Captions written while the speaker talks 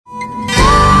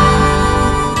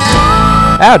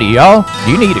Howdy, y'all.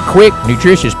 Do you need a quick,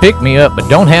 nutritious pick-me-up but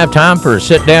don't have time for a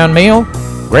sit-down meal?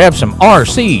 Grab some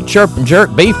RC Chirp and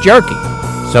Jerk Beef Jerky.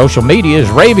 Social media is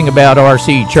raving about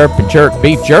RC Chirp and Jerk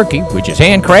Beef Jerky, which is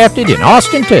handcrafted in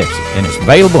Austin, Texas, and is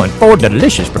available in 4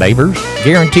 delicious flavors,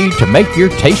 guaranteed to make your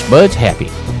taste buds happy.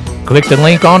 Click the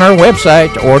link on our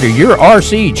website to order your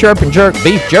RC Chirp and Jerk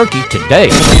Beef Jerky today.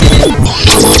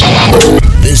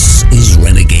 This is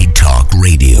Renegade Talk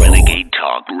Radio. Renegade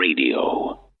Talk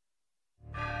Radio.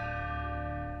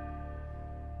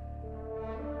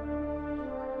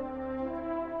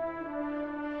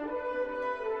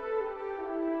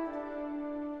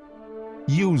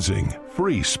 Using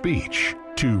free speech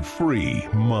to free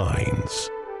minds.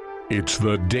 It's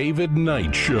the David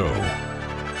Knight Show.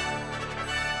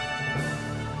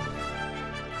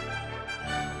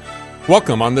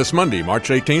 Welcome on this Monday, March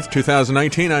 18th,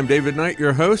 2019. I'm David Knight,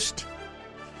 your host.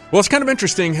 Well, it's kind of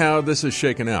interesting how this is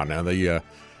shaken out. Now, the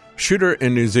shooter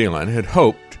in New Zealand had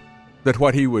hoped that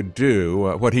what he would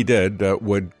do, what he did,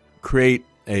 would create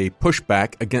a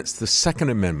pushback against the Second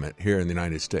Amendment here in the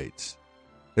United States.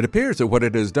 It appears that what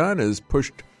it has done is it's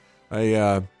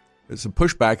a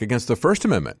pushback against the First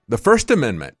Amendment. The First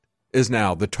Amendment is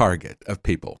now the target of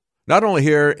people, not only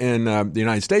here in the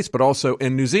United States, but also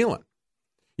in New Zealand.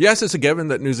 Yes, it's a given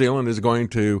that New Zealand is going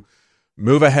to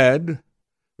move ahead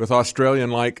with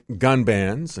Australian-like gun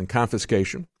bans and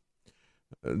confiscation.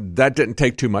 That didn't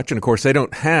take too much, and of course they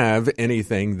don't have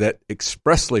anything that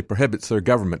expressly prohibits their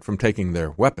government from taking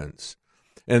their weapons.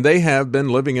 And they have been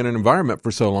living in an environment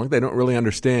for so long, they don't really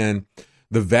understand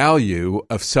the value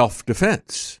of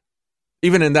self-defense.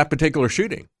 Even in that particular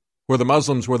shooting, where the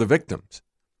Muslims were the victims,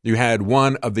 you had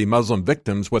one of the Muslim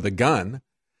victims with a gun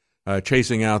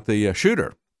chasing out the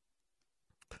shooter.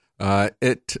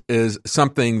 It is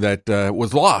something that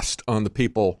was lost on the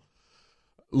people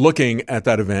looking at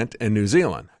that event in New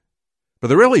Zealand. But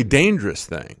the really dangerous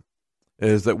thing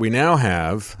is that we now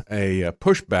have a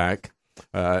pushback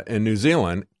in New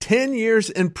Zealand, 10 years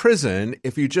in prison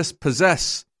if you just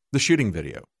possess the shooting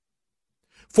video,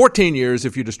 14 years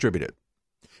if you distribute it.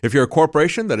 If you're a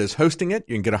corporation that is hosting it,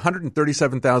 you can get a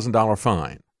 $137,000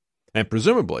 fine. And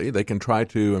presumably, they can try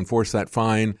to enforce that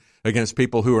fine against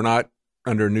people who are not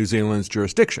under New Zealand's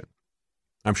jurisdiction.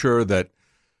 I'm sure that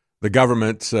the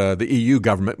government, the EU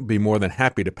government, would be more than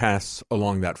happy to pass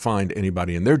along that fine to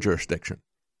anybody in their jurisdiction.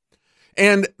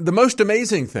 And the most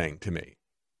amazing thing to me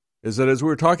is that as we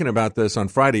were talking about this on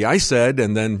Friday, I said,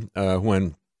 and then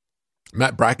when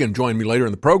Matt Bracken joined me later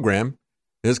in the program,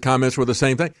 his comments were the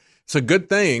same thing. It's a good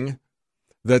thing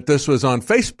that this was on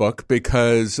Facebook,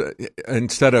 because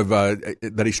instead of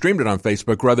that he streamed it on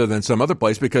Facebook rather than some other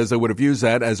place, because they would have used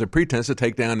that as a pretense to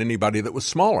take down anybody that was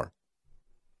smaller.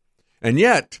 And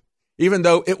yet, even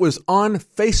though it was on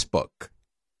Facebook,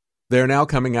 they're now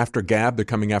coming after Gab, they're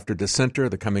coming after Dissenter,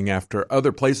 they're coming after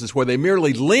other places where they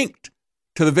merely linked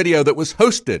to the video that was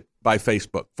hosted by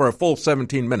Facebook for a full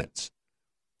 17 minutes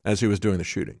as he was doing the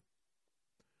shooting.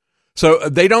 So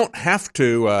they don't have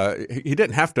to, he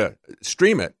didn't have to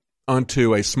stream it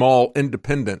onto a small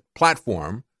independent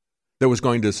platform that was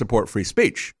going to support free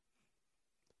speech.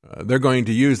 They're going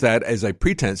to use that as a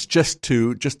pretense just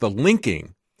the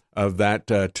linking of that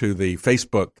to the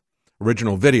Facebook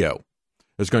original video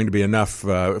is going to be enough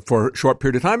for a short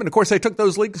period of time. And of course, they took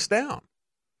those links down.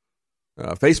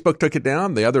 Facebook took it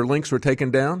down. The other links were taken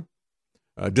down.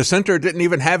 Dissenter didn't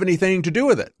even have anything to do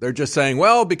with it. They're just saying,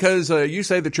 well, because you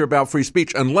say that you're about free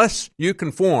speech, unless you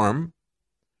conform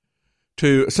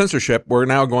to censorship, we're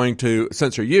now going to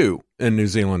censor you in New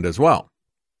Zealand as well.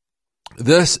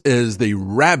 This is the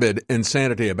rabid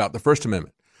insanity about the First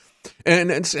Amendment. And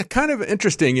it's kind of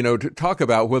interesting, to talk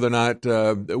about whether or not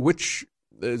which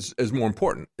is more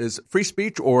important, is free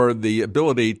speech or the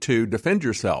ability to defend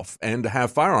yourself and to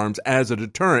have firearms as a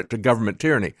deterrent to government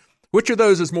tyranny. Which of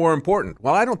those is more important?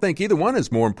 Well, I don't think either one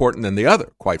is more important than the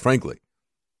other, quite frankly.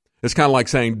 It's kind of like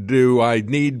saying, do I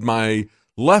need my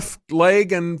left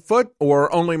leg and foot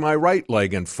or only my right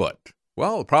leg and foot?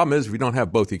 Well, the problem is if you don't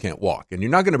have both, you can't walk. And you're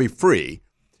not going to be free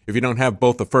if you don't have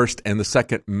both the First and the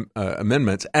Second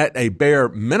Amendments at a bare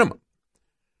minimum.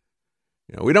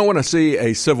 We don't want to see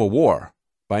a civil war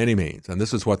by any means. And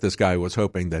this is what this guy was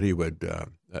hoping that he would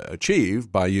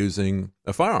achieve by using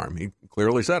a firearm. He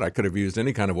clearly said, I could have used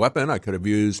any kind of weapon. I could have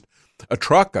used a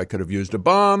truck. I could have used a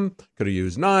bomb, could have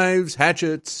used knives,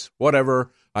 hatchets,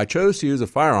 whatever. I chose to use a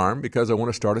firearm because I want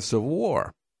to start a civil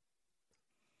war.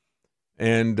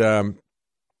 And when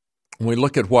we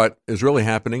look at what is really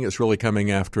happening, it's really coming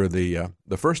after the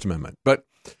First Amendment. But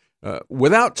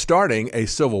without starting a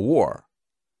civil war,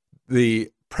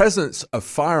 the presence of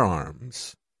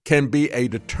firearms can be a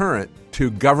deterrent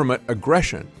to government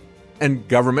aggression and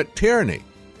government tyranny.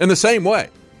 In the same way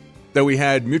that we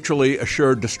had mutually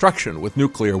assured destruction with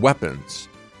nuclear weapons,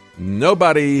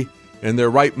 nobody in their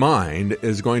right mind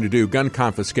is going to do gun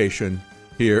confiscation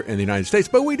here in the United States.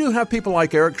 But we do have people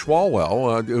like Eric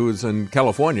Swalwell, who's in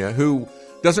California, who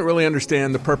doesn't really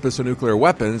understand the purpose of nuclear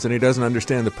weapons, and he doesn't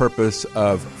understand the purpose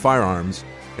of firearms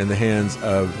in the hands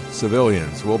of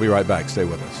civilians. We'll be right back. Stay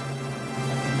with us.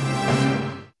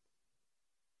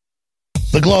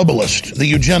 The globalists, the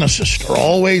eugenicists are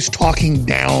always talking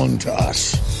down to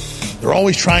us. They're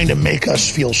always trying to make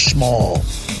us feel small,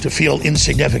 to feel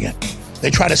insignificant. They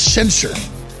try to censor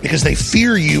because they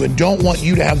fear you and don't want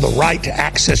you to have the right to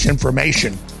access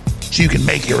information so you can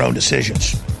make your own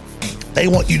decisions. They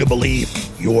want you to believe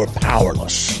you're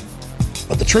powerless.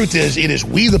 But the truth is, it is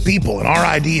we the people and our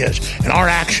ideas and our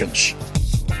actions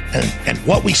and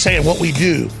what we say and what we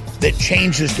do that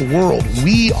changes the world.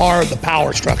 We are the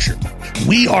power structure.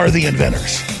 We are the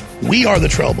inventors. We are the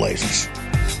trailblazers.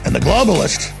 And the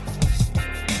globalists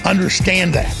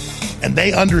understand that. And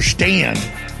they understand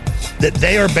that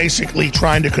they are basically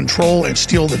trying to control and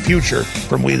steal the future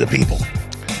from we the people.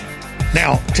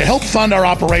 Now, to help fund our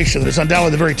operation that is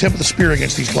undoubtedly the very tip of the spear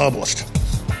against these globalists,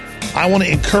 I want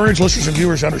to encourage listeners and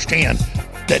viewers to understand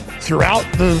that throughout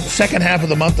the second half of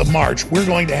the month of March, we're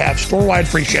going to have store-wide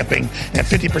free shipping and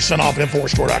 50% off at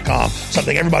InfoWarsStore.com,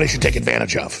 something everybody should take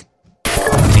advantage of.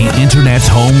 The Internet's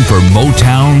home for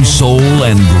Motown, soul,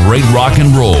 and great rock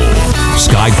and roll.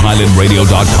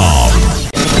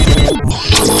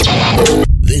 SkyPilotRadio.com.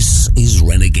 This is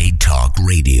Renegade Talk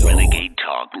Radio. Renegade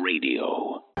Talk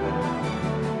Radio.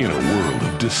 In a world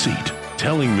of deceit,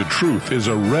 telling the truth is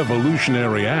a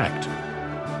revolutionary act.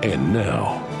 And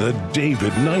now, The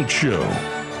David Knight Show.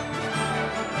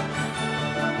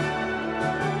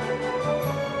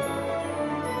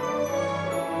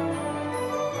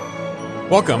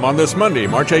 Welcome on this Monday,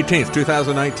 March 18th,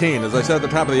 2019. As I said at the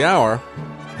top of the hour,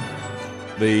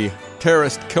 the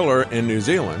terrorist killer in New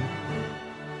Zealand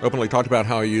openly talked about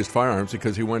how he used firearms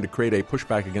because he wanted to create a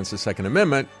pushback against the Second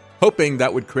Amendment, hoping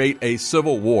that would create a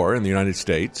civil war in the United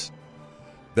States,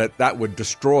 that would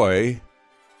destroy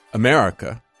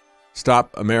America,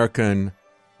 stop American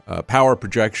power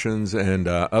projections and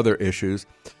other issues.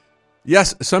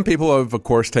 Yes, some people have, of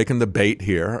course, taken the bait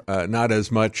here, not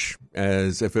as much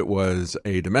as if it was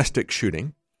a domestic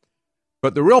shooting.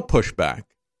 But the real pushback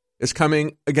is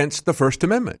coming against the First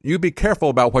Amendment. You be careful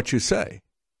about what you say.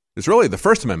 It's really the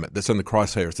First Amendment that's in the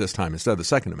crosshairs this time instead of the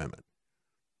Second Amendment.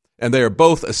 And they are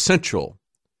both essential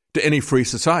to any free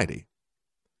society.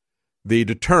 The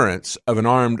deterrence of an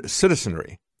armed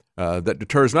citizenry that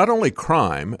deters not only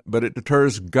crime, but it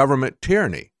deters government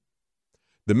tyranny.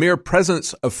 The mere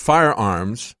presence of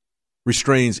firearms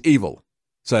restrains evil,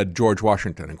 said George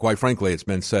Washington. And quite frankly, it's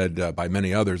been said by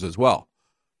many others as well.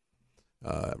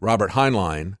 Robert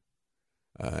Heinlein,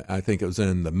 I think it was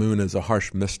in The Moon is a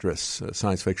Harsh Mistress,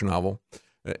 science fiction novel,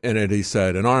 in it he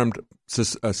said, an armed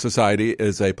society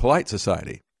is a polite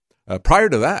society. Prior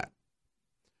to that,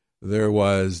 there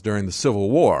was, during the Civil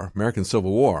War, American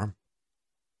Civil War,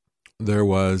 there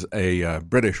was a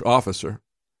British officer,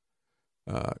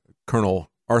 Colonel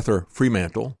Arthur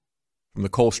Fremantle from the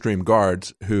Coldstream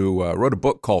Guards, who wrote a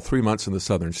book called 3 Months in the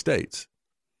Southern States.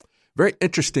 Very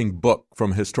interesting book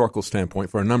from a historical standpoint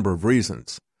for a number of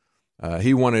reasons.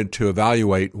 He wanted to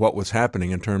evaluate what was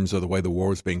happening in terms of the way the war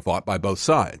was being fought by both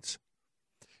sides.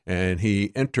 And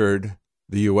he entered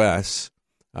the U.S.,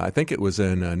 I think it was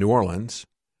in New Orleans,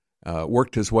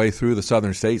 worked his way through the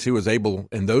southern states. He was able,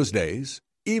 in those days,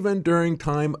 even during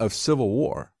time of Civil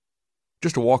War,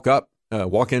 just to walk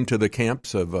into the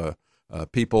camps of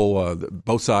people,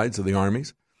 both sides of the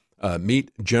armies, meet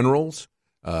generals,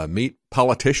 meet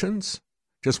politicians,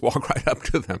 just walk right up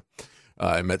to them.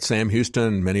 I met Sam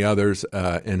Houston and many others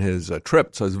in his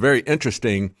trip. So it's very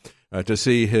interesting to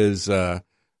see his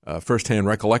firsthand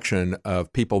recollection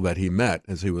of people that he met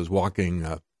as he was walking,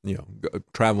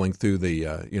 traveling through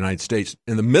the United States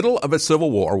in the middle of a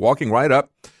civil war, walking right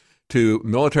up to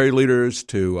military leaders,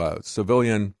 to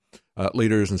civilian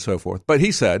leaders and so forth. But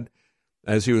he said,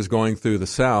 as he was going through the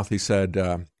South, he said,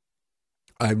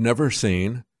 I've never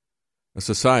seen a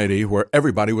society where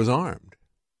everybody was armed.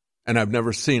 And I've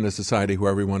never seen a society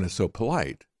where everyone is so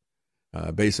polite.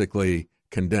 Basically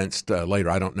condensed later.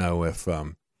 I don't know if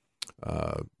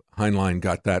Heinlein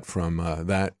got that from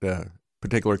that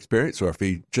particular experience or if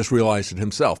he just realized it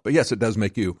himself. But yes, it does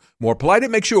make you more polite.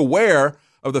 It makes you aware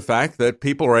of the fact that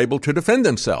people are able to defend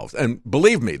themselves. And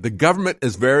believe me, the government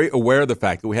is very aware of the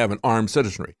fact that we have an armed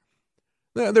citizenry.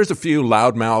 There's a few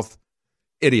loudmouth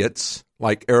idiots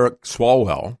like Eric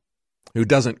Swalwell who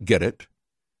doesn't get it,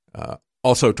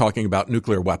 also talking about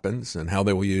nuclear weapons and how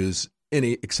they will use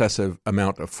any excessive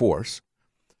amount of force.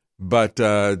 But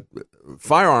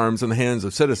firearms in the hands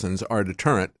of citizens are a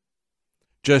deterrent,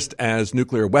 just as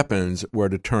nuclear weapons were a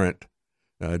deterrent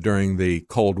during the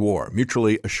Cold War.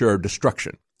 Mutually assured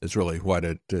destruction is really what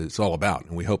it is all about,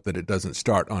 and we hope that it doesn't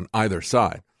start on either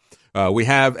side. We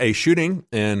have a shooting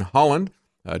in Holland.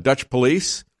 Dutch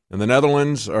police in the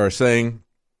Netherlands are saying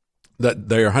that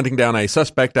they are hunting down a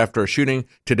suspect after a shooting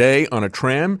today on a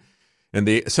tram in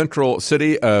the central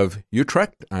city of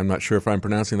Utrecht. I'm not sure if I'm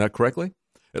pronouncing that correctly.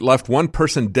 It left one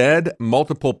person dead,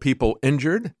 multiple people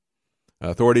injured.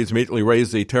 Authorities immediately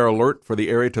raised the terror alert for the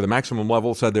area to the maximum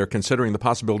level, said they're considering the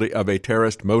possibility of a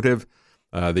terrorist motive.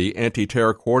 The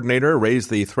anti-terror coordinator raised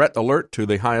the threat alert to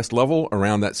the highest level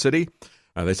around that city.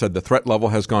 They said the threat level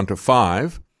has gone to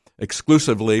 5,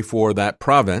 exclusively for that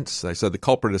province. They said the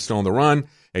culprit is still on the run.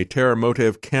 A terror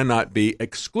motive cannot be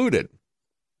excluded.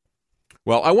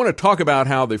 Well, I want to talk about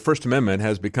how the First Amendment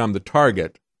has become the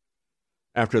target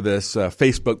after this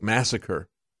Facebook massacre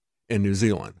in New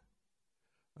Zealand.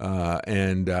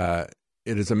 And it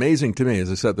is amazing to me,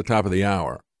 as I said at the top of the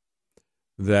hour,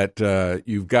 that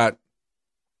you've got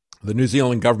the New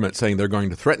Zealand government saying they're going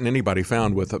to threaten anybody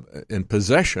found with in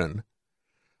possession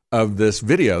of this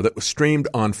video that was streamed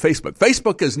on Facebook.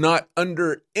 Facebook is not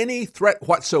under any threat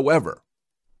whatsoever.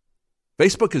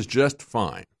 Facebook is just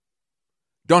fine.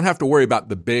 Don't have to worry about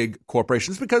the big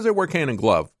corporations because they work hand in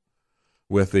glove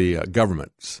with the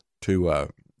governments to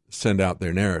send out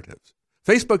their narratives.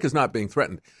 Facebook is not being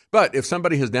threatened. But if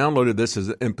somebody has downloaded this as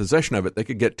in possession of it, they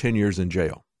could get 10 years in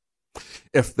jail.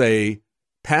 If they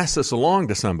pass this along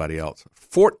to somebody else,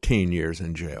 14 years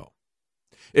in jail.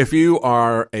 If you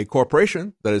are a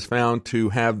corporation that is found to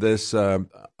have this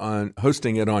on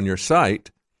hosting it on your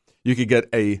site, you could get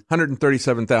a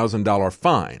 $137,000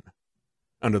 fine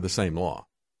under the same law.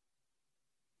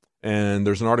 And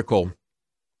there's an article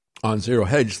on Zero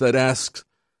Hedge that asks,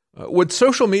 would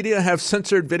social media have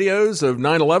censored videos of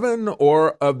 9/11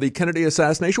 or of the Kennedy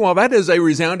assassination? Well, that is a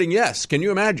resounding yes. Can you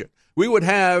imagine? We would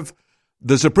have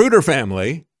the Zapruder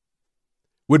family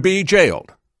would be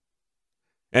jailed.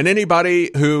 And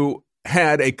anybody who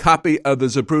had a copy of the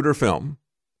Zapruder film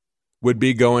would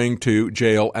be going to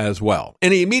jail as well.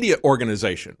 Any media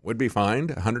organization would be fined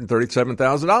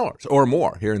 $137,000 or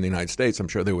more. Here in the United States, I'm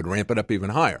sure they would ramp it up even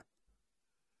higher.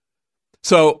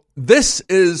 So this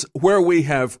is where we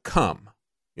have come.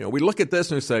 You know, we look at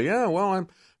this and we say, yeah, well, I'm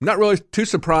not really too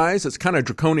surprised. It's kind of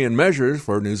draconian measures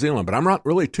for New Zealand, but I'm not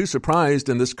really too surprised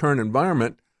in this current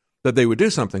environment that they would do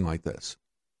something like this.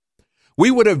 We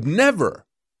would have never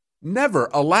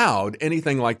allowed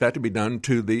anything like that to be done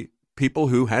to the people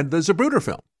who had the Zapruder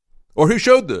film, or who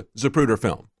showed the Zapruder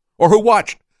film, or who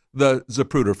watched the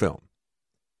Zapruder film.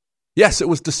 Yes, it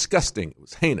was disgusting. It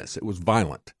was heinous. It was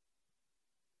violent.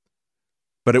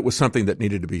 But it was something that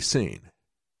needed to be seen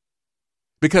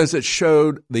because it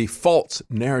showed the false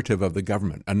narrative of the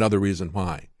government. Another reason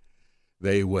why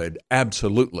they would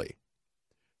absolutely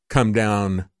come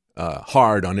down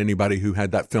hard on anybody who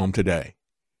had that film today.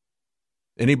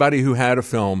 Anybody who had a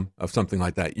film of something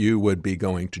like that, you would be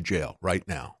going to jail right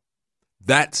now.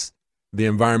 That's the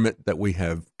environment that we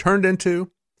have turned into.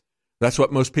 That's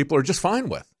what most people are just fine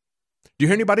with. Do you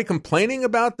hear anybody complaining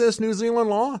about this New Zealand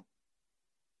law?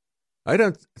 I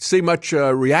don't see much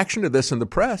reaction to this in the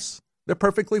press. They're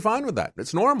perfectly fine with that.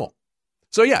 It's normal.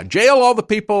 So yeah, jail all the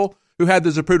people who had the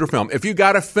Zapruder film. If you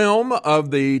got a film of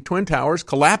the Twin Towers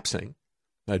collapsing,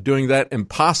 doing that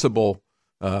impossible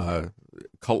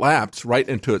collapse right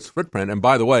into its footprint. And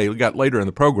by the way, we got later in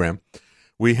the program,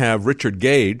 we have Richard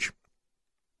Gage,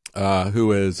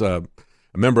 who is a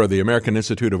member of the American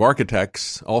Institute of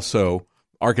Architects, also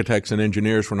Architects and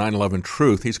Engineers for 9/11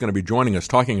 Truth. He's going to be joining us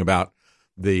talking about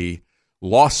the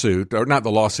lawsuit, or not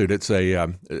the lawsuit, it's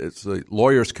the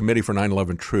Lawyers Committee for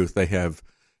 9/11 Truth. They have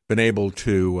been able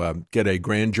to get a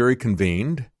grand jury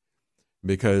convened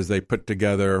because they put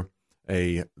together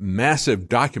a massive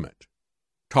document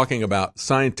talking about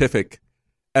scientific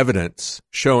evidence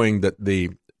showing that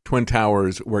the Twin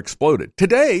Towers were exploded.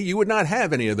 Today, you would not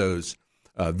have any of those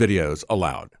videos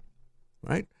allowed,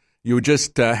 right? You would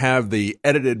just have the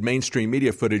edited mainstream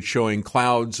media footage showing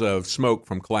clouds of smoke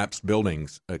from collapsed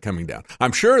buildings coming down.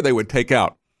 I'm sure they would take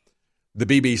out the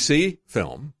BBC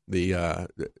film, the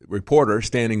reporter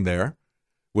standing there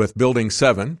with Building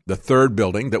 7, the third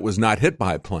building that was not hit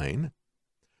by a plane,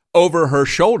 over her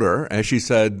shoulder as she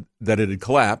said that it had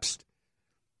collapsed,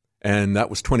 and that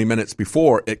was 20 minutes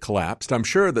before it collapsed. I'm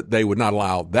sure that they would not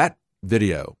allow that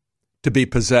video to be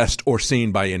possessed or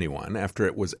seen by anyone after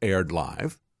it was aired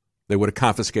live. They would have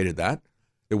confiscated that.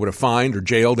 They would have fined or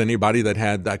jailed anybody that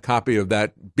had that copy of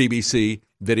that BBC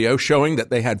video showing that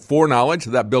they had foreknowledge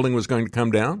that building was going to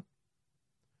come down.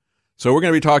 So we're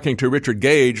going to be talking to Richard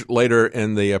Gage later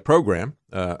in the program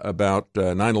about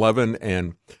 9/11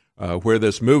 and where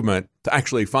this movement to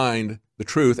actually find the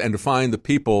truth and to find the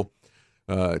people.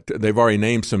 They've already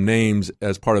named some names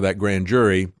as part of that grand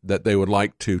jury that they would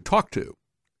like to talk to.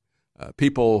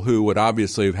 People who would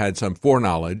obviously have had some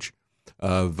foreknowledge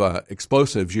of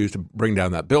explosives used to bring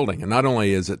down that building. And not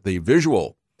only is it the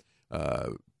visual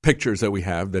pictures that we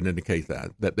have that indicate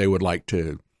that they would like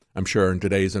to, I'm sure in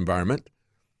today's environment,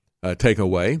 take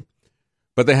away,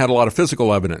 but they had a lot of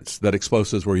physical evidence that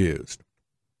explosives were used.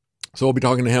 So we'll be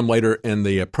talking to him later in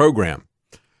the program.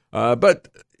 But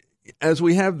as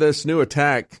we have this new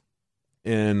attack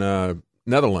in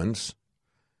Netherlands,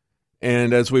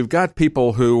 and as we've got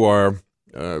people who are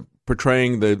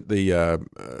portraying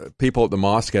the people at the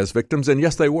mosque as victims, and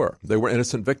yes, they were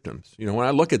innocent victims. You know, when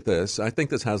I look at this, I think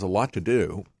this has a lot to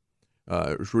do,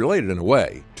 it's related in a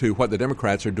way, to what the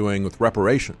Democrats are doing with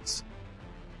reparations.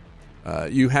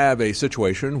 You have a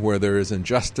situation where there is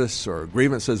injustice or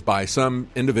grievances by some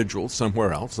individuals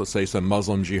somewhere else, let's say some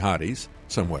Muslim jihadis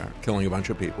somewhere, killing a bunch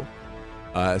of people.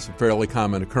 It's a fairly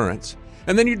common occurrence.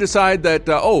 And then you decide that,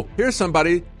 here's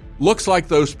somebody, looks like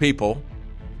those people,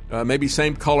 maybe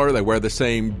same color, they wear the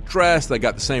same dress, they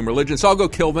got the same religion, so I'll go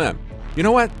kill them. You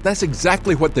know what? That's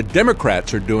exactly what the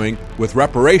Democrats are doing with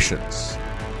reparations.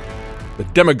 The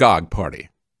demagogue party.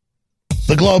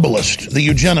 The globalist, the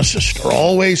eugenicist are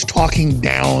always talking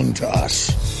down to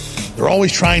us. They're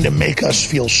always trying to make us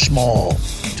feel small,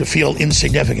 to feel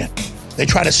insignificant. They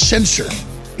try to censor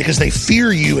because they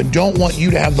fear you and don't want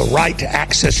you to have the right to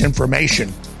access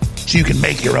information so you can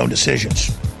make your own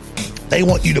decisions. They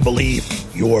want you to believe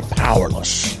you're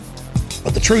powerless.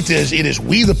 But the truth is, it is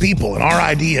we the people and our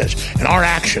ideas and our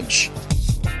actions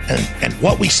and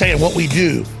what we say and what we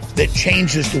do that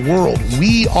changes the world.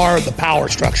 We are the power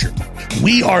structure.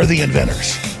 We are the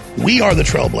inventors. We are the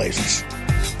trailblazers.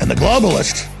 And the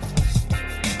globalists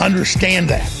understand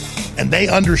that. And they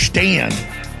understand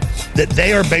that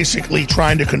they are basically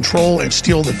trying to control and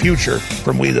steal the future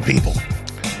from we the people.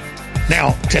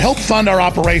 Now, to help fund our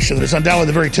operation that is undoubtedly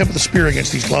the very tip of the spear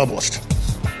against these globalists,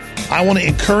 I want to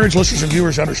encourage listeners and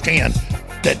viewers to understand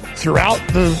that throughout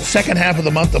the second half of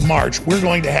the month of March, we're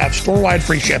going to have store-wide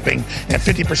free shipping and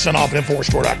 50% off at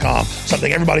InfoWarsStore.com,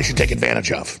 something everybody should take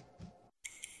advantage of.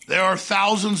 There are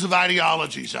thousands of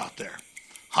ideologies out there,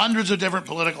 hundreds of different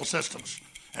political systems,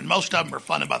 and most of them are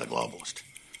funded by the globalist.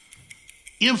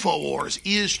 InfoWars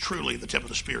is truly the tip of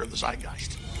the spear of the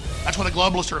zeitgeist. That's why the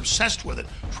globalists are obsessed with it,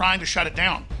 trying to shut it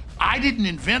down. I didn't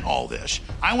invent all this.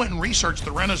 I went and researched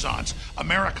the Renaissance,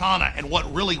 Americana, and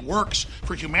what really works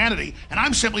for humanity, and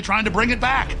I'm simply trying to bring it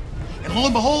back. And lo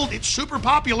and behold, it's super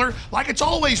popular like it's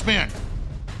always been.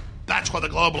 That's why the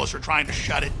globalists are trying to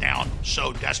shut it down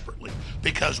so desperately,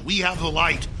 because we have the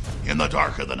light in the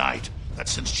dark of the night. That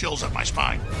sends chills up my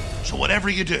spine. So whatever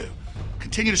you do,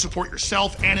 continue to support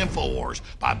yourself and InfoWars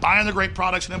by buying the great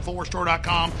products at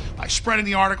InfoWarsStore.com, by spreading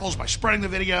the articles, by spreading the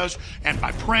videos, and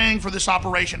by praying for this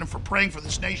operation and for praying for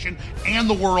this nation and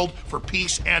the world for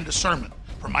peace and discernment.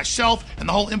 For myself and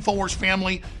the whole InfoWars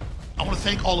family, I want to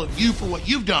thank all of you for what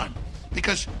you've done,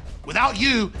 because without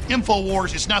you,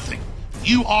 InfoWars is nothing.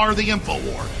 You are the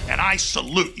InfoWar, and I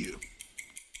salute you.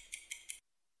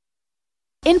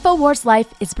 InfoWars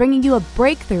Life is bringing you a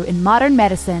breakthrough in modern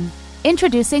medicine.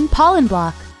 Introducing Pollen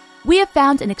Block. We have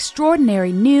found an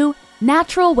extraordinary new,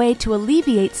 natural way to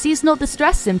alleviate seasonal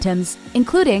distress symptoms,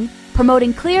 including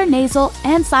promoting clear nasal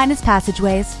and sinus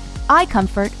passageways, eye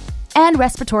comfort, and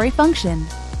respiratory function.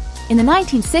 In the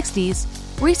 1960s,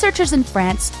 researchers in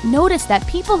France noticed that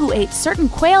people who ate certain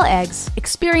quail eggs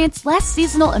experienced less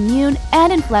seasonal immune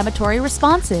and inflammatory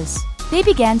responses. They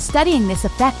began studying this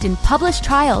effect in published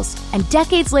trials, and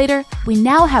decades later, we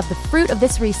now have the fruit of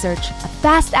this research, a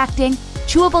fast-acting,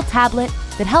 chewable tablet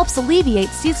that helps alleviate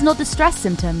seasonal distress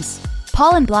symptoms.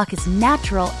 Pollen Block is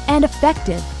natural and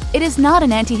effective. It is not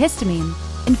an antihistamine.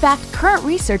 In fact, current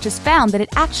research has found that it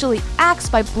actually acts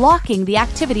by blocking the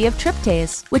activity of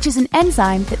tryptase, which is an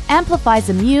enzyme that amplifies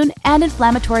immune and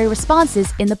inflammatory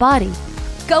responses in the body.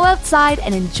 Go outside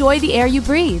and enjoy the air you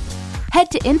breathe. Head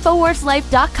to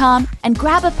InfoWarsLife.com and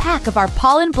grab a pack of our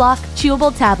Pollen Block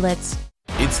chewable tablets.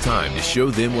 It's time to show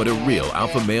them what a real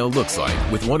alpha male looks like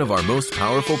with one of our most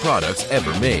powerful products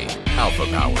ever made, Alpha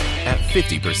Power, at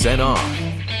 50% off.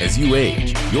 As you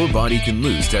age, your body can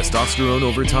lose testosterone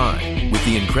over time. With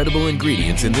the incredible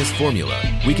ingredients in this formula,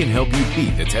 we can help you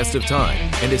beat the test of time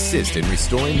and assist in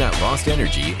restoring that lost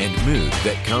energy and mood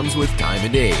that comes with time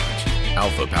and age.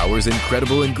 Alpha Power's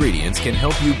incredible ingredients can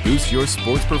help you boost your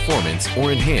sports performance or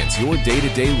enhance your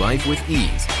day-to-day life with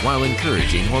ease while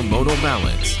encouraging hormonal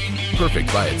balance.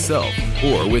 Perfect by itself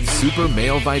or with Super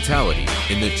Male Vitality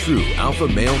in the true Alpha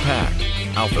Male Pack.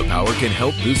 Alpha Power can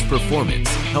help boost performance,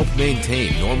 help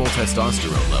maintain normal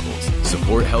testosterone levels,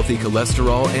 support healthy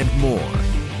cholesterol, and more.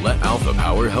 Let Alpha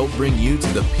Power help bring you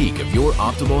to the peak of your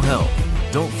optimal health.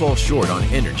 Don't fall short on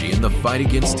energy in the fight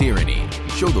against tyranny.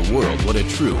 Show the world what a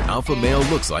true alpha male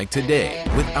looks like today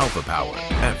with Alpha Power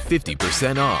at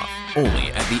 50% off, only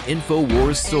at the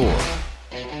InfoWars store.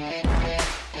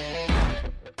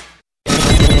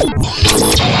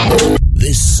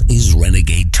 This is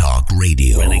Renegade Talk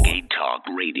Radio. Renegade Talk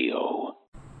Radio.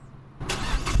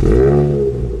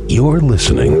 You're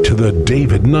listening to The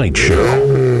David Knight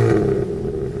Show.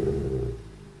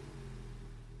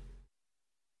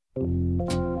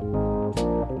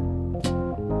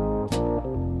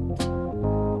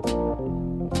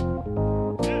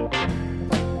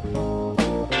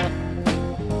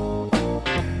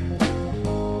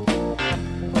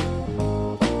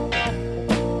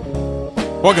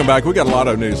 Welcome back. We got a lot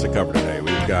of news to cover today.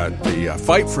 We've got the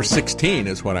fight for 16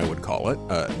 is what I would call it.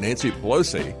 Nancy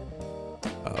Pelosi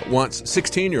wants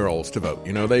 16-year-olds to vote.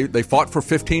 You know, they fought for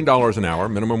 $15 an hour,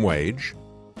 minimum wage.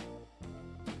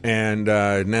 And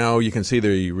now you can see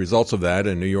the results of that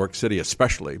in New York City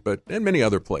especially, but in many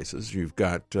other places. You've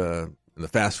got, in the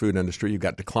fast food industry, you've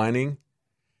got declining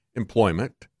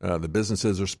employment. The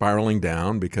businesses are spiraling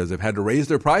down because they've had to raise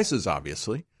their prices,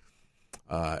 obviously.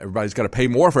 Everybody's got to pay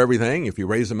more for everything if you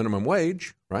raise the minimum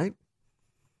wage, right?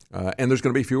 And there's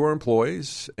going to be fewer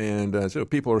employees. And so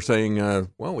people are saying,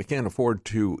 well, we can't afford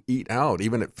to eat out,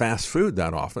 even at fast food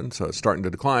that often. So it's starting to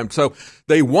decline. So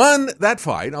they won that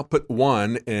fight. I'll put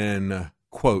 "won" in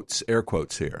quotes, air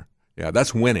quotes here. Yeah,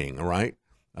 that's winning, right?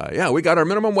 Yeah, we got our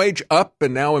minimum wage up,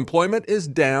 and now employment is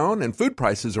down, and food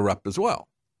prices are up as well.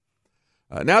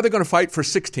 Now they're going to fight for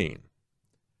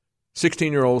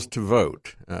 16-year-olds to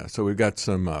vote. So we've got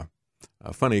some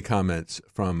funny comments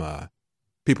from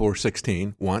people who were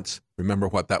 16 once. Remember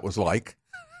what that was like.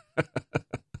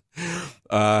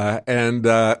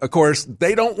 Of course,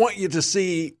 they don't want you to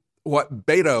see what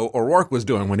Beto O'Rourke was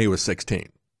doing when he was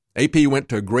 16. AP went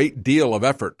to a great deal of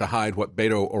effort to hide what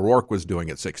Beto O'Rourke was doing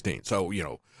at 16. So, you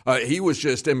know, he was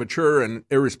just immature and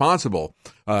irresponsible.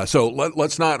 So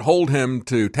let's not hold him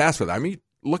to task for that. I mean,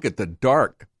 look at the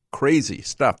dark, crazy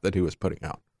stuff that he was putting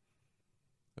out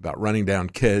about running down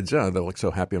kids. Oh, they look so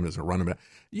happy I'm just going to run them down.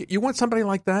 You want somebody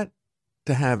like that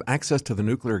to have access to the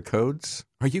nuclear codes?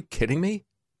 Are you kidding me?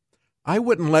 I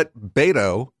wouldn't let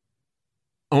Beto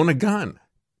own a gun.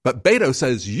 But Beto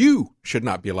says you should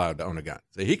not be allowed to own a gun.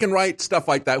 So he can write stuff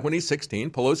like that when he's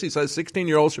 16. Pelosi says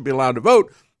 16-year-olds should be allowed to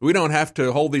vote. We don't have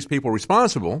to hold these people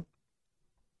responsible.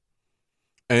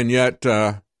 And yet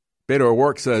Beto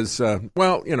O'Rourke says,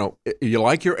 well, you know, you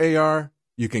like your AR,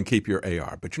 you can keep your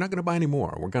AR, but you're not going to buy any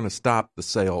more. We're going to stop the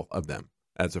sale of them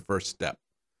as a first step.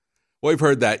 Well, we've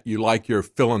heard that you like your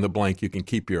fill-in-the-blank, you can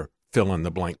keep your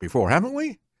fill-in-the-blank before, haven't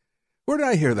we? Where did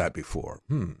I hear that before?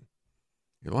 You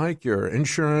like your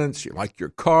insurance, you like your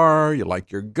car, you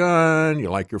like your gun, you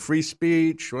like your free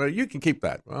speech. Well, you can keep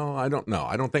that. Well, I don't know.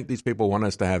 I don't think these people want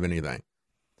us to have anything.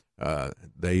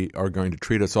 They are going to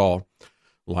treat us all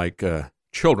like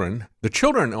children. The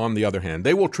children, on the other hand,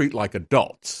 they will treat like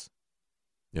adults.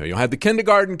 You know, you'll have the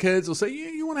kindergarten kids. They'll say,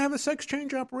 you want to have a sex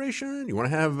change operation? You want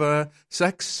to have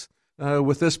sex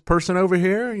with this person over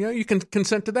here? You know, you can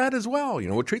consent to that as well. You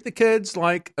know, we'll treat the kids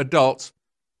like adults.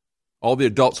 All the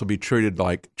adults will be treated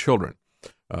like children.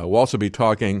 We'll also be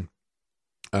talking,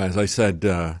 as I said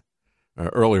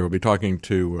earlier, we'll be talking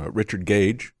to Richard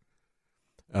Gage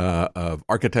of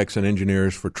Architects and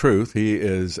Engineers for Truth. He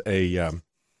is he's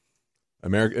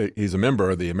a member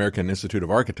of the American Institute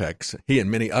of Architects. He and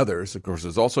many others. Of course,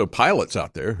 there's also pilots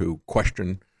out there who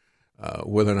question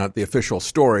whether or not the official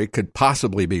story could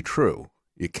possibly be true.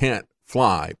 You can't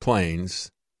fly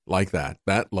planes like that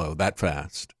low, that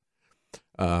fast.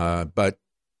 But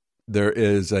there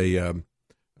is a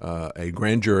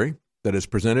grand jury that has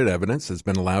presented evidence, has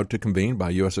been allowed to convene by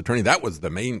a U.S. attorney. That was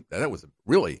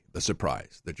really the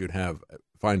surprise, that you'd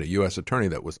find a U.S. attorney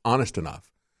that was honest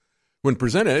enough. When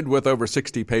presented with over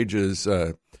 60 pages,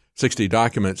 60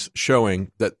 documents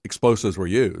showing that explosives were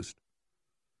used,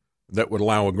 that would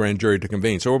allow a grand jury to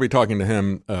convene. So we'll be talking to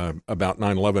him about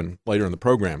 9/11 later in the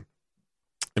program.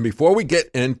 And before we get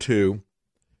into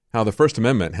how the First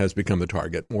Amendment has become the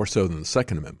target, more so than the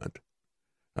Second Amendment,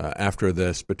 after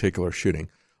this particular shooting,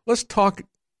 let's talk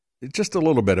just a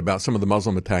little bit about some of the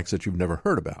Muslim attacks that you've never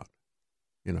heard about.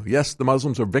 You know, yes, the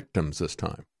Muslims are victims this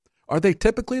time. Are they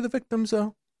typically the victims,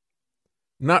 though?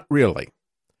 Not really.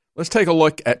 Let's take a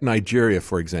look at Nigeria,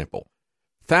 for example.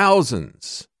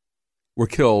 Thousands were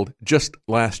killed just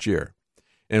last year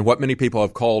in what many people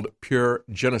have called pure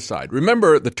genocide.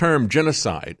 Remember, the term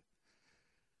genocide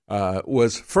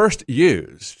was first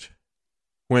used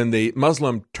when the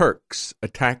Muslim Turks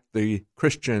attacked the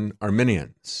Christian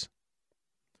Armenians,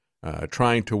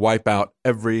 trying to wipe out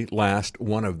every last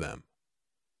one of them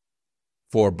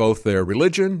for both their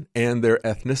religion and their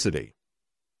ethnicity.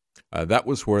 That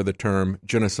was where the term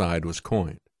genocide was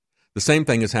coined. The same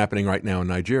thing is happening right now in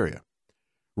Nigeria.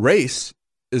 Race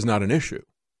is not an issue.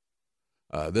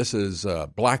 This is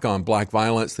black-on-black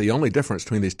violence. The only difference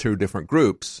between these two different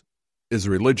groups is the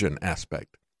religion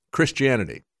aspect.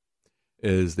 Christianity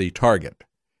is the target,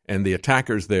 and the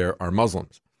attackers there are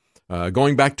Muslims.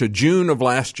 Going back to June of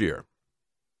last year,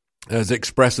 as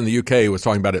Express in the UK was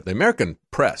talking about it, the American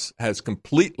press has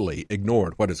completely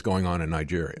ignored what is going on in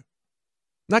Nigeria.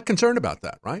 Not concerned about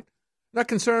that, right? Not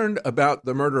concerned about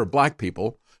the murder of black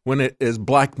people when it is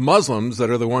black Muslims that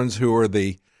are the ones who are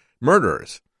the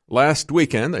murderers. Last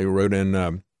weekend, they wrote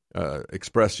in,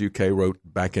 Express UK wrote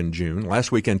back in June,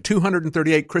 last weekend,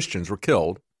 238 Christians were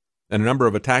killed and a number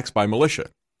of attacks by militia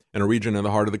in a region in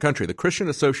the heart of the country. The Christian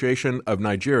Association of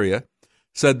Nigeria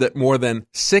said that more than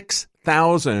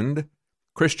 6,000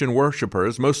 Christian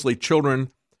worshipers, mostly children,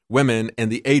 women,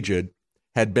 and the aged,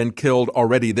 had been killed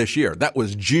already this year. That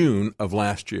was June of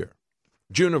last year.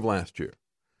 June of last year.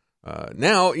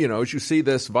 Now, as you see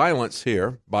this violence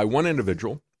here by one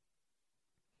individual,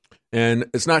 and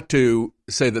it's not to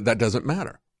say that that doesn't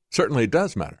matter. Certainly it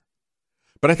does matter.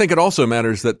 But I think it also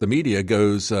matters that the media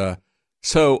goes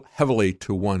so heavily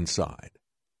to one side.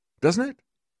 Doesn't it?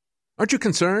 Aren't you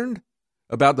concerned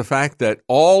about the fact that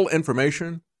all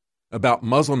information about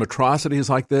Muslim atrocities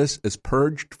like this is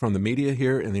purged from the media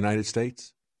here in the United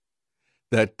States?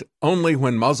 That only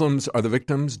when Muslims are the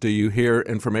victims do you hear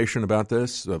information about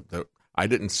this? I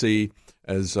didn't see,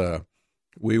 as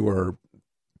we were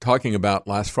talking about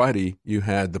last Friday, you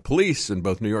had the police in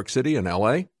both New York City and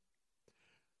L.A.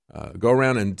 Go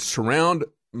around and surround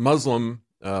Muslim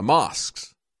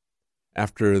mosques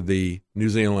after the New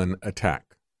Zealand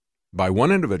attack by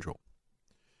one individual.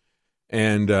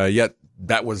 And yet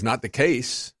that was not the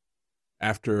case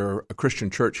after a Christian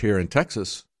church here in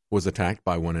Texas was attacked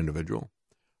by one individual.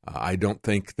 I don't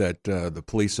think that the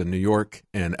police in New York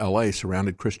and L.A.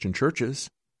 surrounded Christian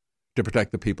churches to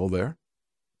protect the people there.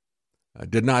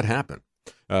 Did not happen.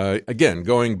 Again,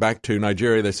 going back to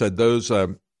Nigeria, they said those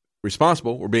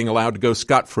responsible were being allowed to go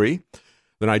scot-free.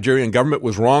 The Nigerian government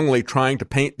was wrongly trying to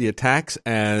paint the attacks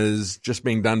as just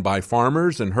being done by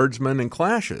farmers and herdsmen in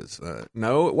clashes.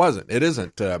 No, it wasn't. It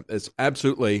isn't. It's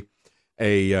absolutely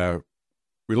a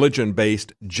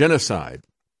religion-based genocide,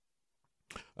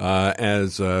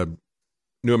 as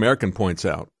New American points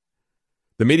out.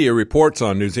 The media reports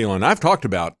on New Zealand. I've talked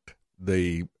about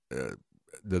the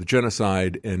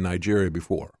genocide in Nigeria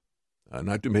before.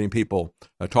 Not too many people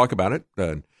talk about it.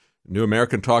 New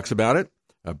American talks about it.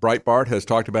 Breitbart has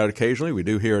talked about it occasionally. We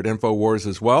do here at InfoWars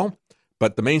as well.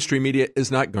 But the mainstream media is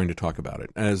not going to talk about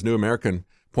it. As New American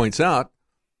points out,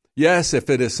 yes, if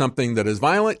it is something that is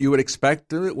violent, you would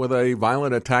expect it with a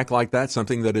violent attack like that,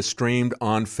 something that is streamed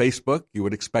on Facebook. You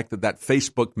would expect that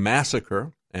Facebook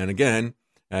massacre, and again,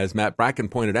 as Matt Bracken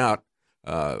pointed out,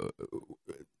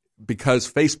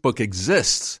 because Facebook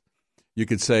exists, you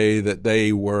could say that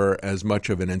they were as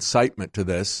much of an incitement to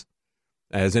this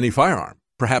as any firearm,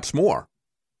 perhaps more,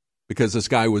 because this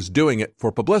guy was doing it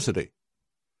for publicity.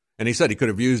 And he said he could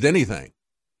have used anything,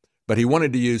 but he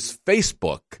wanted to use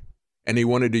Facebook and he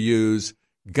wanted to use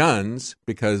guns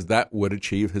because that would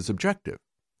achieve his objective,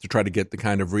 to try to get the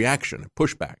kind of reaction and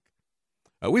pushback.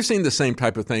 We've seen the same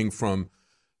type of thing from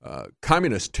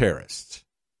communist terrorists,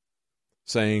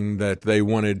 saying that they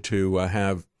wanted to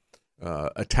have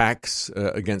attacks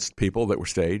against people that were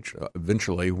staged.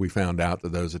 Eventually, we found out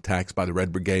that those attacks by the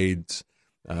Red Brigades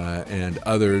and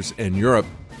others in Europe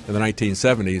in the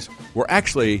 1970s were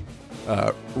actually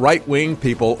right-wing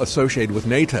people associated with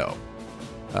NATO,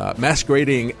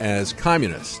 masquerading as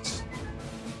communists.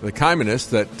 The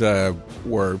communists that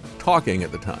were talking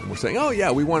at the time were saying, oh,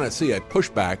 yeah, we want to see a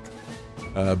pushback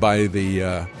by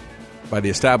the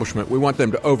establishment. We want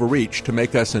them to overreach to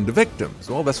make us into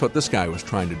victims. Well, that's what this guy was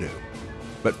trying to do.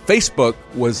 But Facebook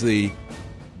was the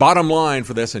bottom line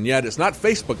for this, and yet it's not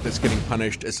Facebook that's getting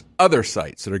punished, it's other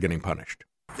sites that are getting punished.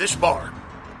 This bar,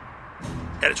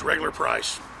 at its regular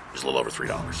price, is a little over $3.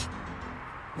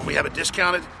 When we have it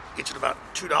discounted, it's at about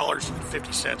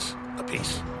 $2.50 a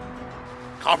piece.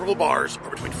 Comparable bars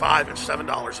are between $5 and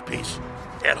 $7 a piece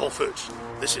at Whole Foods.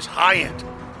 This is high-end.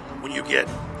 When you get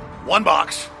one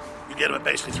box, you get them at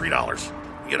basically $3.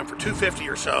 You get them for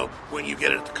 $2.50 or so when you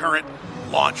get it at the current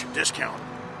launch discount.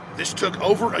 This took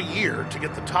over a year to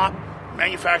get the top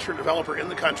manufacturer developer in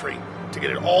the country to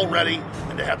get it all ready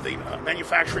and to have the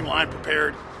manufacturing line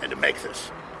prepared and to make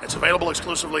this. It's available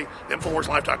exclusively at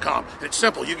InfoWarsLife.com. And it's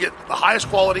simple. You get the highest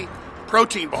quality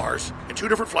protein bars in 2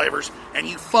 different flavors, and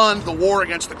you fund the war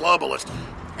against the globalists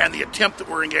and the attempt that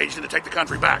we're engaged in to take the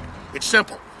country back. It's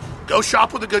simple. Go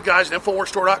shop with the good guys at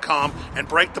InfoWarsStore.com and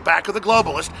break the back of the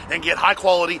globalist and get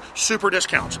high-quality super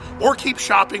discounts. Or keep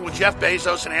shopping with Jeff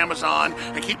Bezos and Amazon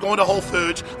and keep going to Whole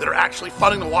Foods that are actually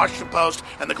funding the Washington Post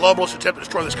and the globalists attempt to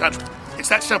destroy this country. It's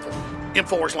that simple.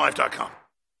 InfoWarsLife.com.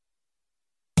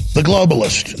 The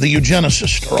globalists, the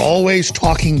eugenicists, are always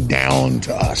talking down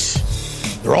to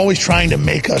us. They're always trying to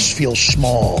make us feel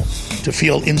small, to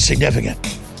feel insignificant.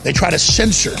 They try to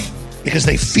censor because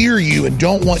they fear you and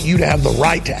don't want you to have the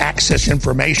right to access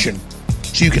information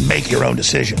so you can make your own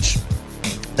decisions.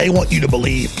 They want you to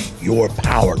believe you're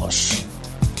powerless.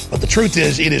 But the truth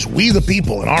is, it is we the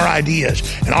people and our ideas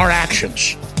and our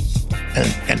actions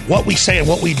and what we say and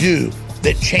what we do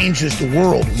that changes the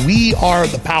world. We are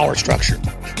the power structure.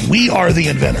 We are the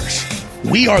inventors.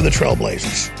 We are the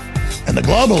trailblazers. And the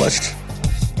globalists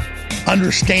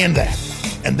understand that.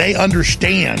 And they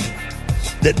understand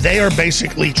that they are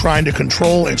basically trying to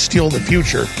control and steal the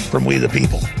future from we the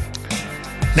people.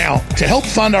 Now, to help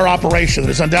fund our operation that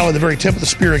is undoubtedly the very tip of the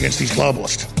spear against these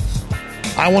globalists,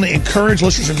 I want to encourage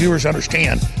listeners and viewers to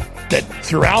understand that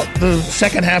throughout the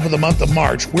second half of the month of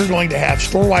March, we're going to have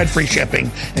store-wide free shipping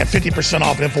and 50%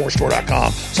 off at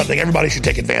InfoWarsStore.com, something everybody should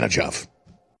take advantage of.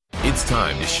 It's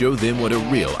time to show them what a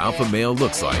real alpha male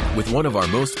looks like with one of our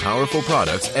most powerful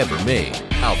products ever made,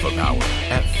 Alpha Power,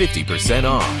 at 50%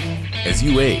 off. As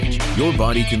you age, your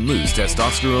body can lose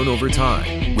testosterone over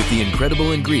time. With the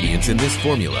incredible ingredients in this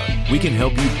formula, we can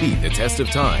help you beat the test of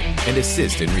time and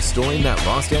assist in restoring that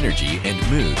lost energy and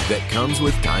mood that comes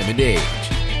with time and age.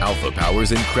 Alpha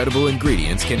Power's incredible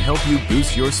ingredients can help you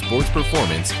boost your sports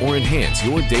performance or enhance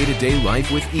your day-to-day life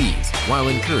with ease while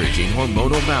encouraging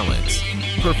hormonal balance.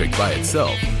 Perfect by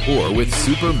itself or with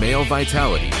super male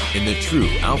vitality in the true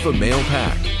Alpha Male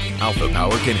Pack. Alpha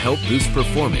Power can help boost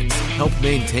performance, help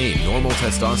maintain normal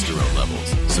testosterone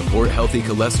levels, support healthy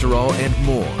cholesterol, and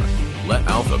more. Let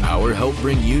Alpha Power help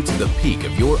bring you to the peak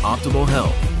of your optimal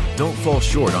health. Don't fall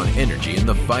short on energy in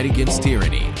the fight against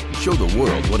tyranny. Show the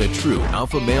world what a true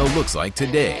alpha male looks like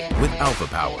today with Alpha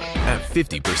Power at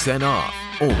 50% off,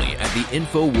 only at the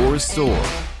InfoWars store.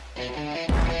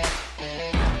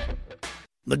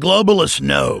 The globalists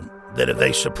know that if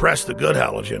they suppress the good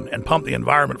halogen and pump the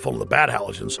environment full of the bad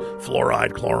halogens,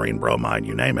 fluoride, chlorine, bromide,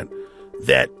 you name it,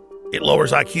 that it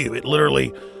lowers IQ. It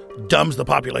literally dumbs the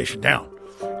population down.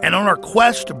 And on our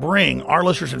quest to bring our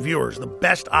listeners and viewers the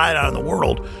best iodine in the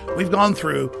world, we've gone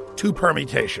through 2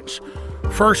 permutations.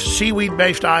 First,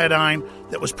 seaweed-based iodine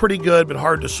that was pretty good but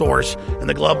hard to source, and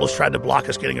the globalists tried to block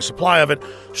us getting a supply of it.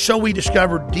 So we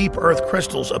discovered deep earth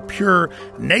crystals of pure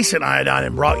nascent iodine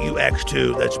and brought you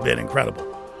X2 that's been incredible.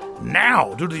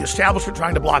 Now, due to the establishment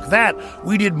trying to block that,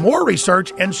 we did more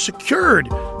research and secured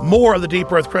more of the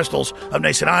deep earth crystals of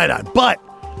nascent iodine. But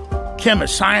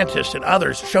chemists, scientists, and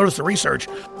others showed us the research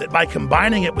that by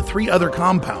combining it with 3 other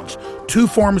compounds, 2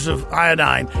 forms of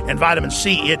iodine and vitamin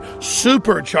C, it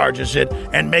supercharges it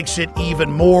and makes it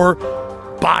even more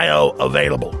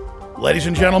bioavailable. Ladies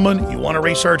and gentlemen, you want to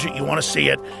research it, you want to see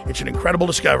it. It's an incredible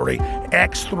discovery.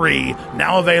 X3,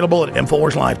 now available at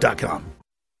InfoWarsLife.com.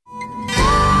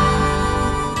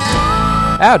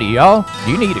 Howdy, y'all.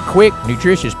 Do you need a quick,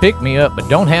 nutritious pick-me-up but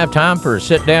don't have time for a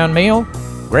sit-down meal?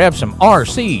 Grab some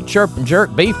RC Chirp and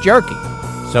Jerk Beef Jerky.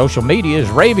 Social media is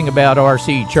raving about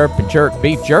RC Chirp and Jerk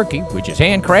Beef Jerky, which is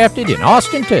handcrafted in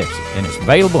Austin, Texas, and is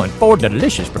available in 4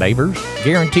 delicious flavors,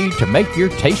 guaranteed to make your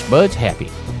taste buds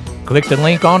happy. Click the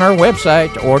link on our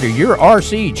website to order your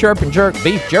RC Chirp and Jerk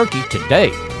Beef Jerky today.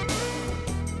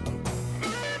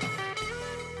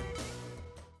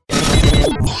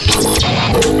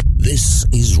 This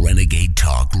is Renegade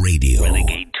Talk Radio.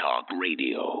 Renegade Talk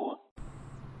Radio.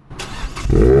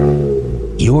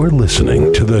 You're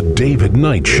listening to The David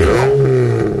Knight Show.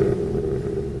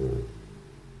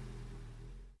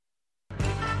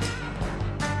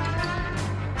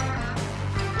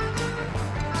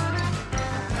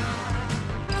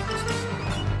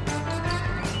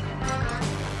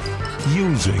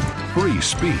 Using free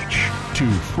speech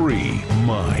to free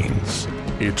minds.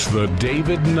 It's The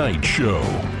David Knight Show.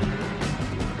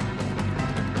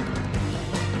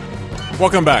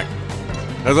 Welcome back.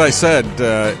 As I said,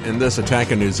 in this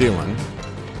attack in New Zealand,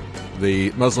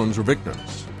 the Muslims were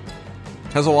victims.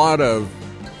 Has a lot of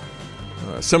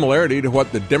similarity to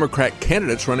what the Democrat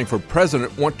candidates running for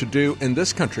president want to do in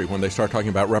this country when they start talking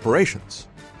about reparations.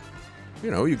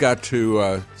 You got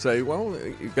to say, well,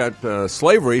 you've got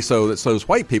slavery, so it's those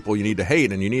white people you need to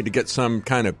hate, and you need to get some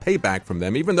kind of payback from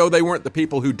them, even though they weren't the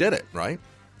people who did it, right?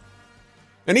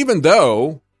 And even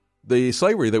though the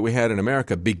slavery that we had in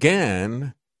America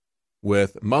began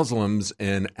with Muslims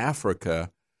in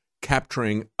Africa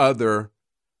capturing other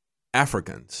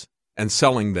Africans and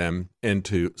selling them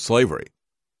into slavery.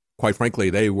 Quite frankly,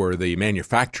 they were the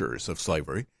manufacturers of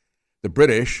slavery. The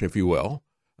British, if you will,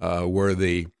 were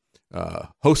the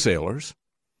wholesalers,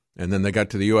 and then they got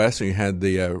to the U.S. and you had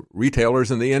the retailers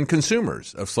and the end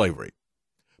consumers of slavery.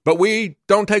 But we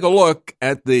don't take a look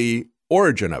at the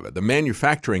origin of it, the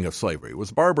manufacturing of slavery. It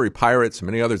was Barbary pirates and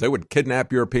many others. They would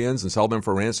kidnap Europeans and sell them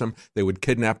for ransom. They would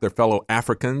kidnap their fellow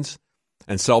Africans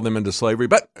and sell them into slavery.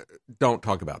 But don't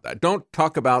talk about that. Don't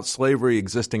talk about slavery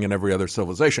existing in every other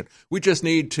civilization. We just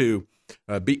need to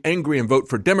be angry and vote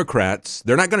for Democrats.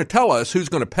 They're not going to tell us who's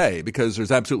going to pay because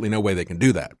there's absolutely no way they can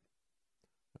do that.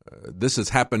 This has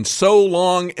happened so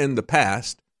long in the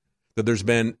past that there's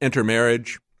been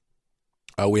intermarriage.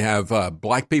 We have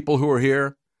black people who are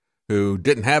here who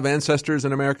didn't have ancestors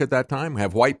in America at that time. We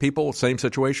have white people, same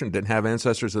situation, didn't have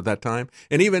ancestors at that time.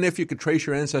 And even if you could trace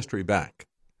your ancestry back,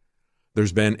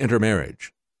 there's been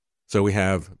intermarriage. So we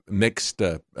have mixed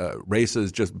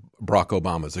races. Just Barack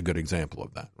Obama is a good example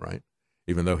of that, right?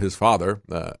 Even though his father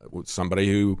was somebody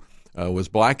who was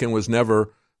black and was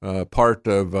never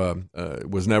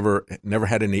never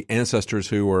had any ancestors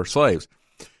who were slaves.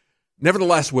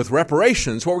 Nevertheless, with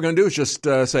reparations, what we're going to do is just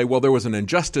say, well, there was an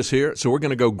injustice here, so we're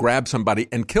going to go grab somebody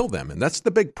and kill them. And that's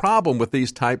the big problem with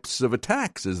these types of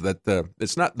attacks is that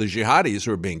it's not the jihadis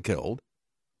who are being killed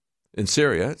in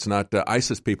Syria. It's not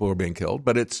ISIS people who are being killed,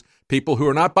 but it's people who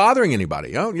are not bothering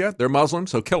anybody. Oh, yeah, they're Muslim,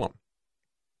 so kill them.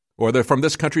 Or they're from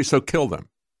this country, so kill them,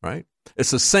 right? It's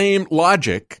the same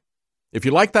logic. If you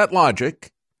like that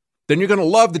logic, then you're going to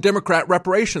love the Democrat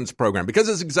reparations program because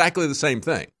it's exactly the same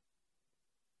thing.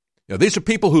 These are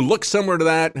people who look similar to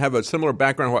that and have a similar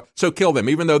background, so kill them,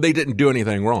 even though they didn't do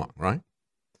anything wrong, right?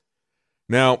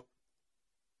 Now,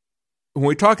 when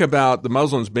we talk about the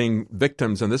Muslims being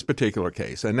victims in this particular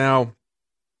case, and now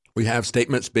we have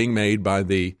statements being made by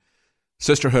the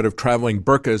Sisterhood of Traveling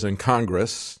Burqas in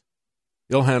Congress,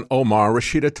 Ilhan Omar,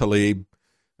 Rashida Tlaib,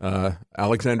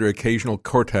 Alexandria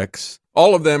Ocasio-Cortez,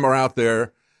 all of them are out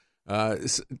there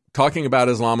talking about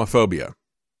Islamophobia.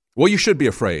 Well, you should be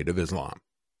afraid of Islam.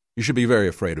 You should be very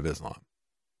afraid of Islam.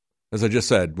 As I just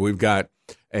said, we've got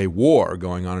a war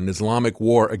going on, an Islamic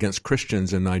war against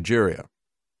Christians in Nigeria.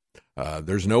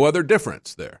 There's no other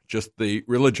difference there, just the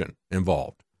religion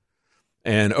involved.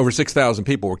 And over 6,000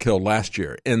 people were killed last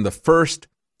year. In the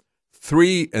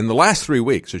last 3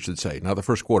 weeks, I should say, not the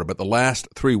first quarter, but the last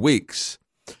 3 weeks,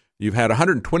 you've had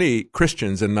 120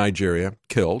 Christians in Nigeria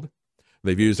killed.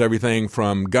 They've used everything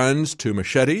from guns to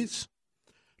machetes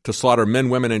to slaughter men,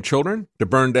 women, and children, to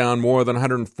burn down more than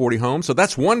 140 homes. So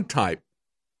that's one type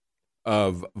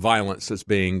of violence that's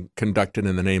being conducted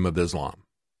in the name of Islam,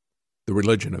 the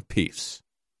religion of peace.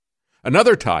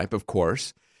 Another type, of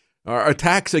course, are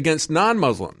attacks against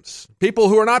non-Muslims, people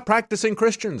who are not practicing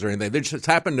Christians or anything. They just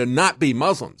happen to not be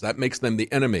Muslims. That makes them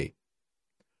the enemy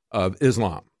of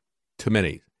Islam to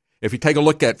many. If you take a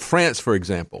look at France, for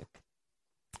example,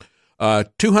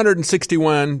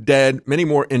 261 dead, many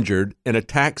more injured in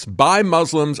attacks by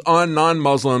Muslims on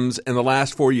non-Muslims in the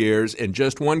last 4 years in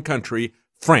just one country,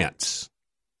 France.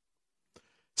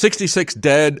 66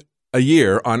 dead a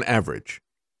year on average.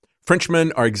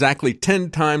 Frenchmen are exactly 10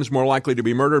 times more likely to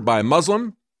be murdered by a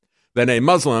Muslim than a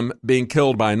Muslim being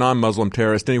killed by a non-Muslim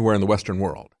terrorist anywhere in the Western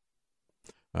world.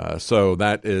 So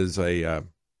that is just a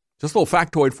little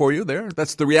factoid for you there.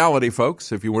 That's the reality,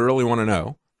 folks, if you really want to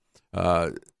know.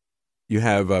 You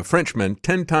have Frenchmen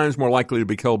 10 times more likely to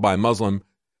be killed by a Muslim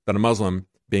than a Muslim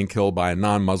being killed by a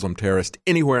non-Muslim terrorist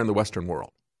anywhere in the Western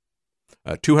world.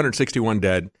 261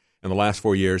 dead in the last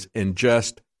 4 years in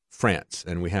just France.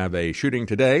 And we have a shooting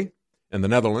today in the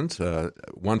Netherlands.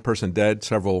 One person dead,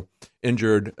 several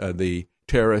injured. The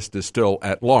terrorist is still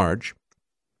at large.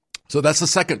 So that's the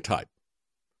second type.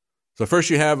 So first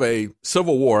you have a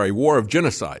civil war, a war of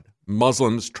genocide,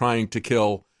 Muslims trying to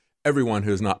kill everyone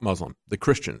who is not Muslim, the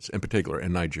Christians in particular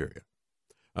in Nigeria.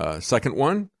 Second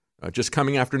one, just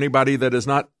coming after anybody that is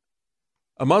not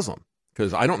a Muslim,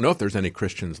 because I don't know if there's any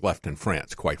Christians left in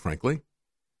France, quite frankly.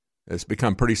 It's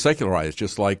become pretty secularized,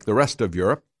 just like the rest of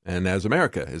Europe, and as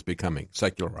America is becoming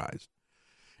secularized.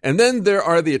 And then there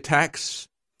are the attacks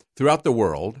throughout the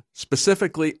world,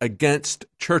 specifically against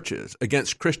churches,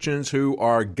 against Christians who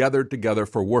are gathered together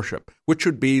for worship, which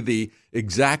would be the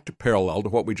exact parallel to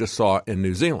what we just saw in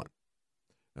New Zealand.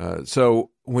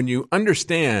 So when you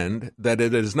understand that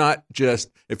it is not just,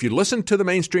 if you listen to the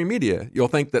mainstream media, you'll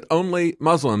think that only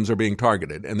Muslims are being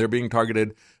targeted, and they're being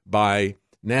targeted by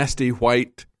nasty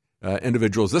white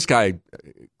individuals. This guy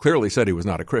clearly said he was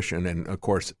not a Christian, and of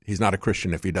course, he's not a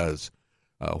Christian if he does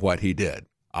what he did,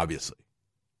 obviously.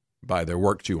 By their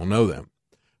works, you will know them.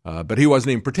 But he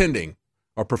wasn't even pretending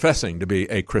or professing to be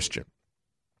a Christian.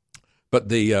 But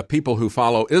the people who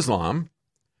follow Islam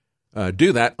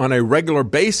do that on a regular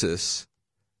basis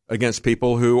against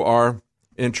people who are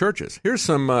in churches. Here's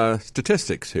some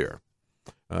statistics here.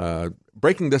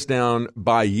 Breaking this down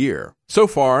by year. So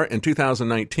far in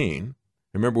 2019,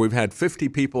 remember we've had 50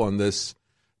 people on this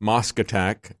mosque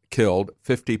attack killed,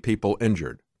 50 people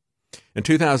injured. In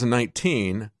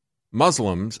 2019,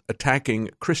 Muslims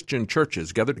attacking Christian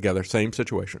churches gathered together, same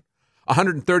situation.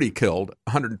 130 killed,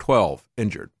 112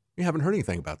 injured. You haven't heard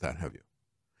anything about that, have you?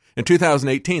 In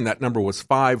 2018, that number was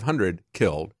 500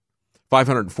 killed,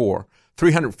 504,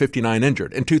 359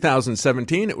 injured. In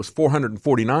 2017, it was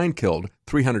 449 killed,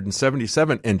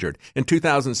 377 injured. In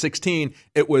 2016,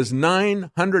 it was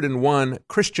 901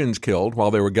 Christians killed while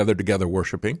they were gathered together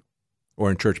worshiping or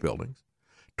in church buildings,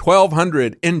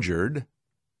 1,200 injured,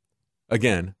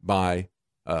 again, by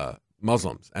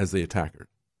Muslims as the attackers.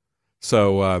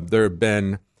 So there have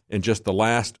been, in just the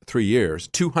last 3 years,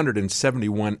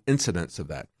 271 incidents of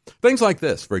that. Things like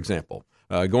this, for example,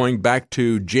 going back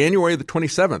to January the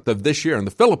 27th of this year in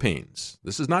the Philippines.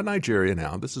 This is not Nigeria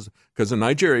now. This is because in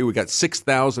Nigeria we got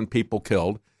 6,000 people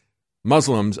killed,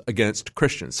 Muslims against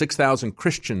Christians, 6,000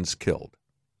 Christians killed,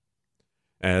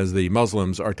 as the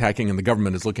Muslims are attacking and the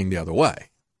government is looking the other way.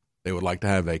 They would like to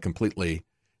have a completely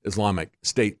Islamic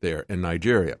state there in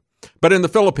Nigeria. But in the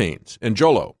Philippines, in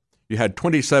Jolo, you had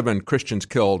 27 Christians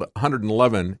killed,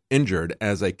 111 injured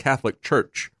as a Catholic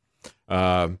church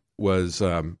was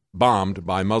bombed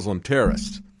by Muslim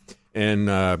terrorists. In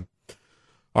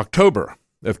October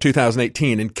of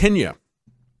 2018, in Kenya,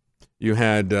 you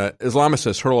had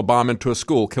Islamicists hurl a bomb into a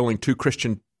school, killing 2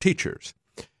 Christian teachers.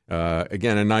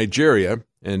 Again, in Nigeria,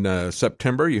 in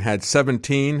September, you had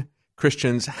 17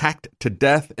 Christians hacked to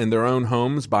death in their own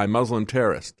homes by Muslim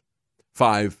terrorists.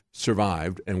 5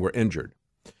 survived and were injured.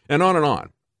 And on,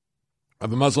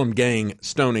 of a Muslim gang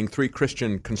stoning 3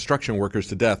 Christian construction workers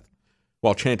to death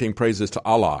while chanting praises to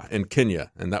Allah in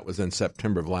Kenya, and that was in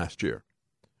September of last year.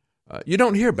 You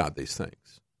don't hear about these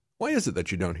things. Why is it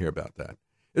that you don't hear about that?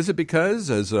 Is it because,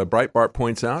 as Breitbart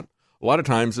points out, a lot of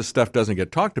times this stuff doesn't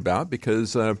get talked about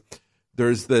because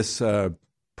there's this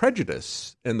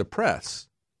prejudice in the press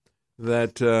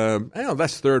that,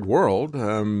 that's third world.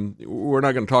 We're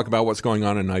not going to talk about what's going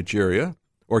on in Nigeria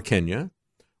or Kenya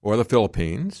or the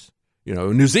Philippines.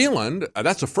 New Zealand,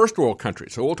 that's a first world country.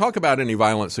 So we'll talk about any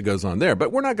violence that goes on there.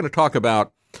 But we're not going to talk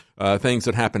about things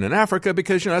that happen in Africa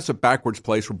because, that's a backwards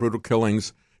place where brutal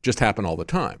killings just happen all the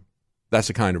time. That's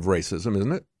a kind of racism,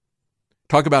 isn't it?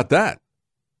 Talk about that.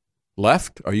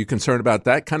 Left, are you concerned about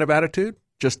that kind of attitude?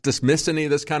 Just dismiss any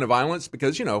of this kind of violence?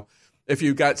 Because, if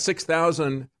you've got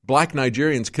 6,000 black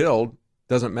Nigerians killed,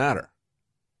 doesn't matter.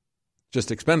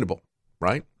 Just expendable,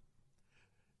 right?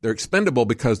 They're expendable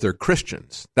because they're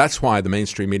Christians. That's why the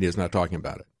mainstream media is not talking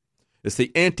about it. It's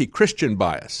the anti-Christian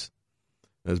bias.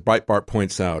 As Breitbart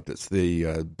points out, it's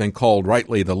been called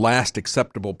rightly the last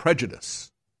acceptable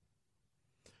prejudice.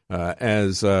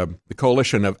 As the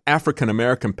Coalition of African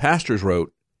American Pastors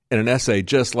wrote in an essay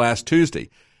just last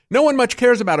Tuesday, no one much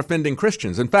cares about offending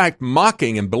Christians. In fact,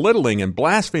 mocking and belittling and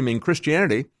blaspheming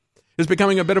Christianity is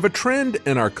becoming a bit of a trend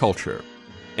in our culture.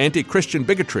 Anti-Christian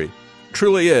bigotry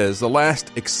truly is the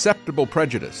last acceptable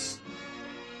prejudice.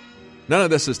 None of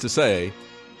this is to say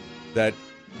that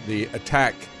the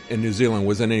attack in New Zealand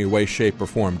was in any way, shape, or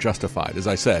form justified. As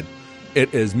I said,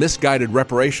 it is misguided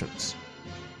reparations,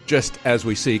 just as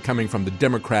we see coming from the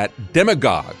Democrat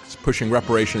demagogues pushing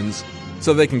reparations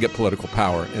so they can get political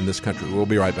power in this country. We'll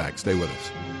be right back. Stay with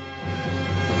us.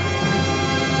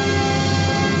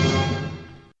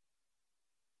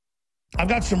 I've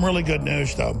got some really good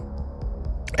news, though.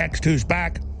 X2's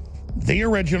back. The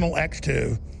original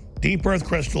X2. Deep Earth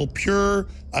Crystal, pure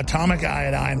atomic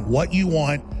iodine. What you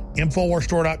want.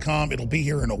 InfoWarsStore.com. It'll be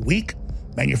here in a week.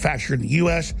 Manufactured in the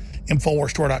U.S.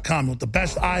 InfoWarsStore.com. With the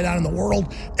best iodine in the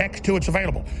world, X2, it's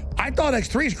available. I thought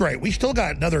X3 is great. We still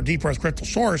got another Deep Earth Crystal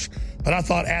source, but I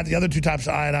thought add the other 2 types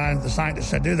of iodine. The scientists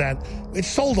said do that. It's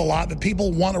sold a lot, but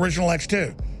people want original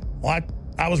X2. Well, I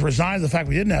I was resigned to the fact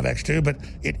we didn't have X2, but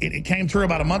it came through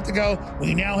about a month ago.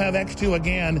 We now have X2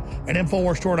 again at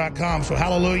InfoWarsStore.com, so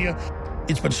hallelujah.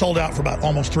 It's been sold out for about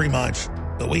almost 3 months.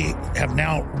 But we have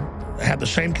now had the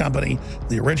same company,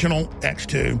 the original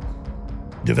X2,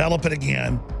 develop it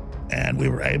again, and we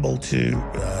were able to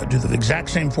do the exact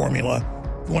same formula.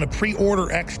 If you want to pre-order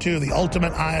X2, the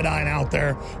ultimate iodine out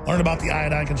there, learn about the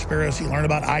iodine conspiracy, learn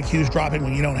about IQs dropping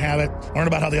when you don't have it, learn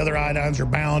about how the other iodines are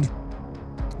bound.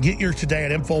 Get yours today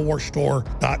at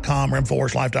InfoWarsStore.com or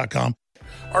InfoWarsLife.com.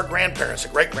 Our grandparents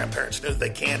and great-grandparents knew that they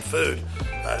canned food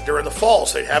during the fall,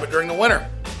 so they'd have it during the winter.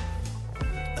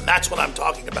 And that's what I'm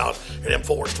talking about at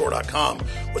InfoWarsStore.com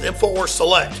with InfoWars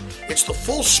Select. It's the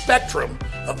full spectrum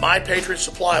of My Patriot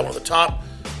Supply, one of the top,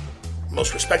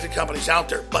 most respected companies out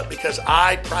there. But because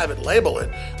I private label it,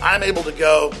 I'm able to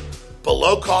go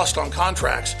below cost on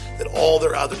contracts that all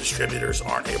their other distributors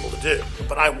aren't able to do.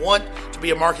 But I want to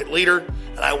be a market leader,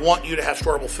 and I want you to have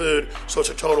storable food, so it's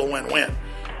a total win-win.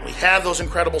 We have those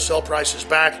incredible sale prices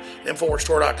back at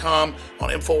InfoWarsStore.com on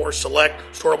InfoWars Select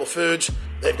storable foods.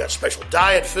 They've got special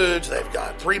diet foods. They've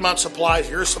got 3-month supplies,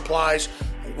 year supplies,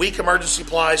 week emergency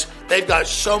supplies. They've got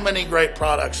so many great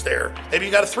products there. Maybe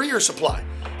you got a 3-year supply.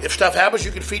 If stuff happens,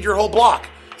 you can feed your whole block.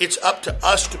 It's up to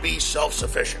us to be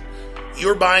self-sufficient.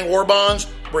 You're buying war bonds,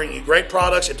 bringing you great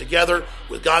products, and together,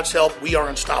 with God's help, we are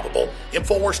unstoppable.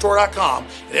 InfoWarsStore.com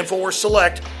and InfoWars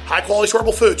Select, high-quality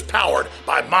storable foods powered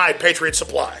by My Patriot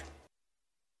Supply.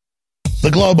 The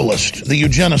globalists, the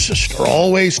eugenicists, are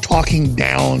always talking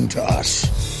down to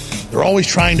us. They're always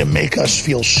trying to make us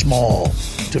feel small,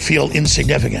 to feel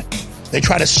insignificant. They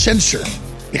try to censor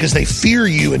because they fear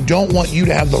you and don't want you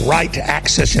to have the right to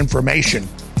access information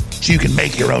so you can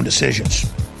make your own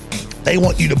decisions. They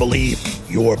want you to believe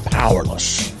you're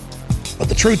powerless. But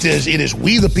the truth is, it is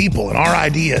we the people and our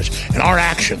ideas and our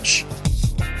actions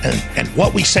and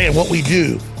what we say and what we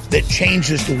do that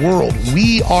changes the world.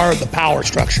 We are the power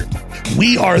structure.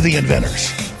 We are the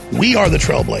inventors. We are the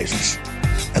trailblazers.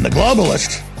 And the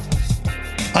globalists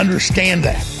understand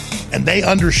that. And they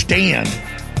understand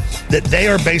that they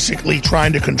are basically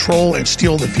trying to control and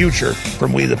steal the future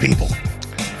from we the people.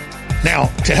 Now,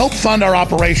 to help fund our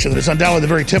operation that is undoubtedly the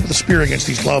very tip of the spear against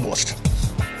these globalists,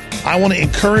 I want to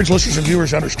encourage listeners and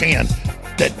viewers to understand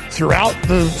that throughout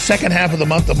the second half of the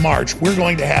month of March, we're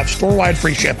going to have store-wide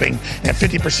free shipping and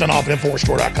 50% off at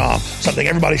InfoWarsStore.com, something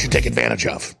everybody should take advantage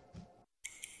of.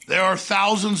 There are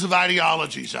thousands of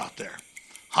ideologies out there,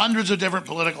 hundreds of different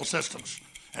political systems,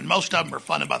 and most of them are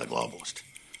funded by the globalist.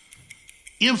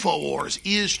 InfoWars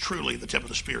is truly the tip of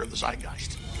the spear of the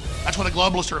zeitgeist. That's why the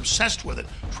globalists are obsessed with it,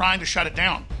 trying to shut it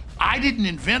down. I didn't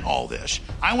invent all this.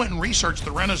 I went and researched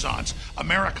the Renaissance,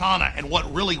 Americana, and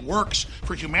what really works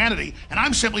for humanity, and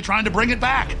I'm simply trying to bring it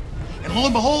back. And lo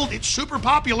and behold, it's super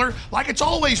popular like it's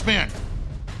always been.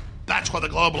 That's why the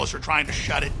globalists are trying to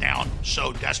shut it down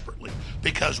so desperately,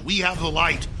 because we have the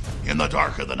light in the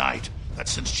dark of the night. That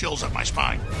sends chills up my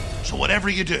spine. So whatever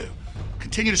you do,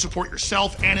 continue to support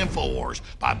yourself and InfoWars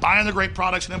by buying the great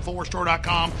products at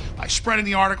InfoWarsStore.com, by spreading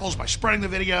the articles, by spreading the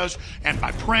videos, and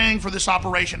by praying for this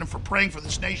operation and for praying for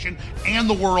this nation and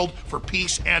the world for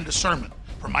peace and discernment.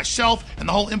 For myself and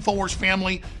the whole InfoWars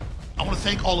family, I want to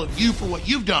thank all of you for what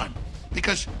you've done,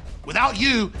 because without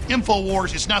you,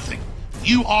 InfoWars is nothing.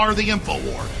 You are the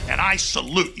InfoWar, and I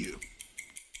salute you.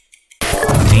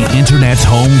 The Internet's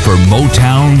home for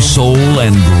Motown, soul,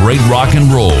 and great rock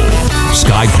and roll.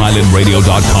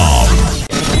 SkyPilotRadio.com.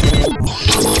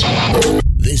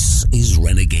 This is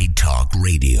Renegade Talk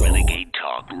Radio. Renegade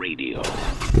Talk Radio.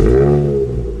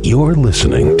 You're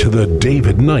listening to The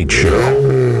David Knight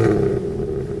Show.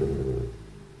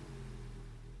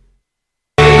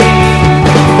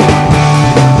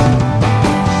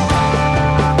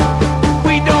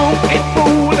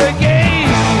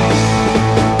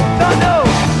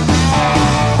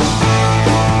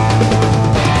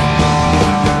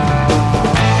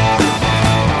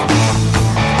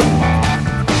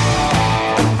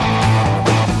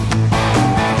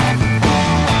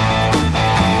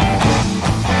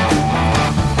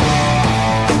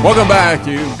 Welcome back.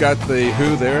 You've got the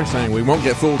Who there saying we won't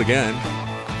get fooled again.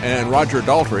 And Roger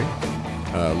Daltrey,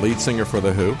 lead singer for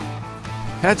the Who,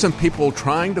 had some people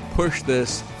trying to push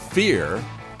this fear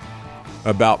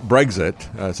about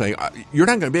Brexit, saying, you're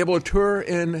not going to be able to tour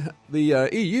in the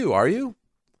EU, are you?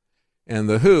 And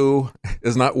the Who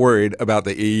is not worried about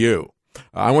the EU.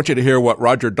 I want you to hear what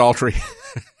Roger Daltrey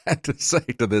had to say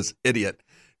to this idiot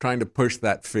trying to push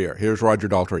that fear. Here's Roger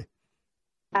Daltrey.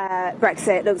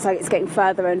 Brexit looks like it's getting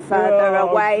further and further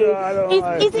away.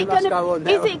 Is it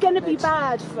going to be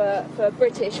bad for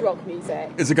British rock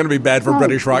music? Is it going to be bad for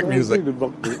British rock music?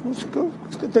 What's it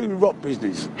got to do with rock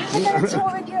business? Are they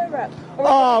tour in Europe?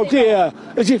 Oh dear,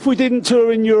 as if we didn't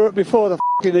tour in Europe before the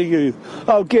f***ing EU.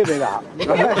 Oh, give it up.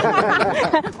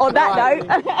 On that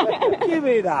note. Give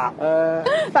it up.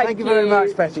 Thank you very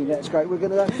much, Betty. That's great. We're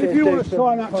going to have to if you want to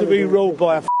sign up to be ruled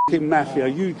by a f***ing mafia,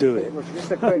 you do it.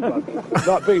 Just a quick one.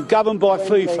 Like being governed by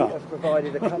FIFA. I've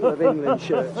provided a couple of England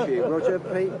shirts for you. Roger,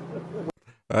 Pete?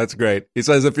 That's great. He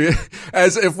says,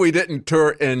 as if we didn't tour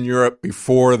in Europe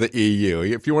before the EU.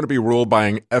 If you want to be ruled by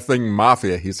an effing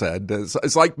mafia, he said,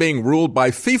 it's like being ruled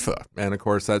by FIFA. And, of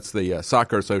course, that's the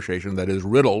soccer association that is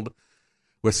riddled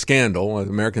with scandal.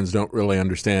 Americans don't really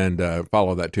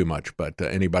follow that too much, but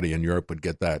anybody in Europe would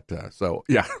get that. So,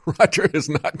 yeah, Roger is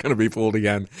not going to be fooled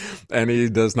again, and he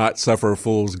does not suffer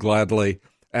fools gladly,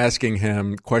 asking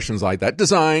him questions like that,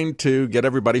 designed to get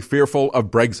everybody fearful of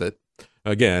Brexit.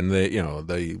 Again,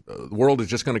 the world is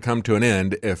just going to come to an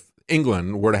end if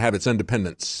England were to have its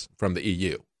independence from the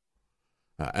EU.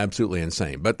 Absolutely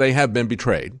insane. But they have been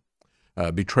betrayed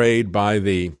by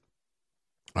the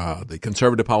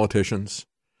conservative politicians,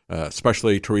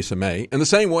 especially Theresa May, in the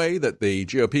same way that the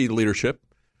GOP leadership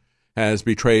has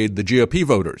betrayed the GOP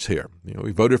voters here.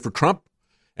 We voted for Trump,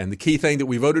 and the key thing that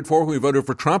we voted for when we voted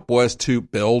for Trump was to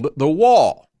build the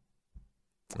wall.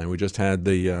 And we just had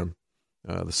the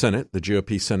Senate, the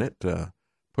GOP Senate,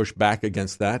 push back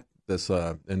against that this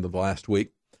end of the last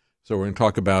week. So we're going to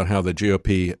talk about how the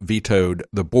GOP vetoed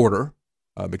the border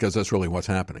because that's really what's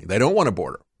happening. They don't want a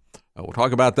border. We'll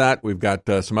talk about that. We've got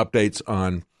some updates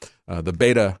on the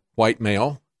beta white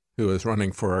male who is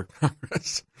running for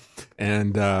Congress.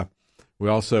 And we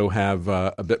also have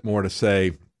a bit more to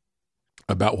say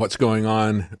about what's going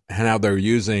on and how they're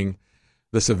using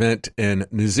this event in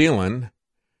New Zealand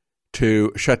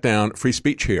to shut down free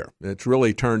speech here. It's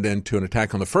really turned into an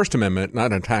attack on the First Amendment,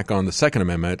 not an attack on the Second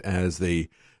Amendment, as the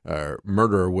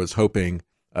murderer was hoping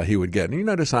he would get. And you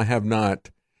notice I have not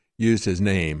used his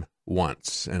name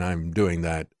once, and I'm doing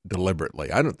that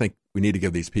deliberately. I don't think we need to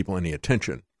give these people any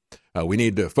attention. We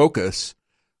need to focus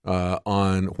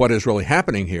on what is really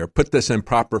happening here, put this in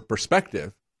proper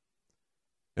perspective.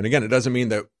 And again, it doesn't mean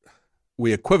that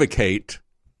we equivocate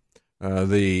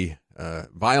the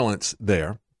violence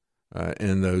there.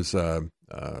 In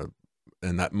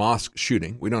that mosque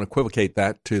shooting. We don't equivocate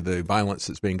that to the violence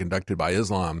that's being conducted by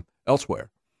Islam elsewhere.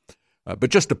 But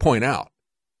just to point out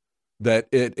that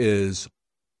it is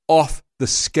off the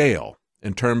scale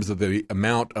in terms of the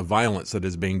amount of violence that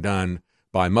is being done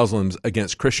by Muslims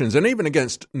against Christians and even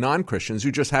against non-Christians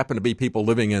who just happen to be people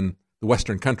living in the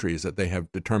Western countries that they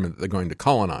have determined that they're going to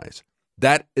colonize.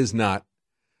 That is not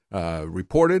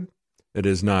reported. It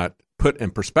is not put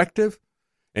in perspective.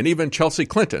 And even Chelsea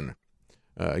Clinton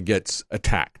gets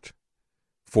attacked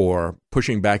for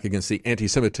pushing back against the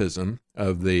anti-Semitism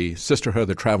of the Sisterhood of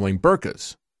the Traveling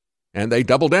Burqas. And they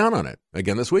double down on it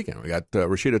again this weekend. We got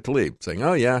Rashida Tlaib saying,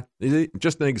 oh, yeah,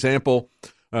 just an example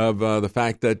of the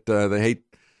fact that they hate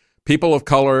people of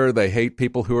color, they hate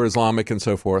people who are Islamic and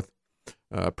so forth.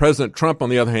 President Trump, on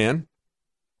the other hand,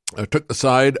 took the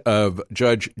side of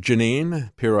Judge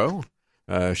Jeanine Pirro.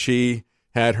 She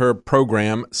had her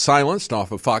program silenced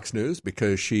off of Fox News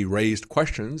because she raised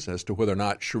questions as to whether or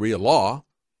not Sharia law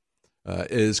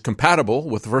is compatible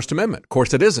with the First Amendment. Of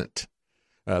course, it isn't.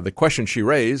 The question she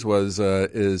raised was,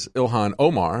 is Ilhan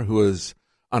Omar, who is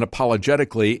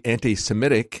unapologetically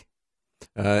anti-Semitic,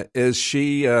 is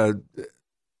she a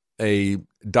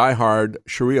diehard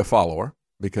Sharia follower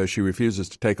because she refuses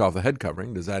to take off the head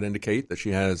covering? Does that indicate that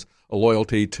she has a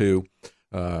loyalty to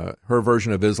her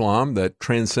version of Islam that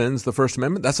transcends the First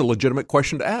Amendment? That's a legitimate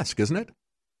question to ask, isn't it?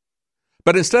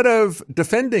 But instead of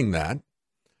defending that,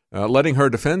 letting her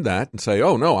defend that and say,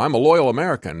 oh, no, I'm a loyal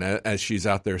American, as she's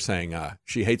out there saying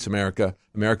she hates America.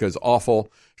 America is awful.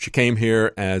 She came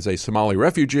here as a Somali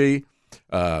refugee.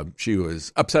 She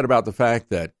was upset about the fact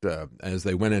that as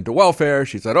they went into welfare,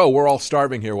 she said, oh, we're all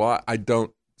starving here. Well, I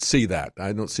don't see that.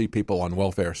 I don't see people on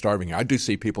welfare starving here. I do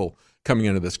see people coming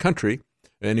into this country,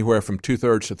 anywhere from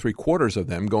 2/3 to 3/4 of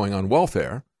them going on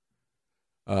welfare.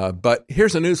 But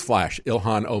here's a news flash,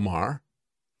 Ilhan Omar.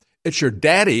 It's your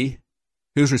daddy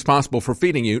who's responsible for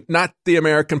feeding you, not the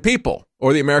American people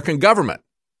or the American government.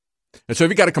 And so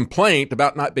if you got a complaint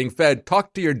about not being fed,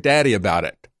 talk to your daddy about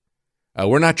it.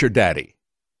 We're not your daddy.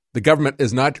 The government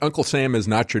is not, Uncle Sam is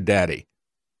not your daddy.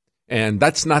 And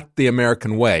that's not the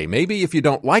American way. Maybe if you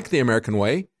don't like the American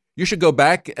way, you should go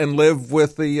back and live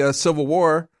with the civil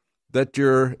war that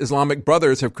your Islamic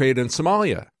brothers have created in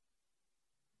Somalia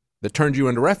that turned you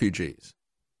into refugees.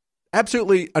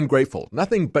 absolutely ungrateful,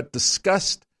 nothing but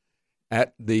disgust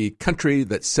at the country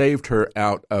that saved her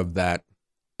out of that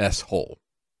S-hole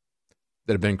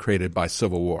that had been created by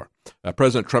civil war.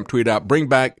 President Trump tweeted out, "Bring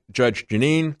back Judge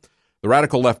Jeanine." The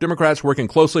radical left Democrats, working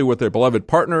closely with their beloved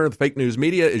partner, the fake news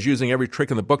media, is using every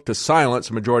trick in the book to silence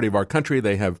a majority of our country.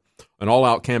 They have an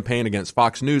all-out campaign against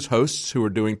Fox News hosts who are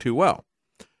doing too well.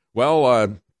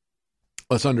 Well,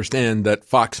 let's understand that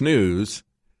Fox News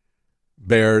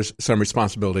bears some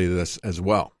responsibility to this as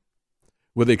well.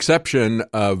 With the exception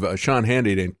of Sean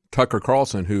Hannity and Tucker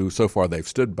Carlson, who so far they've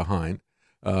stood behind,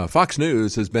 Fox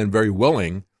News has been very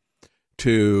willing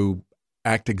to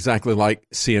act exactly like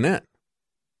CNN.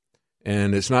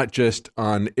 And it's not just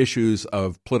on issues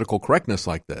of political correctness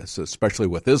like this, especially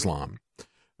with Islam.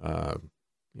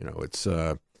 It's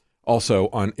also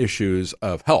on issues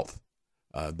of health.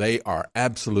 They are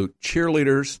absolute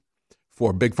cheerleaders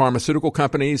for big pharmaceutical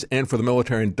companies and for the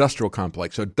military-industrial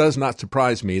complex. So it does not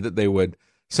surprise me that they would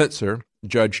censor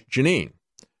Judge Jeanine.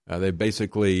 They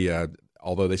basically,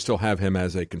 although they still have him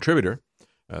as a contributor,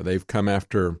 they've come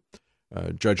after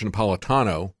Judge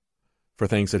Napolitano for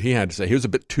things that he had to say. He was a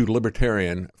bit too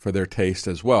libertarian for their taste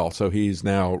as well, so he's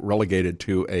now relegated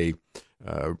to a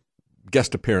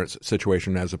guest appearance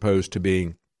situation as opposed to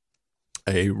being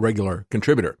a regular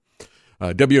contributor.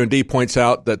 WND points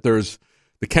out that there's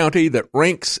the county that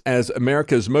ranks as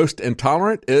America's most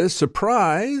intolerant is,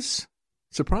 surprise,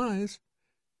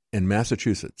 in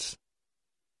Massachusetts.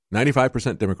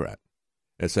 95% Democrat.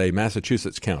 It's a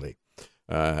Massachusetts county.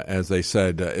 As they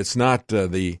said, it's not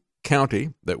the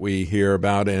county that we hear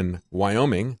about in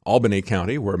Wyoming, Albany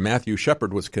County, where Matthew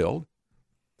Shepard was killed,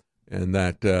 and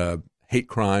that hate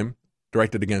crime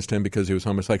directed against him because he was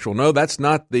homosexual. No, that's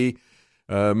not the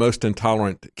most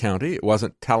intolerant county. It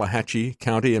wasn't Tallahatchie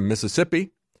County in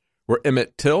Mississippi, where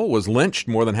Emmett Till was lynched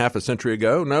more than half a century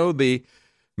ago. No, the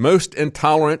most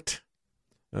intolerant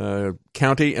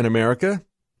county in America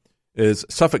is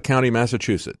Suffolk County,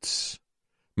 Massachusetts.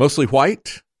 Mostly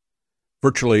white,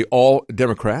 virtually all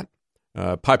Democrat,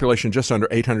 population just under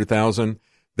 800,000.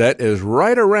 That is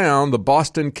right around the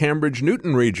Boston, Cambridge,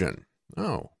 Newton region.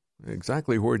 Oh,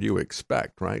 exactly where do you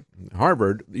expect, right?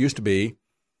 Harvard used to be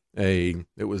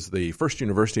it was the first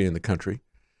university in the country.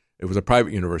 It was a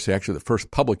private university. Actually, the first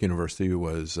public university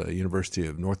was University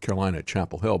of North Carolina at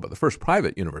Chapel Hill, but the first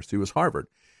private university was Harvard.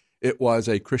 It was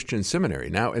a Christian seminary.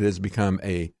 Now it has become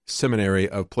a seminary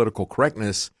of political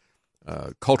correctness,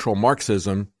 cultural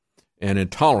Marxism, and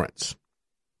intolerance.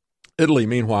 Italy,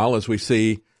 meanwhile, as we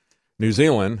see New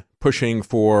Zealand pushing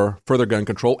for further gun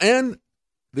control, and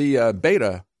the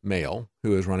beta male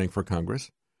who is running for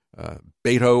Congress,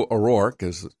 Beto O'Rourke,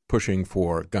 is pushing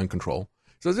for gun control.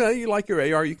 Says, you like your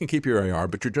AR, you can keep your AR,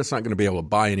 but you're just not going to be able to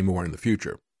buy any more in the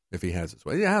future if he has his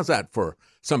way. Yeah, how's that for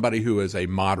somebody who is a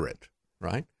moderate,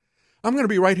 right? I'm going to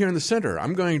be right here in the center.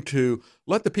 I'm going to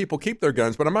let the people keep their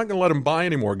guns, but I'm not going to let them buy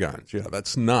any more guns. Yeah,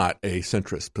 that's not a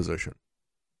centrist position.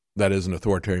 That is an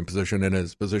authoritarian position, and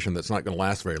is a position that's not going to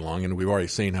last very long, and we've already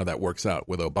seen how that works out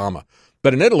with Obama.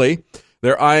 But in Italy,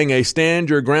 they're eyeing a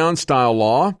stand-your-ground style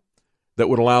law that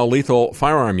would allow lethal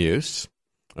firearm use.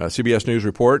 CBS News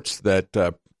reports that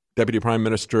Deputy Prime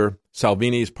Minister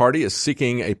Salvini's party is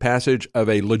seeking a passage of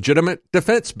a legitimate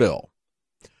defense bill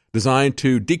designed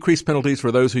to decrease penalties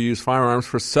for those who use firearms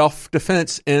for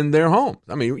self-defense in their homes.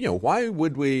 I mean, why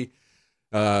would we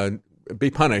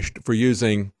be punished for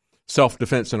using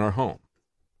self-defense in our home?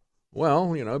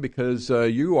 Well, because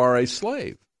you are a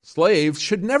slave. Slaves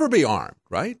should never be armed,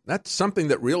 right? That's something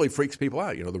that really freaks people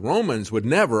out. The Romans would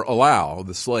never allow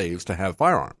the slaves to have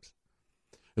firearms.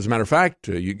 As a matter of fact,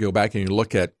 you go back and you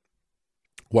look at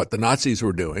what the Nazis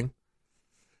were doing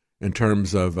in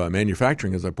terms of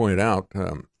manufacturing, as I pointed out,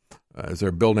 as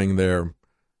they're building their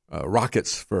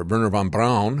rockets for Wernher von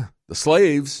Braun, the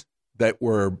slaves that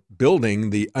were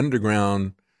building the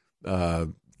underground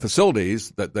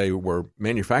facilities that they were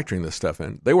manufacturing this stuff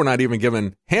in, they were not even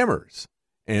given hammers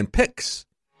and picks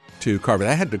to carve it.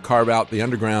 They had to carve out the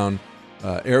underground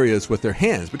areas with their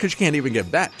hands because you can't even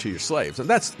give that to your slaves. And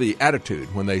that's the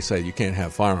attitude when they say you can't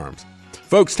have firearms.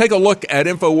 Folks, take a look at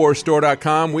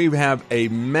InfoWarsStore.com. We have a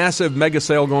massive mega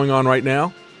sale going on right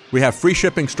now. We have free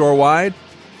shipping store-wide,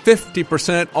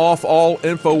 50% off all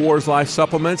InfoWars Life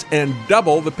supplements, and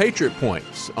double the Patriot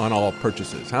points on all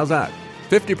purchases. How's that?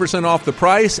 50% off the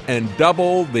price and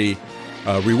double the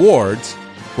rewards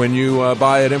when you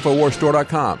buy at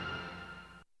InfoWarsStore.com.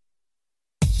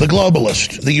 The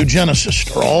globalist, the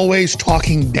eugenicist are always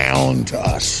talking down to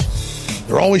us.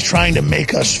 They're always trying to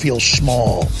make us feel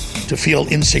small, to feel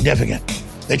insignificant.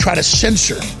 They try to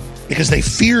censor because they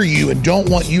fear you and don't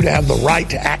want you to have the right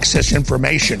to access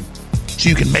information so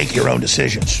you can make your own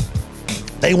decisions.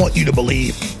 They want you to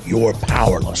believe you're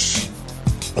powerless.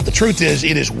 But the truth is,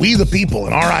 it is we the people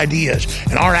and our ideas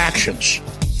and our actions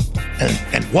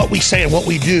and what we say and what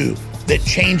we do that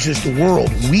changes the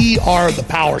world. We are the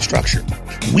power structure.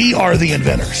 We are the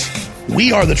inventors.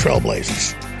 We are the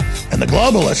trailblazers. And the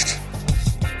globalists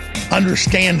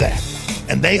understand that.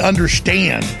 And they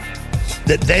understand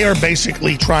that they are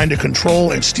basically trying to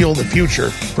control and steal the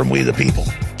future from we the people.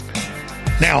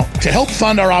 Now, to help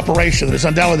fund our operation that is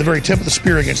undoubtedly the very tip of the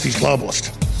spear against these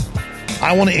globalists,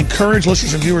 I want to encourage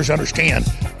listeners and viewers to understand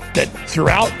that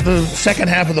throughout the second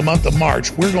half of the month of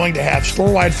March, we're going to have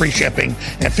store-wide free shipping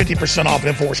and 50% off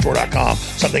at InfoWarsStore.com,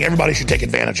 something everybody should take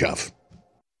advantage of.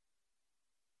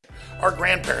 Our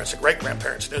grandparents and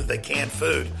great-grandparents knew that they canned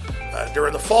food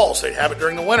during the fall, so they'd have it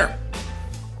during the winter.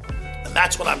 And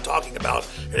that's what I'm talking about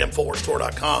at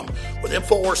InfoWarsStore.com with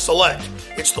InfoWars Select.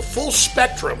 It's the full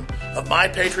spectrum of My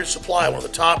Patriot Supply, one of the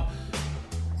top,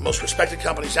 most respected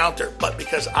companies out there. But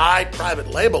because I private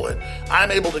label it,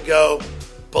 I'm able to go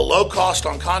below cost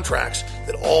on contracts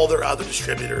that all their other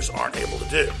distributors aren't able to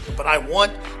do. But I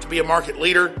want to be a market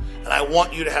leader, and I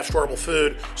want you to have storable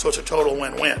food, so it's a total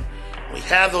win-win. We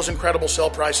have those incredible sale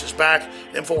prices back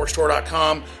at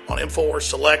InfoWarsStore.com on InfoWars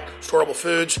Select storable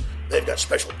foods. They've got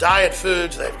special diet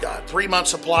foods. They've got 3-month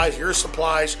supplies, year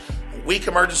supplies, week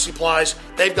emergency supplies.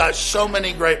 They've got so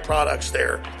many great products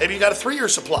there. Maybe you got a 3-year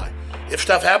supply. If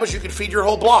stuff happens, you can feed your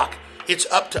whole block. It's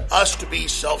up to us to be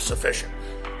self-sufficient.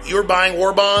 You're buying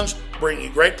war bonds, bringing you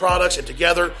great products, and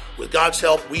together, with God's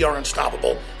help, we are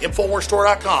unstoppable.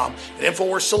 InfoWarsStore.com and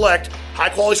InfoWars Select,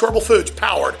 high-quality storable foods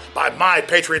powered by My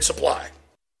Patriot Supply.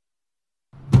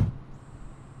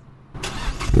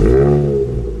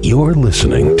 You're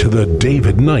listening to The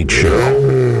David Knight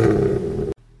Show.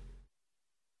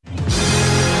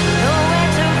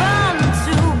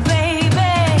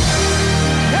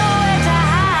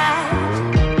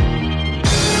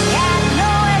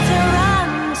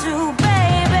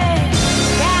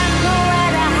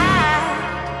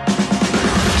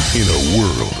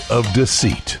 Of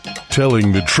deceit.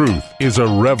 Telling the truth is a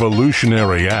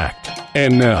revolutionary act.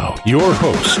 And now, your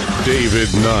host, David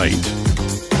Knight.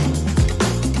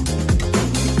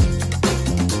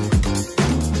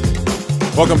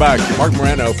 Welcome back. Mark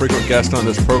Morano, frequent guest on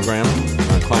this program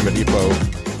on Climate Depot,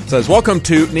 says, welcome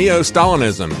to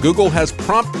Neo-Stalinism. Google has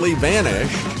promptly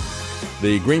banished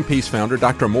the Greenpeace founder,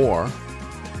 Dr. Moore,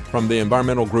 from the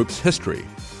environmental group's history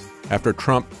after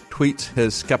Trump tweets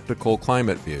his skeptical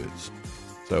climate views.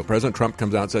 So President Trump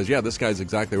comes out and says, yeah, this guy's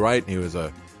exactly right. He was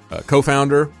a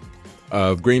co-founder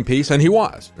of Greenpeace, and he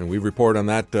was. And we've reported on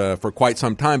that for quite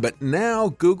some time. But now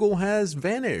Google has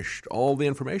vanished all the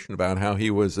information about how he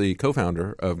was the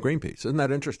co-founder of Greenpeace. Isn't that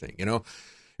interesting? You know,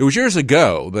 it was years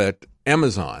ago that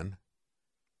Amazon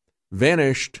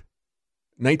vanished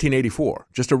 1984,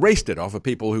 just erased it off of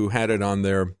people who had it on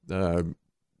their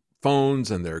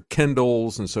phones and their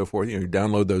Kindles and so forth. You know, you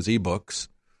download those ebooks.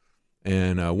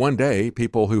 And one day,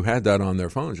 people who had that on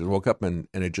their phones just woke up and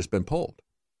it had just been pulled.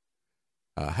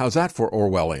 How's that for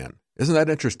Orwellian? Isn't that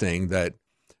interesting that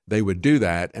they would do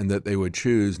that and that they would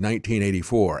choose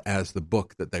 1984 as the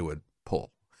book that they would pull?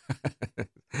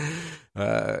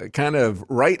 Kind of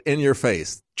right in your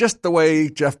face, just the way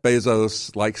Jeff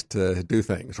Bezos likes to do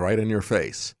things, right in your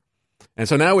face. And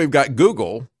so now we've got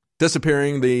Google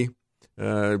disappearing the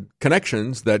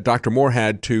connections that Dr. Moore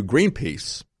had to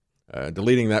Greenpeace.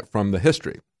 Deleting that from the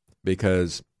history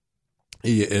because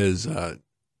he is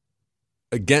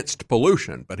against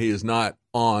pollution, but he is not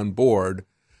on board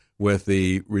with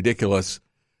the ridiculous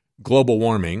global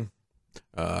warming.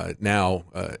 Now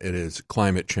it is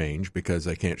climate change because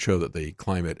they can't show that the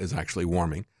climate is actually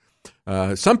warming.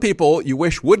 Some people you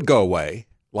wish would go away,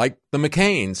 like the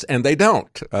McCains, and they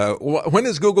don't. When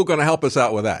is Google going to help us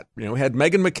out with that? You know, we had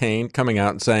Meghan McCain coming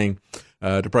out and saying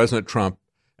to President Trump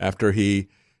after he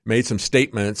made some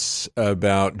statements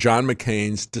about John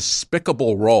McCain's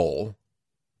despicable role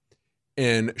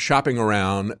in shopping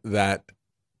around that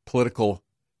political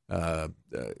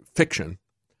fiction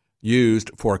used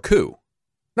for a coup.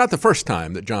 Not the first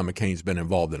time that John McCain's been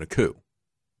involved in a coup.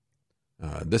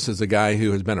 This is a guy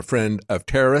who has been a friend of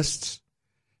terrorists,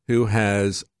 who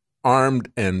has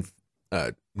armed and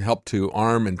helped to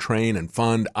arm and train and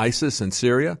fund ISIS in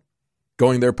Syria,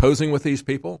 going there posing with these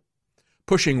people,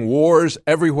 pushing wars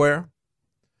everywhere.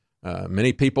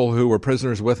 Many people who were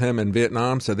prisoners with him in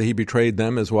Vietnam said that he betrayed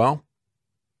them as well.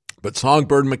 But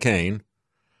Songbird McCain,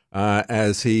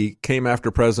 as he came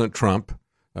after President Trump,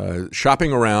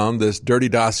 shopping around this dirty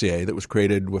dossier that was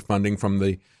created with funding from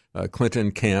the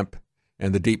Clinton camp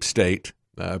and the deep state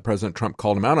President Trump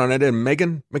called him out on it, and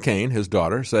Meghan McCain, his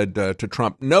daughter, said to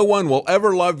Trump, "No one will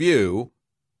ever love you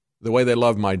the way they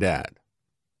love my dad."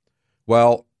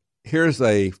 Well, here's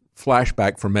a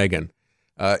flashback for Meghan.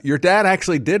 Your dad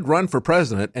actually did run for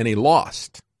president, and he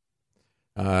lost.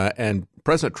 And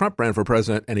President Trump ran for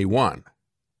president, and he won.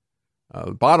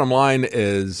 Bottom line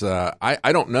is,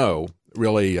 I don't know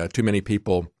really too many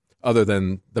people other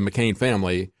than the McCain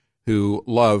family who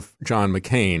love John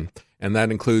McCain, and that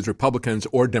includes Republicans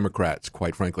or Democrats,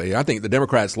 quite frankly. I think the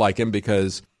Democrats like him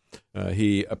because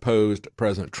he opposed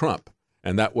President Trump,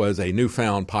 and that was a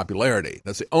newfound popularity.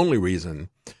 That's the only reason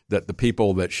that the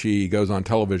people that she goes on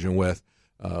television with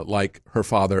like her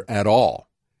father at all,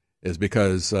 is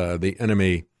because the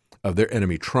enemy of their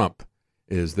enemy, Trump,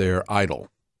 is their idol.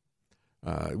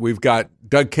 We've got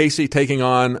Doug Casey taking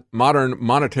on modern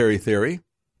monetary theory.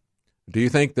 Do you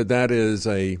think that is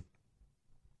a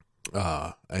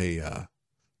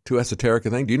too esoteric a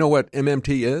thing? Do you know what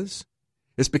MMT is?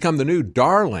 It's become the new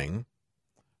darling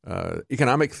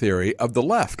economic theory of the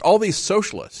left. All these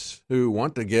socialists who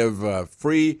want to give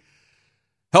free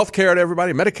health care to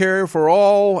everybody, Medicare for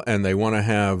all, and they want to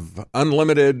have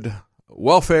unlimited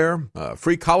welfare,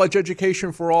 free college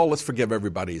education for all. Let's forgive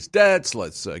everybody's debts.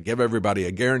 Let's give everybody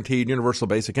a guaranteed universal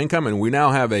basic income. And we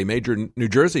now have a major New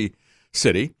Jersey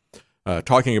city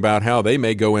talking about how they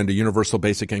may go into universal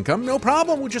basic income. No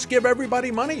problem. We'll just give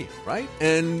everybody money, right?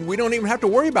 And we don't even have to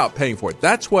worry about paying for it.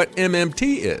 That's what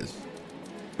MMT is.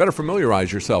 Better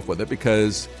familiarize yourself with it,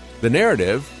 because the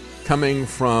narrative coming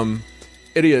from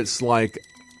idiots like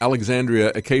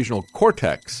Alexandria Occasional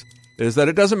Cortex is that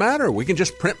it doesn't matter. We can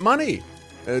just print money.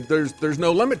 There's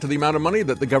no limit to the amount of money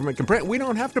that the government can print. We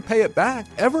don't have to pay it back,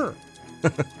 ever.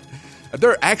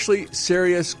 There are actually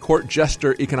serious court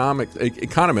jester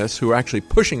economists who are actually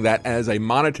pushing that as a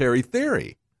monetary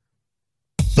theory.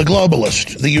 The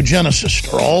globalists, the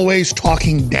eugenicists, are always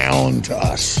talking down to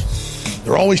us.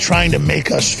 They're always trying to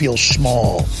make us feel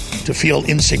small, to feel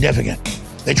insignificant.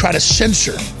 They try to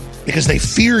censor because they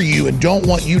fear you and don't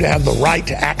want you to have the right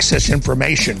to access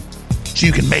information so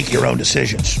you can make your own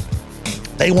decisions.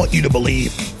 They want you to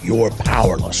believe you're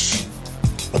powerless.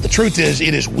 But the truth is,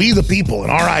 it is we the people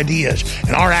and our ideas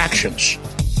and our actions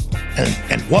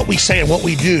and what we say and what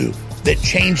we do that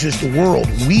changes the world.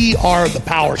 We are the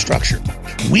power structure.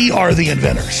 We are the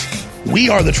inventors. We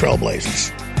are the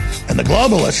trailblazers. And the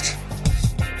globalists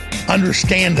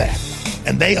understand that.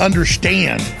 And they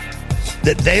understand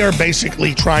that they are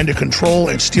basically trying to control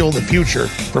and steal the future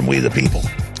from we the people.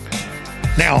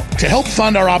 Now, to help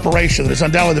fund our operation that is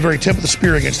undoubtedly the very tip of the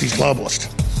spear against these globalists,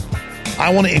 I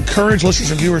want to encourage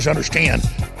listeners and viewers to understand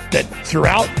that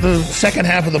throughout the second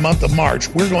half of the month of March,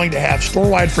 we're going to have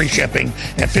store-wide free shipping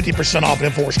and 50% off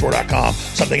at InfoWarsStore.com,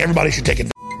 something everybody should take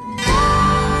advantage of.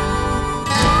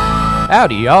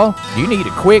 Howdy, y'all. Do you need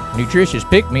a quick, nutritious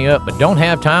pick-me-up but don't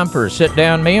have time for a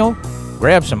sit-down meal?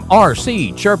 Grab some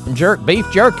RC Chirp and Jerk beef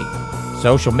jerky.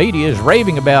 Social media is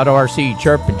raving about RC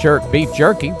Chirp and Jerk beef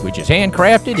jerky, which is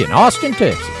handcrafted in Austin,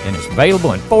 Texas, and is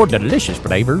available in 4 delicious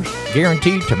flavors,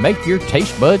 guaranteed to make your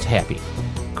taste buds happy.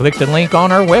 Click the link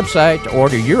on our website to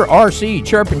order your RC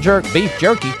Chirp and Jerk beef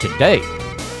jerky today.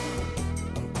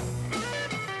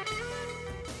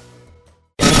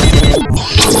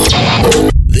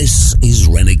 This is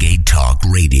Renegade Talk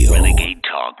Radio. Renegade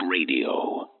Talk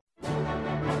Radio.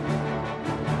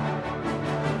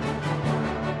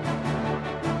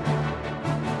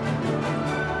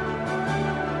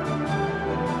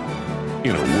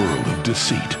 In a world of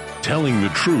deceit, telling the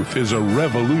truth is a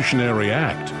revolutionary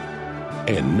act.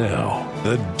 And now,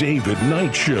 The David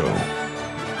Knight Show.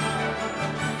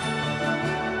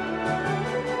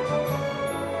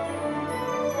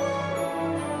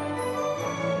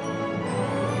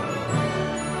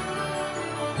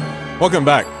 Welcome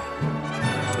back.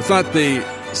 It's not the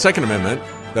Second Amendment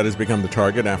that has become the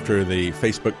target after the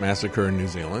Facebook massacre in New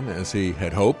Zealand, as he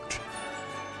had hoped,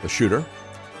 the shooter,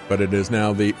 but it is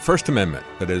now the First Amendment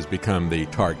that has become the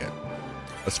target,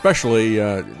 especially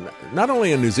not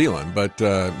only in New Zealand, but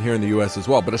here in the U.S. as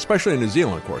well, but especially in New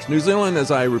Zealand, of course. New Zealand,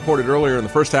 as I reported earlier in the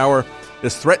first hour,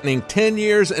 is threatening 10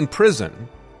 years in prison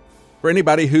for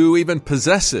anybody who even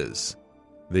possesses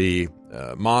the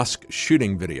mosque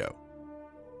shooting video.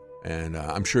 And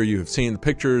I'm sure you have seen the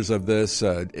pictures of this,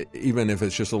 even if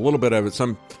it's just a little bit of it,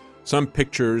 some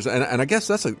pictures. And I guess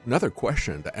that's another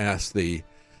question to ask the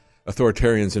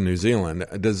authoritarians in New Zealand.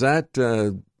 Does that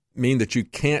mean that you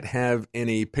can't have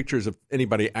any pictures of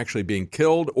anybody actually being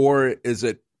killed, or is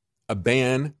it a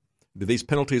ban? Do these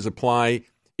penalties apply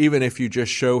even if you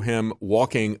just show him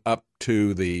walking up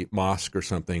to the mosque or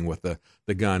something with the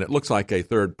gun? It looks like a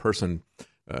third-person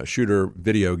shooter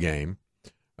video game.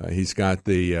 He's got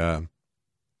the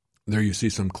there you see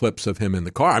some clips of him in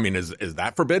the car. I mean, is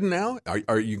that forbidden now?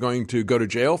 Are you going to go to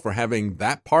jail for having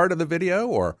that part of the video,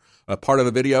 or a part of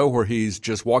the video where he's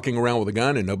just walking around with a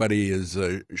gun and nobody is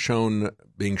shown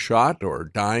being shot or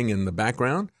dying in the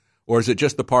background? Or is it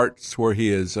just the parts where he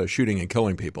is shooting and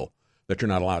killing people that you're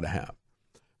not allowed to have?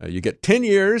 You get 10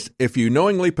 years if you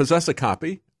knowingly possess a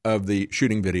copy of the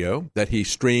shooting video that he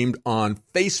streamed on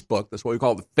Facebook. That's what we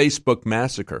call the Facebook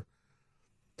massacre.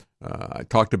 I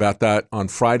talked about that on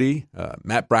Friday.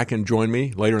 Matt Bracken joined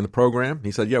me later in the program. He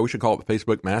said, yeah, we should call it the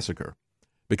Facebook massacre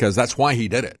because that's why he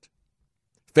did it.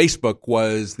 Facebook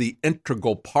was the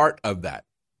integral part of that.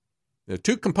 There are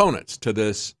two components to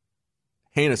this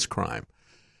heinous crime.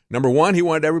 Number one, he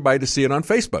wanted everybody to see it on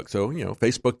Facebook. So,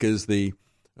 Facebook is the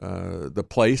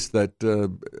place that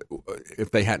if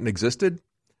they hadn't existed,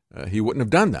 he wouldn't have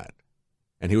done that.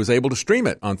 And he was able to stream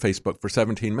it on Facebook for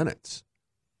 17 minutes.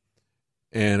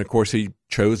 And, of course, he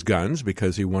chose guns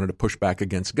because he wanted to push back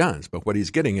against guns. But what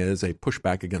he's getting is a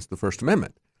pushback against the First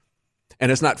Amendment.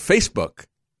 And it's not Facebook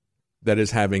that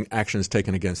is having actions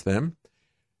taken against them.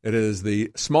 It is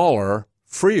the smaller,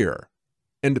 freer,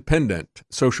 independent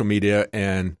social media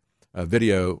and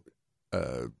video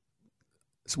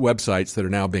websites that are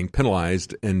now being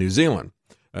penalized in New Zealand.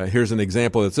 Here's an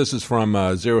example. This is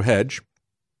from Zero Hedge.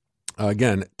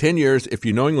 Again, 10 years if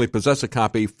you knowingly possess a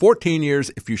copy, 14 years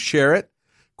if you share it.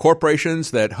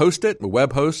 Corporations that host it, the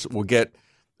web hosts, will get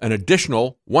an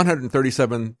additional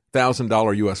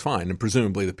 $137,000 U.S. fine, and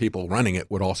presumably the people running it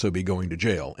would also be going to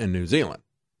jail in New Zealand.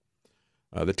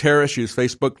 The terrorists used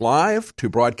Facebook Live to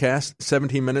broadcast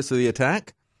 17 minutes of the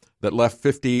attack that left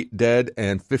 50 dead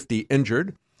and 50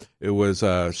 injured. It was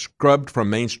scrubbed from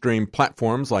mainstream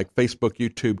platforms like Facebook,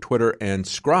 YouTube, Twitter, and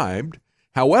Scribd.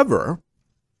 However,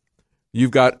 you've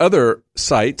got other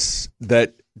sites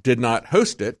that did not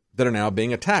host it that are now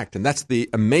being attacked. And that's the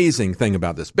amazing thing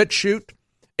about this. BitChute,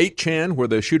 8chan, where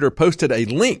the shooter posted a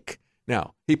link.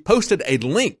 Now, he posted a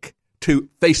link to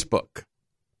Facebook.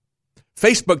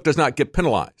 Facebook does not get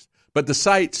penalized, but the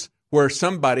sites where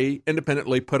somebody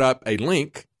independently put up a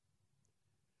link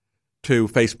to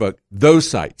Facebook, those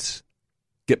sites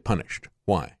get punished.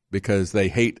 Why? Because they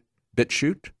hate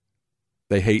BitChute,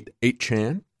 they hate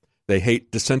 8chan, they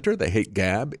hate Dissenter, they hate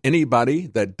Gab. Anybody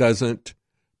that doesn't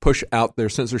push out their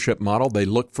censorship model, they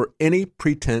look for any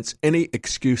pretense, any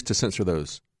excuse to censor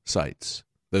those sites,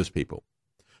 those people.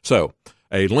 So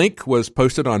a link was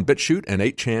posted on BitChute and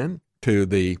 8chan to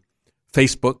the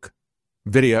Facebook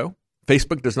video.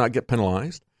 Facebook does not get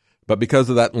penalized, but because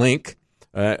of that link,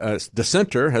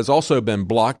 Dissenter has also been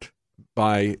blocked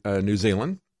by New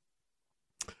Zealand.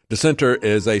 Dissenter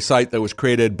is a site that was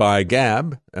created by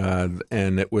Gab,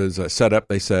 and it was set up,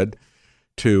 they said,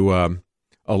 to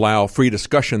allow free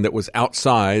discussion that was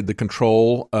outside the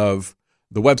control of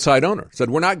the website owner. Said,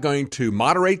 we're not going to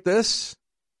moderate this,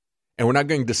 and we're not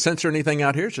going to censor anything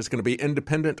out here. It's just going to be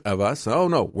independent of us. Oh,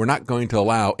 no, we're not going to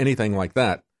allow anything like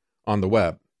that on the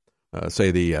web,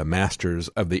 say the masters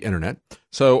of the Internet.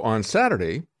 So on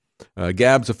Saturday,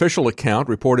 Gab's official account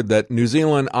reported that New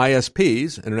Zealand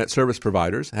ISPs, Internet Service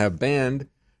Providers, have banned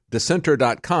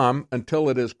Dissenter.com until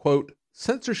it is, quote,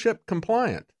 censorship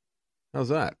compliant. How's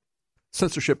that?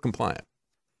 Censorship compliant.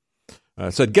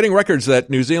 Said getting records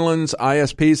that New Zealand's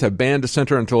ISPs have banned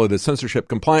Dissenter until it is censorship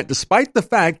compliant, despite the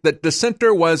fact that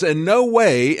Dissenter was in no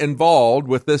way involved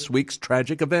with this week's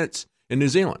tragic events in New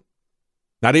Zealand.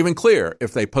 Not even clear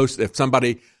if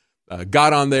somebody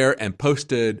got on there and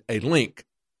posted a link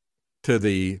to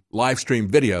the live stream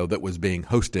video that was being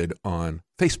hosted on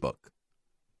Facebook.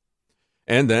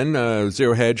 And then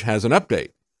Zero Hedge has an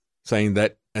update saying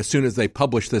that as soon as they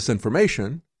publish this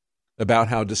information about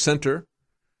how Dissenter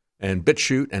and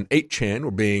BitChute and 8chan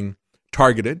were being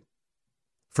targeted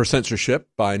for censorship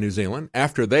by New Zealand,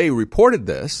 after they reported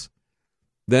this,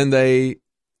 then they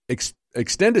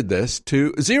extended this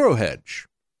to Zero Hedge.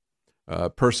 A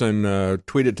person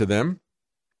tweeted to them,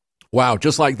 wow,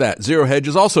 just like that, Zero Hedge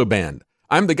is also banned.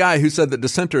 I'm the guy who said that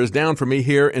Dissenter is down for me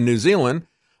here in New Zealand.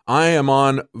 I am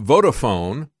on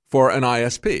Vodafone for an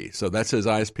ISP. So that's his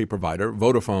ISP provider,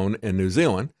 Vodafone in New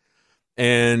Zealand.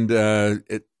 And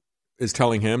it is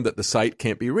telling him that the site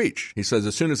can't be reached. He says,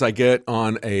 as soon as I get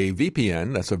on a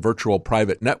VPN, that's a virtual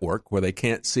private network where they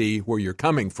can't see where you're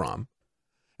coming from,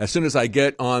 as soon as I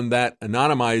get on that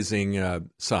anonymizing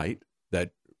site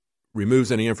that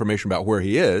removes any information about where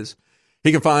he is,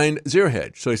 he can find Zero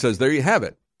Hedge. So he says, there you have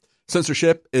it.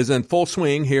 Censorship is in full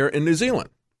swing here in New Zealand.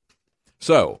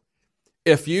 So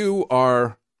if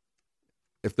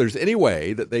there's any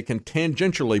way that they can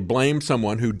tangentially blame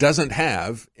someone who doesn't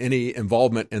have any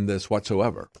involvement in this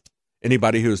whatsoever,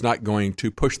 Anybody who is not going to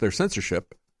push their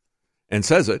censorship and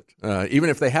says it, even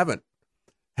if they haven't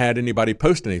had anybody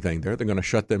post anything there, they're going to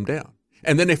shut them down.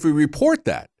 And then if we report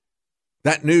that,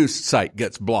 that news site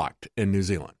gets blocked in New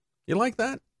Zealand. You like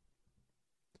that?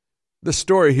 The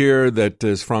story here that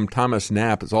is from Thomas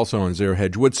Knapp is also on Zero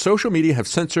Hedge. Would social media have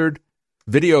censored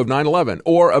video of 9/11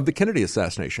 or of the Kennedy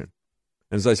assassination?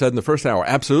 As I said in the first hour,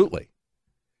 absolutely.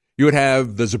 You would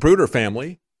have the Zapruder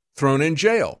family thrown in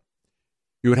jail.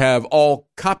 You would have all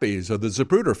copies of the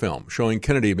Zapruder film showing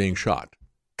Kennedy being shot,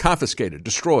 confiscated,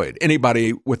 destroyed.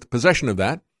 Anybody with possession of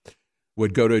that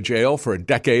would go to jail for a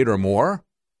decade or more.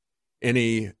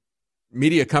 Any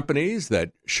media companies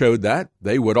that showed that,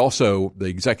 they would also, the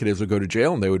executives would go to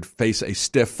jail and they would face a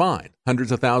stiff fine,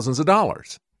 hundreds of thousands of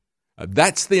dollars.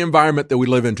 That's the environment that we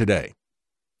live in today.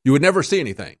 You would never see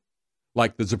anything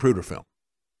like the Zapruder film.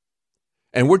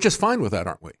 And we're just fine with that,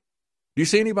 aren't we? Do you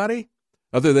see anybody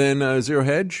other than Zero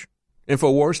Hedge,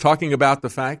 InfoWars, talking about the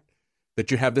fact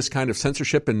that you have this kind of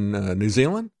censorship in New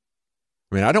Zealand?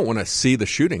 I mean, I don't want to see the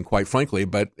shooting, quite frankly,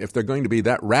 but if they're going to be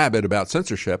that rabid about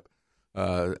censorship,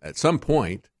 at some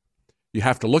point, you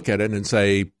have to look at it and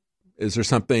say, is there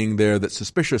something there that's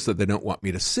suspicious that they don't want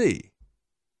me to see?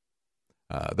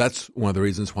 That's one of the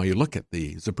reasons why you look at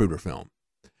the Zapruder film.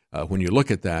 When you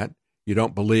look at that, you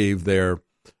don't believe their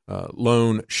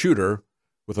lone shooter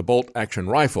with a bolt-action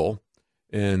rifle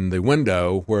in the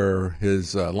window where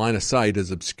his line of sight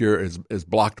is is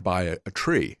blocked by a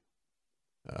tree.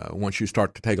 Once you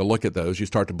start to take a look at those, you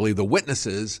start to believe the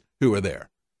witnesses who were there,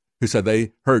 who said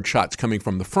they heard shots coming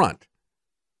from the front.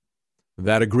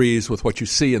 That agrees with what you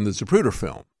see in the Zapruder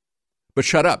film. But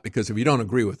shut up, because if you don't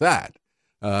agree with that,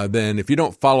 then if you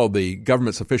don't follow the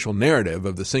government's official narrative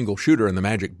of the single shooter and the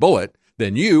magic bullet,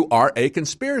 then you are a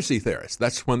conspiracy theorist.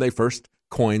 That's when they first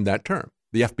coined that term,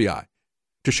 the FBI,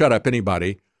 to shut up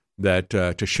anybody, that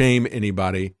to shame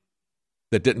anybody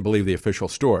that didn't believe the official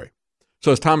story.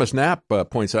 So as Thomas Knapp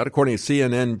points out, according to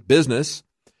CNN Business,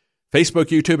 Facebook,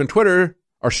 YouTube, and Twitter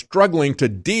are struggling to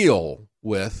deal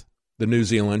with the New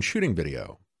Zealand shooting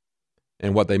video.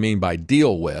 And what they mean by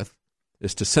deal with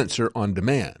is to censor on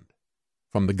demand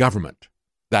from the government.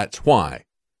 That's why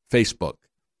Facebook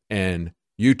and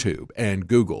YouTube and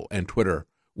Google and Twitter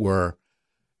were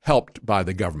helped by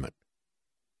the government.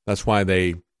 That's why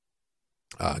they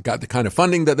got the kind of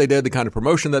funding that they did, the kind of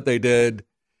promotion that they did.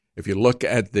 If you look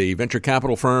at the venture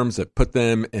capital firms that put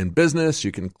them in business,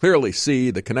 you can clearly see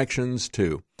the connections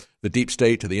to the deep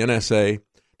state, to the NSA,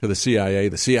 to the CIA.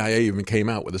 The CIA even came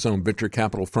out with its own venture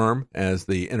capital firm as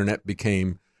the internet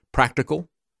became practical,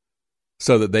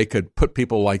 so that they could put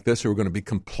people like this who were going to be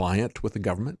compliant with the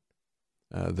government,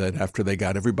 that after they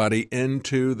got everybody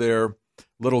into their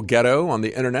little ghetto on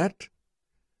the internet,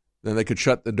 then they could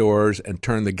shut the doors and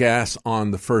turn the gas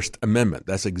on the First Amendment.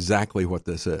 That's exactly what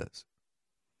this is.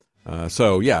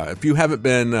 If you haven't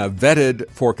been vetted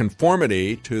for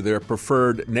conformity to their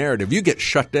preferred narrative, you get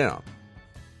shut down.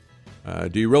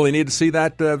 Do you really need to see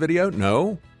that video?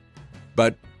 No.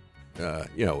 But,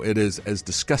 it is as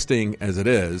disgusting as it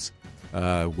is.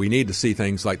 We need to see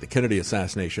things like the Kennedy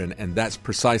assassination, and that's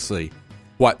precisely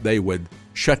what they would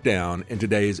shut down in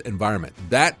today's environment.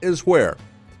 That is where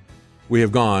we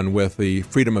have gone with the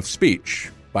freedom of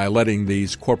speech, by letting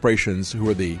these corporations who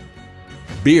are the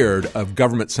beard of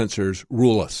government censors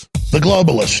rule us. The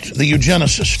globalists, the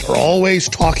eugenicists, are always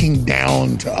talking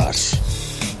down to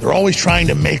us. They're always trying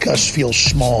to make us feel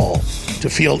small, to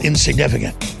feel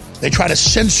insignificant. They try to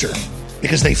censor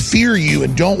because they fear you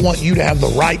and don't want you to have the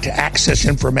right to access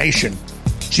information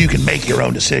so you can make your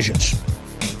own decisions.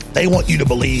 They want you to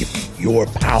believe you're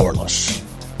powerless.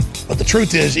 But the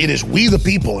truth is, it is we the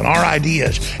people and our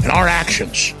ideas and our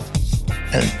actions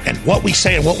and what we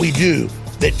say and what we do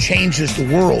that changes the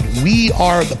world. We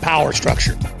are the power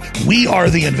structure. We are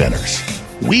the inventors.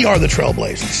 We are the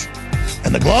trailblazers.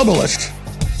 And the globalists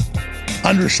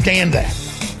understand that.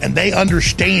 And they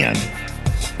understand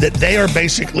that they are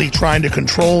basically trying to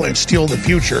control and steal the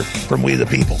future from we the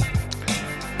people.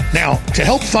 Now, to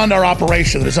help fund our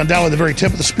operation that is undoubtedly the very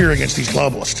tip of the spear against these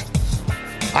globalists,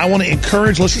 I want to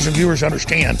encourage listeners and viewers to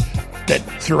understand that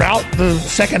throughout the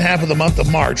second half of the month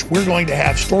of March, we're going to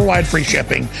have store-wide free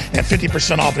shipping and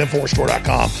 50% off at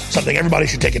InfoWarsStore.com, something everybody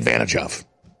should take advantage of.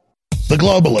 The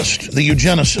globalists, the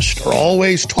eugenicists, are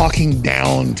always talking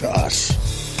down to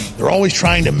us. They're always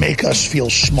trying to make us feel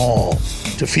small,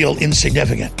 to feel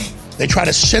insignificant. They try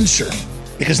to censor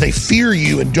because they fear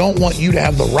you and don't want you to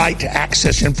have the right to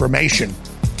access information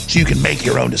so you can make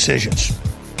your own decisions.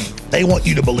 They want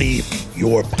you to believe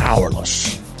you're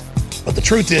powerless. But the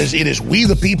truth is, it is we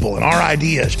the people and our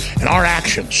ideas and our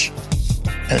actions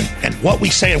and what we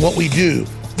say and what we do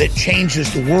that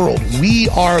changes the world. We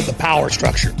are the power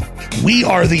structure. We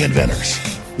are the inventors.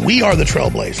 We are the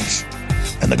trailblazers.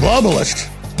 And the globalists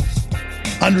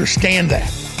understand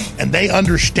that. And they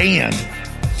understand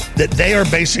that they are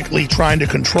basically trying to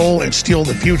control and steal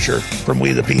the future from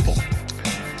we the people.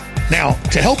 Now,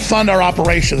 to help fund our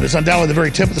operation that is undoubtedly the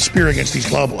very tip of the spear against these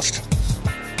globalists,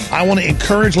 I want to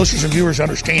encourage listeners and viewers to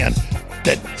understand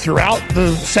that throughout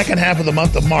the second half of the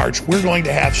month of March, we're going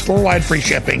to have store-wide free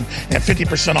shipping and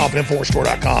 50% off at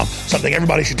InfoWarsStore.com, something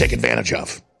everybody should take advantage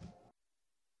of.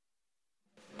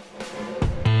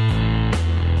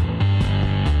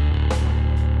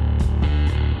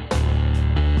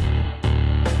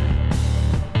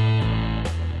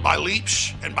 By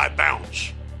leaps and by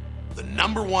bounds, the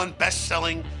number one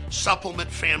best-selling supplement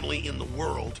family in the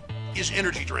world is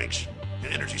energy drinks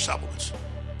and energy supplements.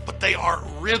 But they are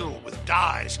riddled with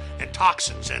dyes and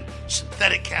toxins and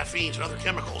synthetic caffeines and other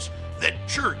chemicals that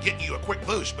sure get you a quick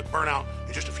boost but burn out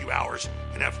in just a few hours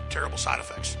and have terrible side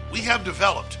effects. We have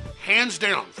developed, hands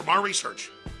down from our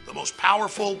research, the most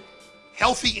powerful,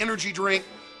 healthy energy drink,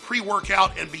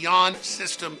 pre-workout, and beyond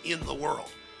system in the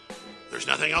world. There's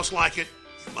nothing else like it.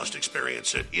 You must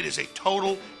experience it. It is a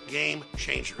total game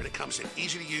changer, and it comes in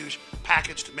easy to use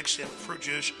packets to mix in with fruit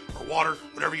juice or water,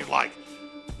 whatever you'd like.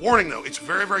 Warning though, it's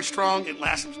very, very strong. It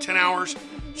lasts up to 10 hours,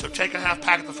 so take a half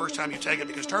packet the first time you take it,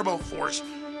 because Turbo Force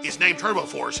is named Turbo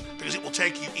Force because it will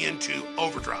take you into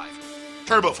overdrive.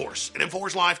 Turbo Force at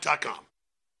InfoWarsLife.com.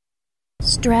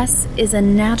 Stress is a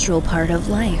natural part of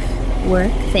life.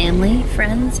 Work, family,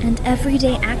 friends, and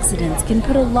everyday accidents can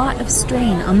put a lot of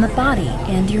strain on the body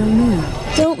and your mood.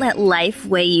 Don't let life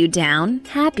weigh you down.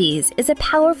 Happies is a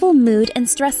powerful mood and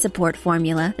stress support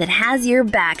formula that has your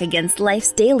back against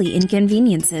life's daily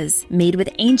inconveniences. Made with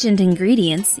ancient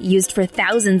ingredients used for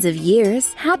thousands of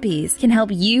years, Happies can help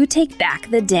you take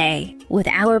back the day. With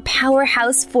our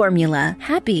powerhouse formula,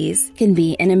 Happies can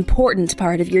be an important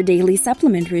part of your daily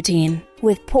supplement routine.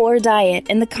 With poor diet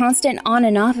and the constant on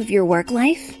and off of your work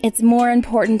life, it's more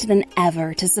important than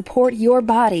ever to support your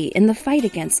body in the fight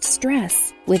against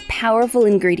stress. With powerful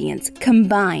ingredients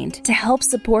combined to help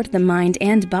support the mind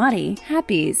and body,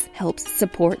 Happies helps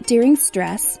support during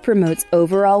stress, promotes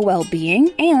overall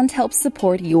well-being, and helps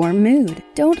support your mood.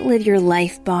 Don't live your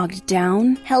life bogged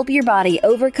down. Help your body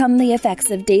overcome the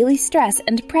effects of daily stress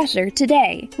and pressure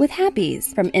today with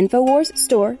Happies from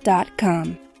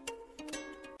InfoWarsStore.com.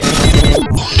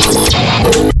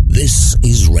 This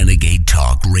is Renegade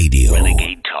Talk Radio.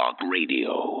 Renegade Talk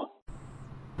Radio.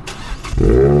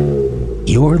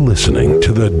 You're listening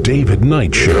to The David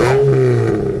Knight Show.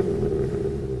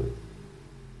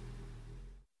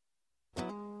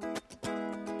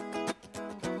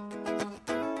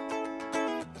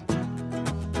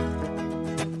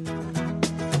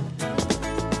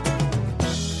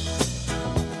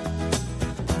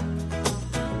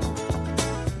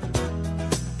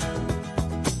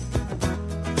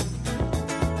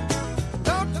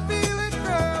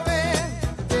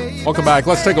 Welcome back.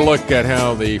 Let's take a look at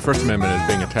how the First Amendment is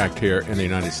being attacked here in the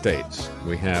United States.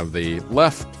 We have the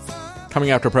left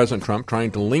coming after President Trump,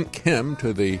 trying to link him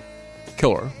to the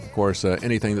killer. Of course,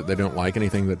 anything that they don't like,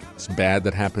 anything that's bad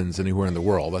that happens anywhere in the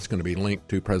world, that's going to be linked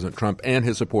to President Trump and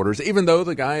his supporters, even though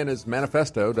the guy in his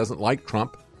manifesto doesn't like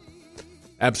Trump,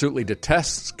 absolutely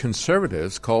detests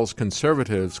conservatives, calls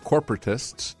conservatives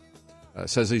corporatists,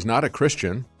 says he's not a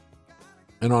Christian.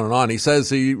 And on and on. He says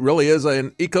he really is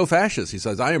an eco-fascist. He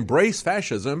says, I embrace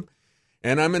fascism,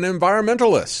 and I'm an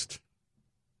environmentalist.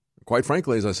 Quite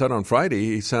frankly, as I said on Friday,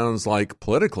 he sounds like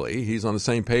politically he's on the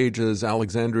same page as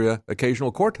Alexandria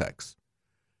Ocasio-Cortez.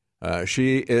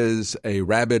 She is a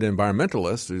rabid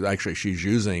environmentalist. Actually, she's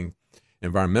using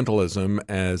environmentalism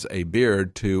as a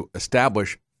beard to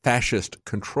establish fascist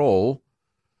control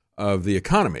of the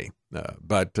economy.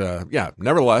 But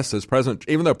nevertheless,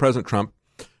 even though President Trump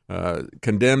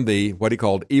condemned what he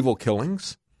called evil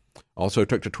killings, also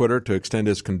took to Twitter to extend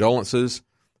his condolences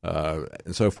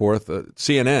and so forth.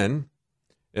 CNN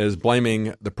is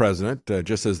blaming the president,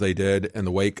 just as they did in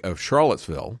the wake of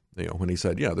Charlottesville, when he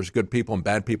said, there's good people and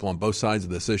bad people on both sides of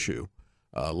this issue.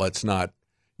 Let's not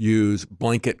use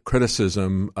blanket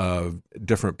criticism of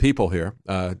different people here.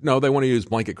 No, they want to use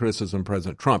blanket criticism of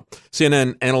President Trump.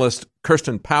 CNN analyst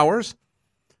Kirsten Powers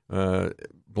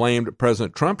blamed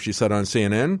President Trump. She said on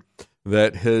CNN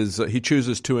that he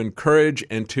chooses to encourage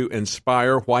and to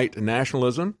inspire white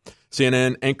nationalism.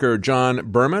 CNN anchor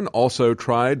John Berman also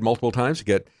tried multiple times to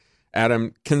get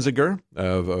Adam Kinzinger,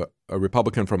 of a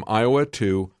Republican from Iowa,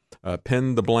 to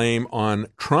pin the blame on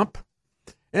Trump.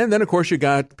 And then, of course, you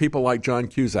got people like John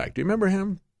Cusack. Do you remember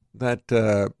him? That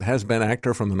has-been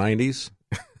actor from the 90s.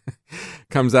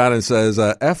 comes out and says,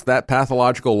 F that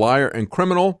pathological liar and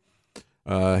criminal.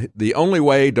 The only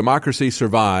way democracy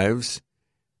survives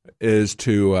is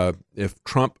to, if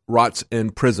Trump rots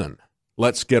in prison,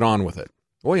 let's get on with it.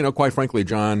 Well, quite frankly,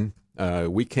 John,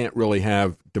 we can't really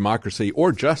have democracy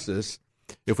or justice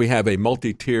if we have a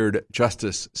multi-tiered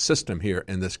justice system here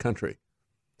in this country.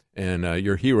 And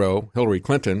your hero, Hillary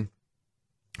Clinton,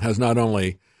 has not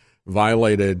only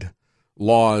violated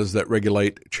laws that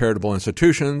regulate charitable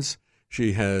institutions,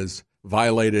 she has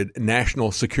violated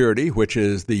national security, which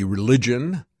is the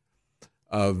religion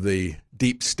of the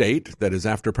deep state that is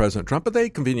after President Trump. But they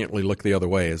conveniently look the other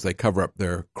way as they cover up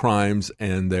their crimes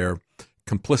and their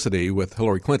complicity with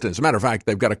Hillary Clinton. As a matter of fact,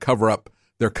 they've got to cover up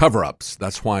their cover-ups.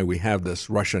 That's why we have this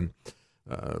Russian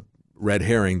red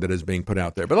herring that is being put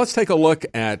out there. But let's take a look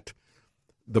at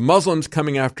the Muslims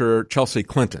coming after Chelsea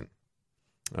Clinton.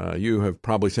 You have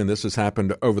probably seen this has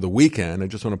happened over the weekend. I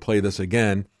just want to play this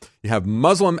again. You have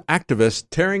Muslim activists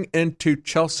tearing into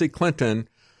Chelsea Clinton,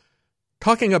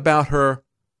 talking about her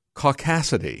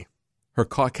caucasity. Her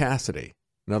caucasity.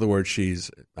 In other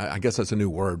words, I guess that's a new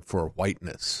word for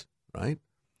whiteness, right?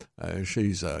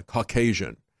 She's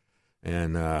Caucasian,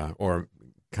 and or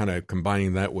kind of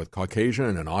combining that with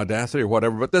Caucasian and audacity or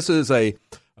whatever. But this is a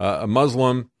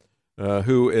Muslim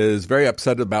who is very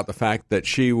upset about the fact that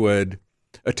she would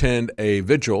attend a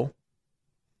vigil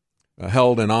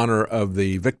held in honor of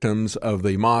the victims of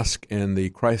the mosque in the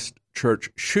Christchurch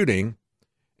shooting.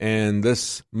 And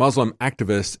this Muslim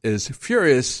activist is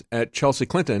furious at Chelsea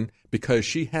Clinton because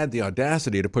she had the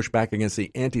audacity to push back against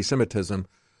the anti-Semitism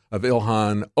of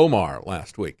Ilhan Omar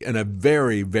last week in a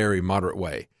very, very moderate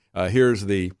way. Here's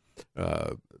the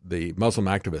Muslim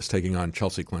activist taking on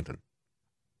Chelsea Clinton.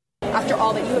 After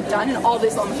all that you have done and all the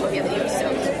Islamophobia that you have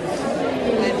sowed.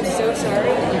 I'm so sorry.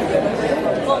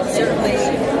 Well, certainly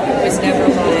it was never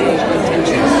my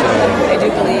intention. I do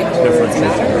believe words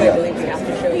matter, but I believe we have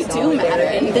to show They do matter.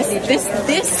 And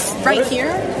this right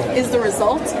here is the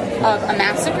result of a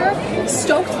massacre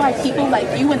stoked by people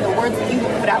like you and the words that you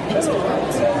will put out into the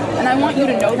world. And I want you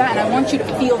to know that, and I want you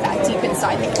to feel that deep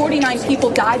inside. 49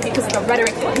 people died because of the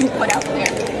rhetoric that you put out there.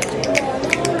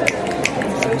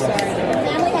 I'm so sorry.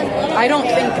 I don't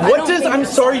think... What does I'm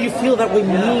sorry you feel that way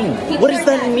mean? What does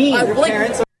that mean?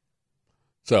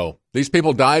 So these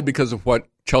people died because of what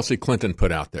Chelsea Clinton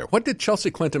put out there. What did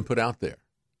Chelsea Clinton put out there?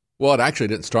 Well, it actually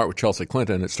didn't start with Chelsea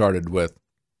Clinton. It started with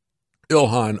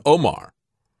Ilhan Omar,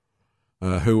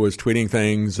 who was tweeting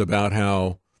things about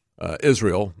how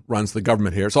Israel runs the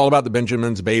government here. It's all about the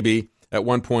Benjamin's baby. At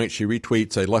one point, she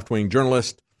retweets a left-wing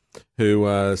journalist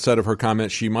who said of her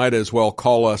comments, she might as well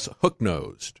call us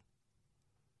hook-nosed.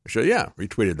 So, yeah,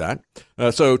 retweeted that.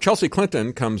 So Chelsea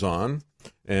Clinton comes on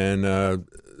and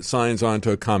signs on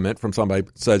to a comment from somebody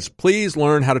that says, please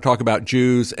learn how to talk about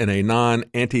Jews in a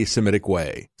non-anti-Semitic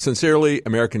way. Sincerely,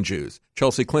 American Jews.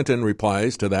 Chelsea Clinton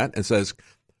replies to that and says,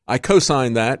 I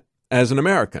co-sign that as an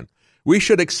American. We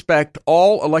should expect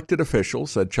all elected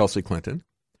officials, said Chelsea Clinton,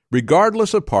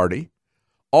 regardless of party,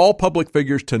 all public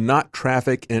figures to not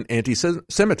traffic in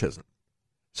anti-Semitism.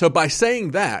 So by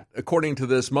saying that, according to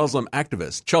this Muslim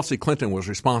activist, Chelsea Clinton was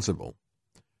responsible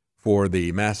for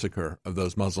the massacre of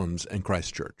those Muslims in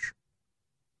Christchurch.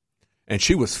 And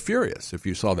she was furious if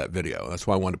you saw that video. That's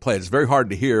why I wanted to play it. It's very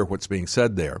hard to hear what's being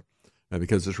said there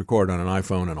because it's recorded on an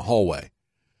iPhone in a hallway.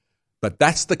 But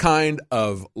that's the kind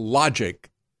of logic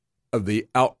of the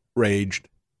outraged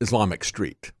Islamic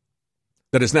street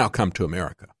that has now come to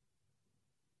America.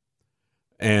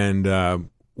 And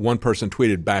one person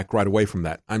tweeted back right away from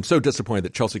that, I'm so disappointed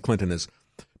that Chelsea Clinton is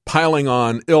piling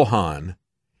on Ilhan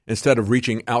instead of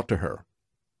reaching out to her.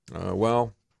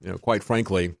 Quite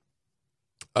frankly,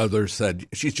 others said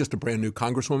she's just a brand new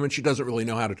congresswoman. She doesn't really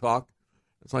know how to talk.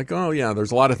 It's like, oh, yeah,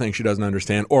 there's a lot of things she doesn't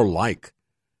understand or like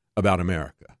about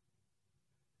America.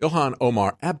 Ilhan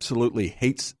Omar absolutely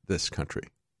hates this country.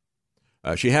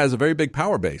 She has a very big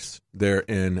power base there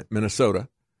in Minnesota.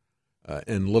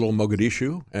 In Little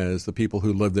Mogadishu, as the people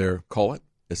who live there call it.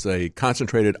 It's a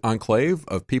concentrated enclave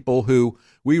of people who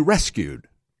we rescued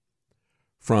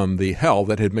from the hell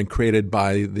that had been created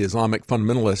by the Islamic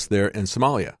fundamentalists there in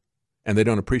Somalia. And they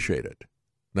don't appreciate it.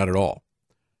 Not at all.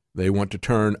 They want to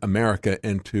turn America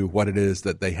into what it is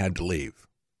that they had to leave,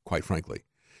 quite frankly.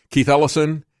 Keith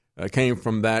Ellison came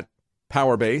from that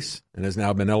power base and has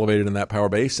now been elevated in that power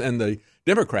base. And the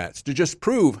Democrats, to just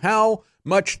prove how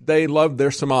much they love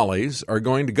their Somalis, are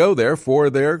going to go there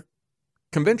for their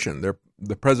convention,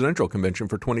 the presidential convention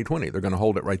for 2020. They're going to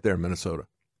hold it right there in Minnesota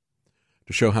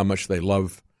to show how much they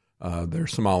love their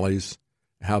Somalis,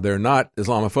 how they're not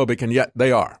Islamophobic, and yet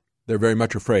they are. They're very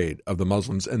much afraid of the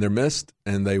Muslims in their midst,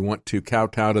 and they want to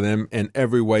kowtow to them in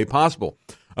every way possible.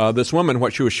 This woman,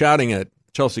 what she was shouting at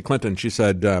Chelsea Clinton, she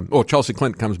said, Chelsea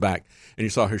Clinton comes back, and you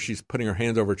saw her, she's putting her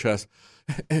hands over her chest.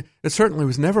 It certainly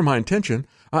was never my intention.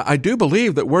 I do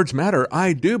believe that words matter.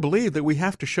 I do believe that we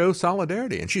have to show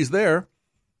solidarity. And she's there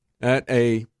at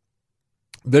a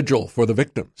vigil for the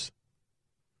victims.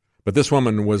 But this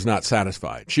woman was not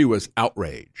satisfied. She was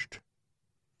outraged.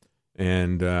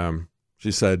 And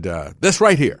she said, this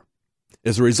right here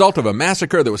is the result of a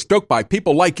massacre that was stoked by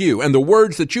people like you and the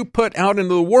words that you put out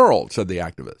into the world, said the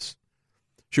activist.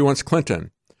 She wants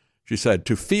Clinton, she said,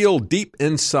 to feel deep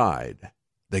inside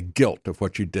the guilt of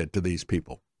what you did to these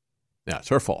people. Now, it's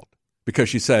her fault, because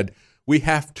she said, we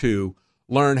have to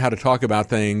learn how to talk about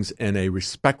things in a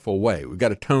respectful way. We've got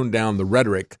to tone down the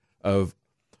rhetoric of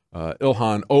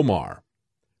Ilhan Omar.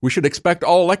 We should expect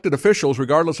all elected officials,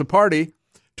 regardless of party,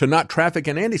 to not traffic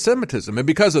in anti-Semitism. And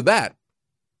because of that,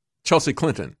 Chelsea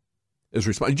Clinton is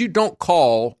responsible. You don't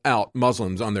call out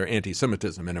Muslims on their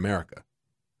anti-Semitism in America.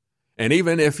 And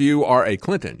even if you are a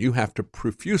Clinton, you have to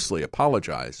profusely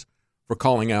apologize for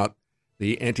calling out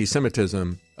the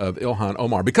anti-Semitism of Ilhan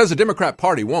Omar, because the Democrat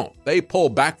Party won't. They pull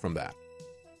back from that.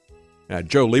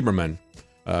 Joe Lieberman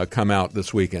come out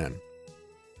this weekend.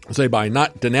 Say by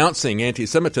not denouncing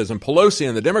anti-Semitism, Pelosi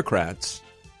and the Democrats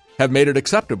have made it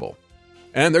acceptable.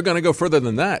 And they're going to go further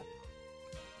than that,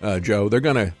 Joe. They're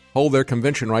going to hold their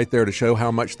convention right there to show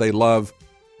how much they love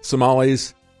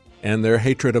Somalis and their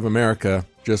hatred of America,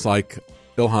 just like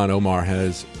Ilhan Omar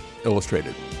has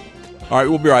illustrated. All right,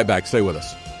 we'll be right back. Stay with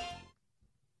us.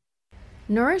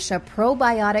 Nourish a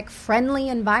probiotic-friendly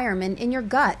environment in your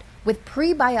gut with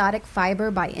Prebiotic Fiber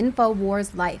by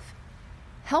InfoWars Life.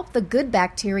 Help the good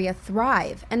bacteria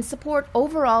thrive and support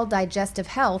overall digestive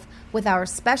health with our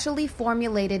specially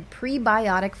formulated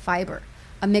prebiotic fiber,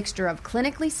 a mixture of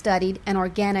clinically studied and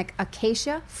organic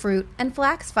acacia, fruit, and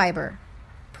flax fiber.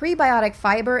 Prebiotic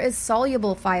fiber is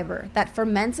soluble fiber that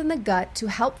ferments in the gut to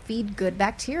help feed good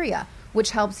bacteria,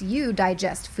 which helps you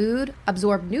digest food,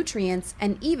 absorb nutrients,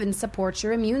 and even supports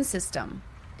your immune system.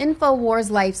 InfoWars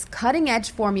Life's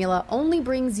cutting-edge formula only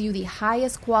brings you the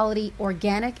highest quality,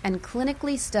 organic, and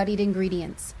clinically studied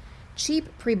ingredients. Cheap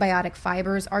prebiotic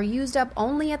fibers are used up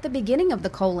only at the beginning of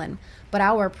the colon, but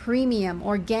our premium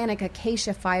organic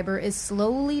acacia fiber is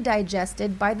slowly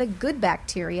digested by the good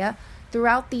bacteria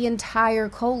throughout the entire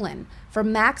colon for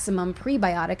maximum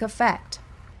prebiotic effect.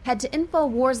 Head to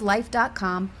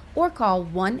InfoWarsLife.com or call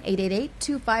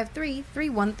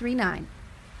 1-888-253-3139.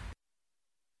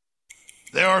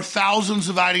 There are thousands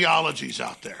of ideologies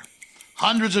out there,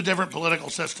 hundreds of different political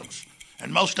systems,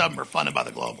 and most of them are funded by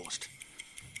the globalist.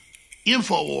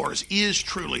 InfoWars is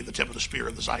truly the tip of the spear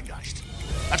of the zeitgeist.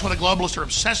 That's why the globalists are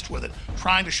obsessed with it,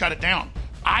 trying to shut it down.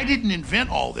 I didn't invent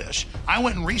all this. I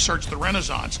went and researched the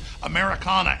Renaissance,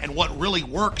 Americana, and what really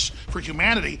works for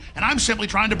humanity, and I'm simply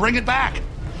trying to bring it back.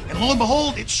 And lo and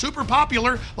behold, it's super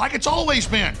popular like it's always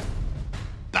been.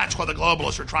 That's why the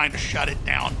globalists are trying to shut it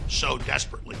down so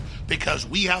desperately, because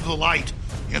we have the light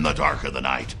in the dark of the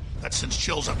night. That sends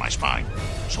chills up my spine.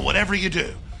 So whatever you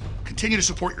do, continue to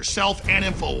support yourself and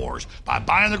InfoWars by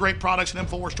buying the great products at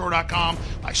InfoWarsStore.com,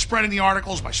 by spreading the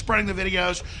articles, by spreading the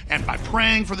videos, and by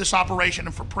praying for this operation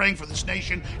and for praying for this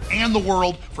nation and the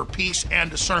world for peace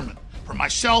and discernment. For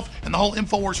myself and the whole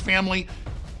InfoWars family,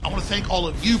 I want to thank all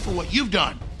of you for what you've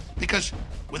done, because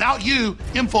without you,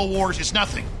 InfoWars is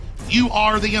nothing. You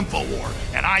are the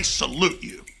InfoWar, and I salute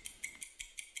you.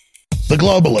 The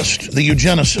globalist, the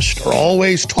eugenicist are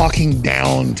always talking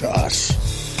down to us.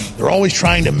 They're always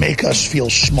trying to make us feel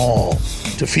small,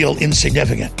 to feel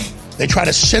insignificant. They try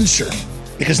to censor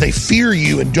because they fear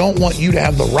you and don't want you to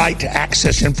have the right to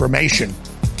access information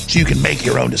so you can make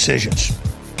your own decisions.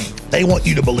 They want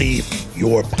you to believe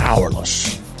you're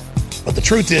powerless. But the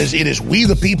truth is, it is we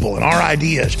the people and our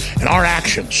ideas and our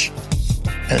actions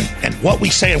and what we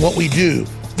say and what we do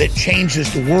that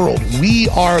changes the world. We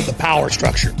are the power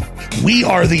structure. We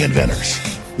are the inventors.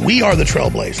 We are the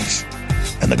trailblazers.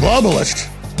 And the globalists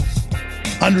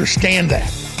understand that.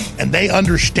 And they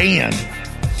understand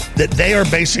that they are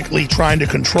basically trying to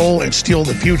control and steal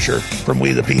the future from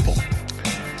we the people.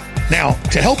 Now,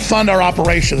 to help fund our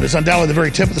operation that is undoubtedly the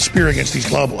very tip of the spear against these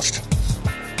globalists,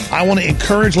 I want to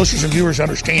encourage listeners and viewers to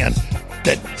understand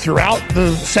that throughout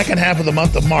the second half of the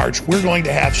month of March, we're going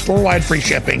to have store-wide free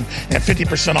shipping and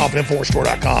 50% off at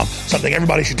InfoWarsStore.com, something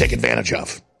everybody should take advantage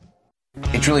of.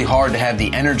 It's really hard to have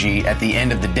the energy at the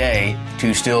end of the day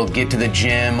to still get to the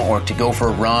gym or to go for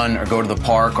a run or go to the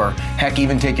park or heck,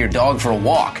 even take your dog for a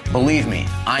walk. Believe me,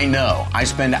 I know. I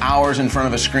spend hours in front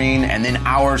of a screen and then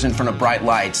hours in front of bright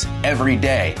lights every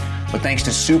day. But thanks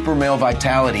to Super Male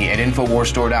Vitality at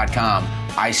InfoWarsStore.com,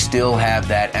 I still have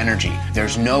that energy.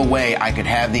 There's no way I could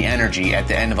have the energy at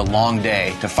the end of a long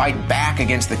day to fight back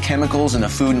against the chemicals in the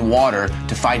food and water,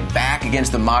 to fight back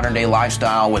against the modern day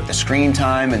lifestyle with the screen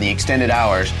time and the extended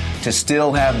hours, to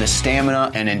still have the stamina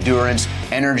and endurance,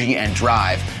 energy and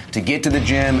drive to get to the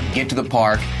gym, get to the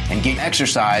park, and get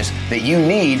exercise that you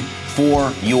need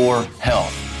for your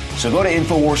health. So go to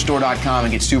InfoWarsStore.com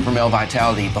and get Super Male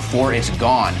Vitality before it's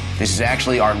gone. This is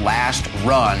actually our last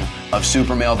run of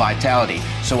Super Male Vitality.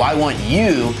 So I want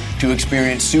you to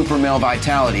experience Super Male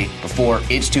Vitality before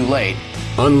it's too late.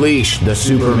 Unleash the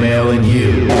super male in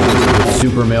you with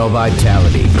Super Male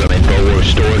Vitality from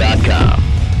InfoWarsStore.com.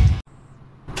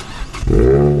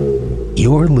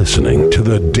 You're listening to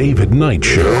The David Knight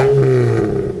Show.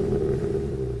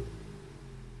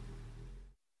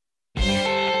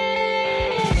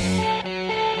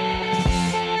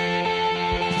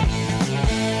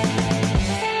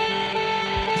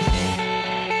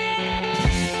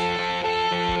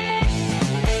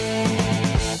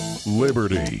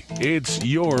 Liberty, it's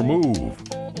your move.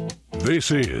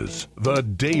 This is The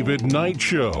David Knight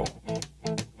Show.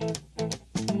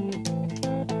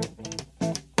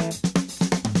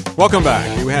 Welcome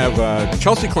back. You have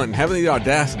Chelsea Clinton having the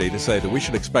audacity to say that we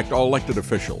should expect all elected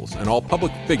officials and all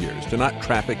public figures to not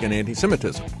traffic in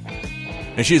anti-Semitism.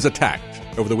 And she's attacked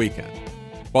over the weekend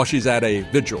while she's at a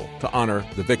vigil to honor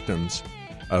the victims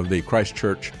of the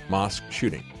Christchurch mosque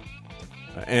shooting.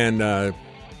 And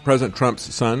President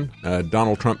Trump's son,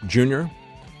 Donald Trump Jr.,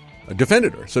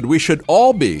 defended her, said we should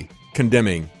all be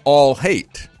condemning all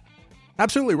hate.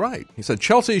 Absolutely right. He said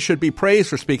Chelsea should be praised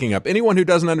for speaking up. Anyone who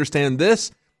doesn't understand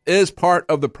this is part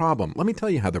of the problem. Let me tell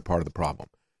you how they're part of the problem.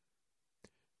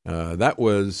 That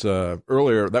was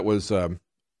earlier. That was on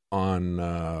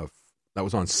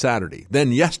Saturday.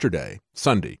 Then yesterday,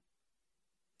 Sunday,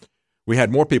 we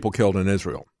had more people killed in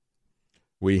Israel.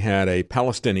 We had a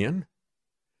Palestinian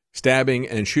stabbing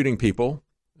and shooting people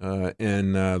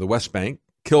in the West Bank,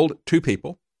 killed 2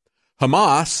 people.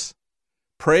 Hamas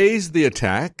praised the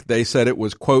attack. They said it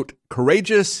was, quote,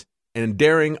 courageous and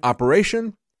daring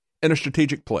operation in a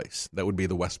strategic place. That would be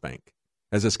the West Bank,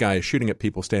 as this guy is shooting at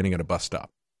people standing at a bus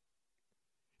stop.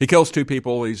 He kills 2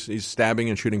 people. He's stabbing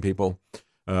and shooting people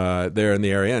there in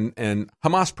the area, and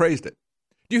Hamas praised it.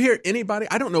 Do you hear anybody?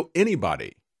 I don't know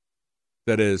anybody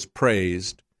that has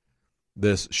praised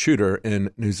this shooter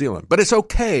in New Zealand. But it's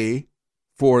okay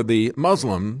for the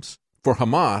Muslims, for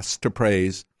Hamas, to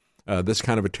praise this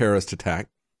kind of a terrorist attack,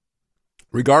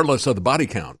 regardless of the body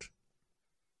count.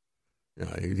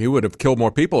 He would have killed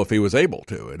more people if he was able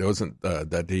to. It wasn't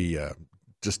that he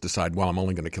just decided, well, I'm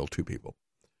only going to kill 2 people.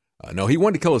 No, he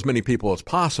wanted to kill as many people as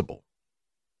possible.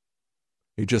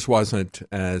 He just wasn't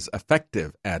as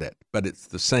effective at it. But it's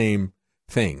the same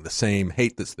thing, the same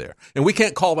hate that's there. And we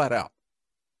can't call that out.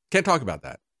 Can't talk about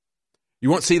that. You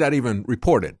won't see that even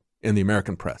reported in the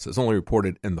American press. It's only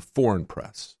reported in the foreign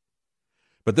press.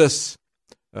 But this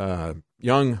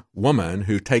young woman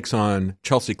who takes on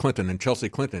Chelsea Clinton, and Chelsea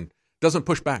Clinton doesn't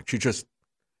push back. She just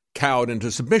cowed into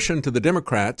submission to the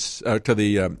Democrats, to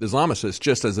the Islamists,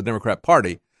 just as the Democrat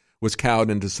Party was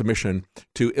cowed into submission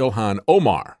to Ilhan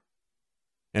Omar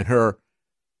and her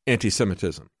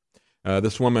anti-Semitism.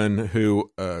 This woman who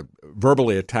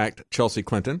verbally attacked Chelsea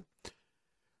Clinton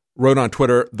wrote on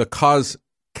Twitter, the cause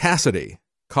Cassidy,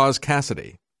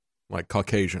 like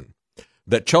Caucasian,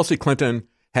 that Chelsea Clinton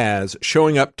has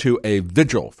showing up to a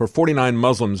vigil for 49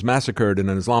 Muslims massacred in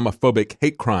an Islamophobic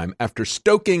hate crime after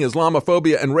stoking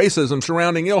Islamophobia and racism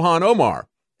surrounding Ilhan Omar.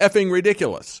 Effing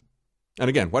ridiculous. And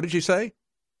again, what did she say?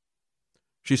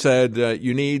 She said,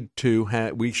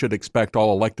 we should expect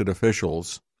all elected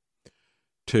officials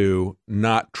to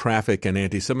not traffic in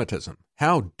anti-Semitism.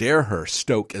 How dare her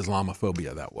stoke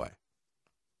Islamophobia that way?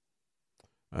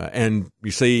 And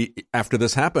you see, after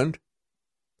this happened,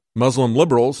 Muslim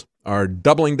liberals are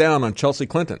doubling down on Chelsea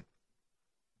Clinton,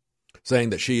 saying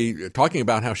that talking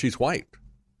about how she's white,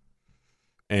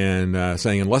 and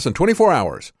saying in less than 24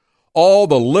 hours, all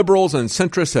the liberals and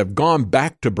centrists have gone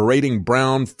back to berating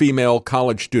brown female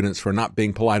college students for not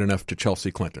being polite enough to Chelsea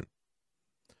Clinton.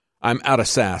 I'm out of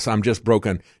sass. I'm just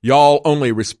broken. Y'all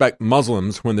only respect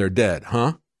Muslims when they're dead,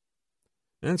 huh?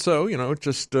 And so,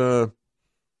 just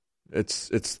it's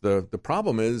the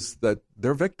problem is that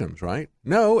they're victims, right?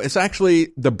 No, it's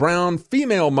actually the brown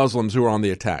female Muslims who are on the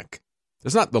attack.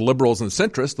 It's not the liberals and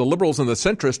centrists. The liberals and the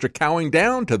centrists are cowing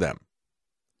down to them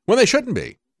when they shouldn't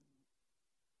be.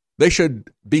 They should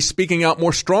be speaking out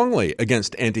more strongly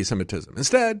against anti-Semitism.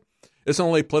 Instead, it's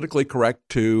only politically correct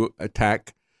to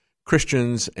attack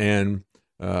Christians and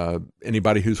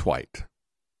anybody who's white.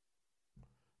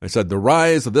 They said the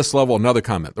rise of this level, another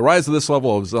comment, the rise of this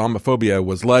level of Islamophobia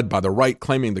was led by the right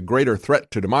claiming the greater threat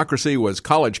to democracy was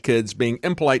college kids being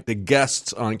impolite to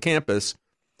guests on campus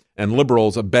and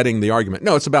liberals abetting the argument.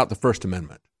 No, it's about the First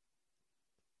Amendment.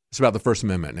 It's about the First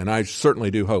Amendment. And I certainly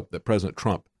do hope that President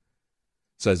Trump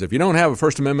says if you don't have a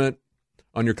First Amendment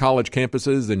on your college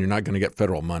campuses, then you're not going to get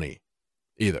federal money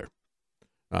either.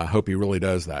 I hope he really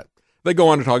does that. They go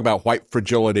on to talk about white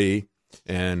fragility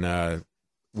and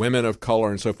women of color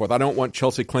and so forth. I don't want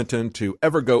Chelsea Clinton to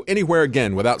ever go anywhere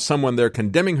again without someone there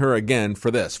condemning her again for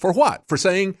this. For what? For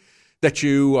saying that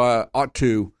you ought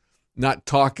to not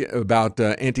talk about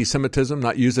anti-Semitism,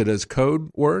 not use it as code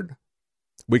word?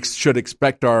 We should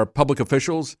expect our public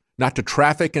officials not to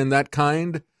traffic in that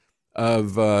kind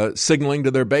of signaling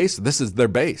to their base. This is their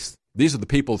base. These are the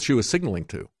people she was signaling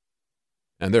to.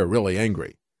 And they're really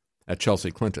angry at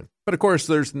Chelsea Clinton. But, of course,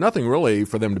 there's nothing really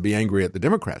for them to be angry at the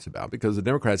Democrats about because the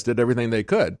Democrats did everything they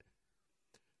could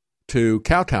to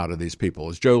kowtow to these people.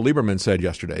 As Joe Lieberman said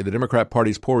yesterday, the Democrat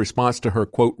Party's poor response to her,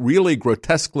 quote, really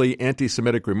grotesquely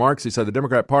anti-Semitic remarks. He said the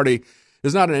Democrat Party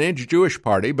is not an anti-Jewish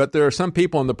party, but there are some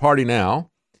people in the party now,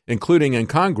 including in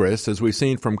Congress, as we've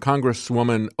seen from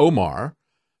Congresswoman Omar,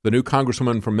 the new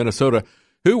Congresswoman from Minnesota,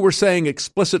 who were saying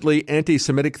explicitly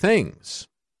anti-Semitic things.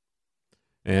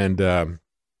 And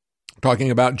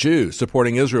talking about Jews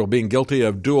supporting Israel being guilty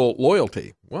of dual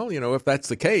loyalty. Well, you know, if that's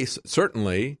the case,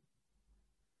 certainly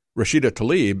Rashida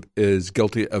Tlaib is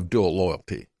guilty of dual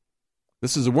loyalty.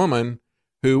 This is a woman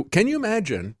who, can you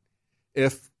imagine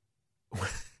if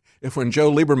when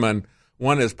Joe Lieberman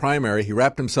won his primary, he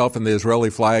wrapped himself in the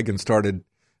Israeli flag and started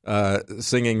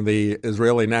singing the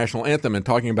Israeli national anthem and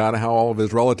talking about how all of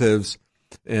his relatives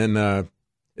in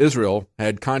Israel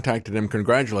had contacted him,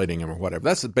 congratulating him or whatever.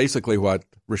 That's basically what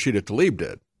Rashida Tlaib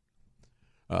did.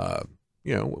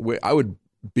 I would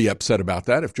be upset about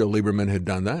that if Joe Lieberman had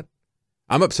done that.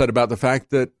 I'm upset about the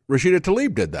fact that Rashida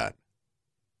Tlaib did that.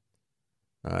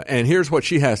 And here's what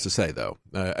she has to say, though.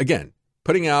 Again,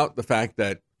 putting out the fact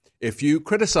that if you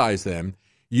criticize them,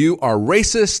 you are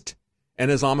racist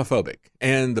and Islamophobic.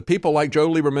 And the people like Joe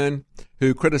Lieberman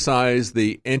who criticize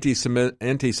the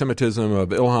anti-Semitism of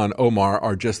Ilhan Omar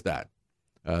are just that.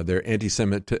 They're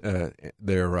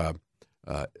they're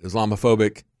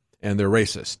Islamophobic, and they're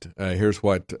racist. Here's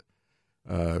what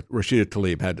Rashida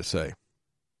Tlaib had to say.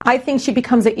 I think she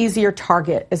becomes an easier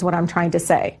target, is what I'm trying to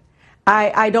say.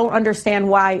 I don't understand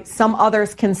why some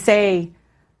others can say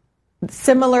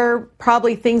similar,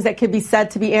 probably things that could be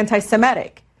said to be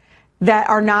anti-Semitic, that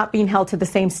are not being held to the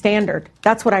same standard.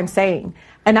 That's what I'm saying.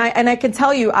 And I can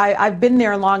tell you, I've been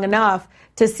there long enough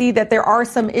to see that there are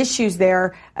some issues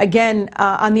there, again,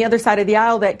 on the other side of the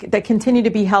aisle that continue to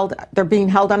be held, they're being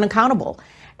held unaccountable.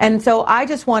 And so I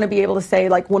just want to be able to say,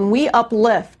 like, when we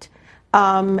uplift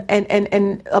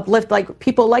and uplift like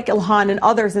people like Ilhan and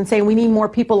others and saying we need more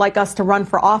people like us to run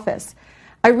for office,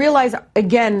 I realize,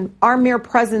 again, our mere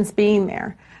presence being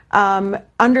there,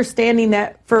 understanding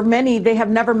that for many, they have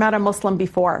never met a Muslim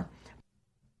before.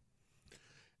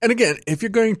 And again, if you're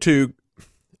going to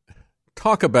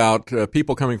talk about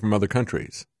people coming from other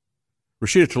countries,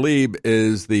 Rashida Tlaib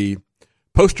is the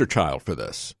poster child for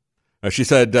this. She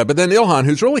said, but then Ilhan,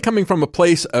 who's really coming from a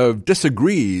place of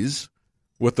disagrees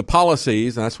with the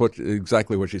policies, and that's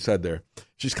exactly what she said there.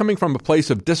 She's coming from a place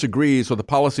of disagrees with the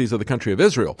policies of the country of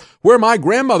Israel, where my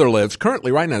grandmother lives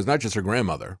currently right now. It's not just her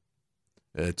grandmother.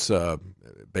 It's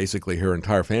basically her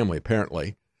entire family,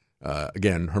 apparently.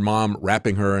 Again, her mom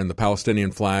wrapping her in the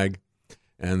Palestinian flag,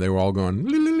 and they were all going,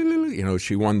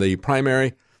 she won the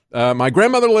primary. My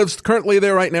grandmother lives currently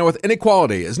there right now with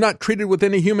inequality, is not treated with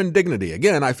any human dignity.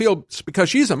 Again, I feel it's because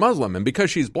she's a Muslim and because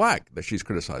she's black that she's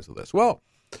criticized with this. Well,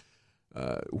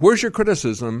 where's your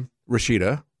criticism,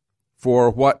 Rashida,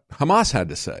 for what Hamas had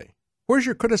to say? Where's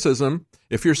your criticism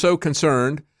if you're so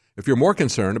concerned, if you're more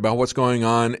concerned about what's going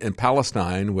on in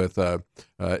Palestine with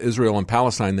Israel and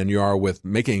Palestine than you are with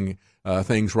making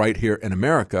things right here in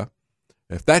America?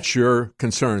 If that's your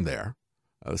concern there,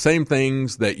 the same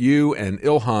things that you and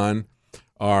Ilhan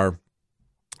are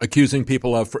accusing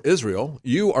people of for Israel,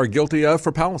 you are guilty of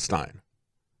for Palestine.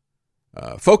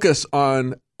 Focus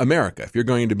on America. If you're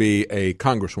going to be a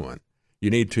congresswoman, you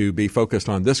need to be focused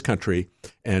on this country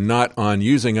and not on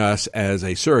using us as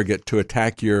a surrogate to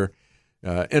attack your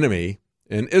enemy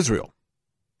in Israel.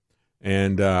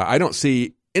 And I don't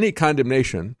see any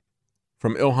condemnation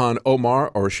from Ilhan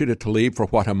Omar or Rashida Tlaib for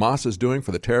what Hamas is doing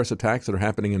for the terrorist attacks that are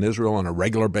happening in Israel on a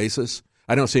regular basis.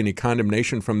 I don't see any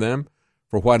condemnation from them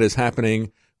for what is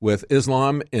happening with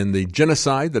Islam in the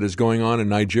genocide that is going on in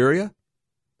Nigeria.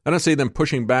 I don't see them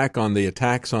pushing back on the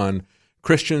attacks on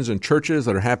Christians and churches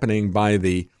that are happening by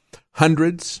the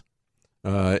hundreds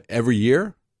every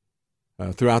year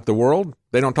throughout the world.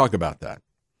 They don't talk about that.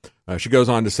 She goes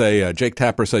on to say, Jake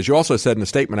Tapper says, you also said in a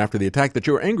statement after the attack that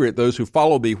you were angry at those who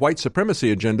follow the white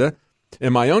supremacy agenda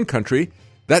in my own country.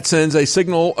 That sends a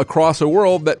signal across a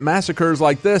world that massacres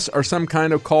like this are some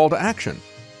kind of call to action.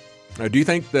 Do you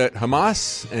think that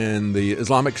Hamas and the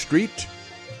Islamic Street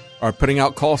are putting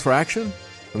out calls for action?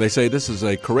 When they say this is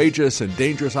a courageous and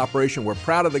dangerous operation, we're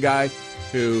proud of the guy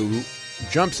who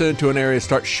jumps into an area,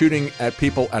 starts shooting at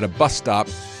people at a bus stop,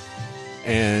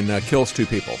 and kills 2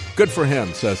 people. Good for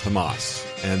him, says Hamas,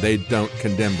 and they don't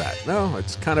condemn that. No,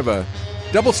 it's kind of a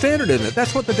double standard, isn't it?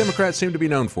 That's what the Democrats seem to be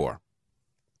known for.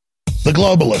 The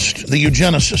globalists, the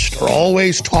eugenicists, are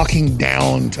always talking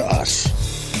down to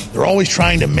us. They're always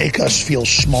trying to make us feel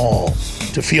small,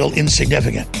 to feel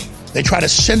insignificant. They try to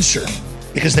censor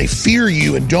because they fear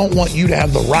you and don't want you to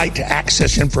have the right to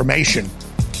access information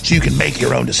so you can make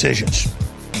your own decisions.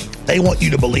 They want you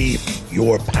to believe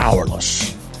you're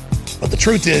powerless. But the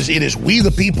truth is, it is we the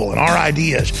people and our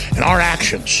ideas and our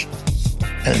actions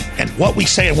and what we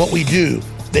say and what we do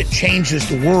that changes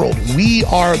the world. We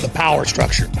are the power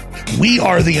structure. We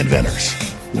are the inventors.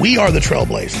 We are the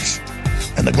trailblazers.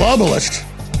 And the globalists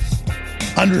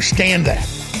understand that.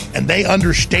 And they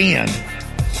understand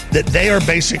that they are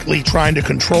basically trying to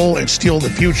control and steal the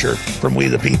future from we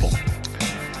the people.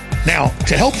 Now,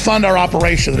 to help fund our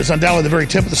operation that is undoubtedly the very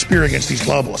tip of the spear against these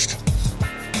globalists,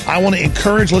 I want to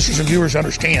encourage listeners and viewers to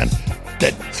understand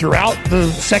that throughout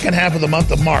the second half of the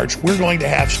month of March, we're going to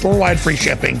have store-wide free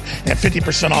shipping and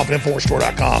 50% off at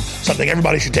InfoWarsStore.com, something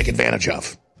everybody should take advantage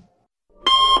of.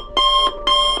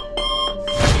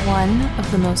 One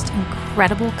of the most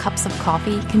incredible cups of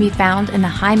coffee can be found in the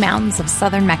high mountains of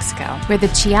southern Mexico, where the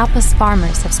Chiapas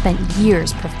farmers have spent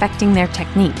years perfecting their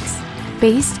techniques.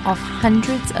 Based off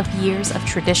hundreds of years of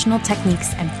traditional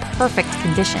techniques and perfect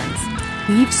conditions,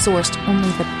 we've sourced only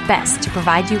the best to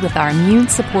provide you with our immune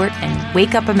support and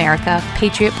Wake Up America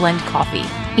Patriot Blend coffee.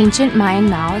 Ancient Mayan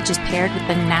knowledge is paired with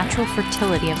the natural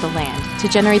fertility of the land to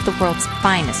generate the world's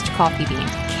finest coffee bean,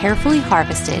 carefully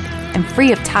harvested and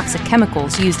free of toxic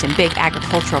chemicals used in big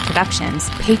agricultural productions.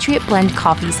 Patriot Blend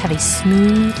coffees have a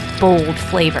smooth, bold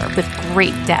flavor with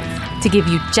great depth to give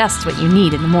you just what you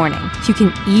need in the morning. You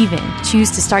can even choose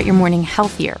to start your morning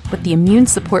healthier with the Immune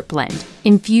Support Blend,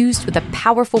 infused with a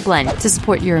powerful blend to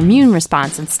support your immune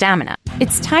response and stamina.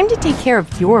 It's time to take care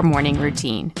of your morning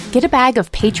routine. Get a bag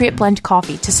of Patriot Blend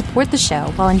coffee to support the show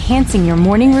while enhancing your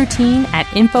morning routine at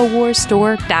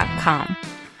InfoWarsStore.com.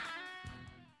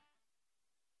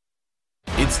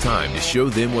 It's time to show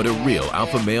them what a real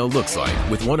alpha male looks like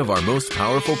with one of our most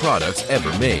powerful products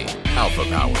ever made, Alpha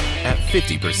Power, at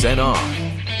 50% off.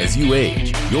 As you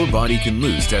age, your body can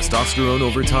lose testosterone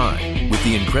over time. With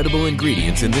the incredible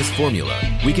ingredients in this formula,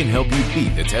 we can help you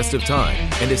beat the test of time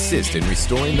and assist in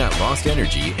restoring that lost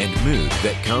energy and mood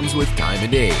that comes with time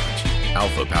and age.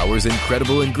 Alpha Power's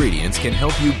incredible ingredients can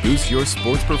help you boost your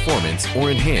sports performance or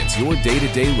enhance your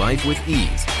day-to-day life with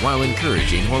ease while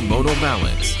encouraging hormonal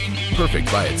balance.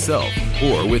 Perfect by itself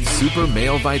or with Super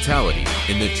Male Vitality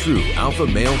in the true Alpha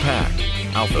Male Pack.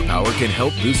 Alpha Power can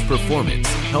help boost performance,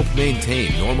 help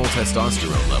maintain normal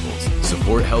testosterone levels,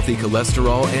 support healthy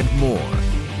cholesterol, and more.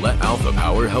 Let Alpha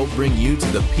Power help bring you to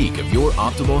the peak of your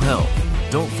optimal health.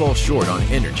 Don't fall short on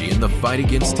energy in the fight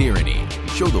against tyranny.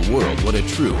 Show the world what a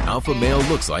true alpha male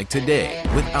looks like today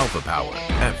with Alpha Power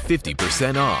at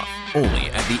 50% off, only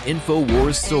at the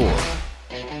InfoWars store.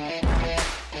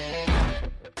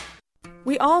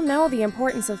 We all know the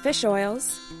importance of fish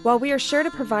oils. While we are sure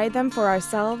to provide them for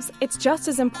ourselves, it's just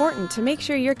as important to make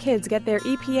sure your kids get their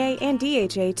EPA and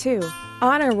DHA too.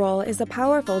 Honor Roll is a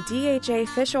powerful DHA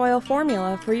fish oil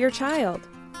formula for your child.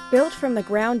 Built from the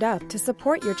ground up to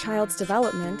support your child's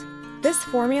development, this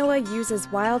formula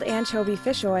uses wild anchovy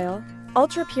fish oil,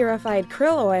 ultra-purified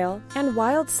krill oil, and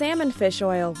wild salmon fish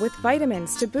oil with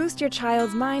vitamins to boost your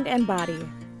child's mind and body.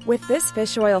 With this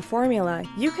fish oil formula,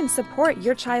 you can support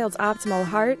your child's optimal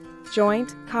heart,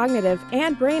 joint, cognitive,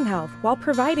 and brain health while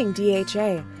providing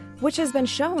DHA, which has been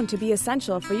shown to be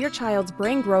essential for your child's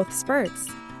brain growth spurts.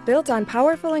 Built on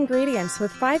powerful ingredients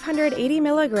with 580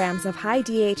 milligrams of high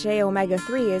DHA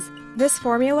omega-3s, this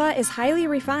formula is highly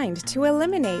refined to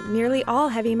eliminate nearly all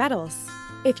heavy metals.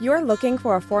 If you're looking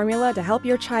for a formula to help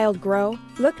your child grow,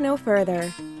 look no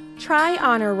further. Try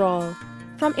Honor Roll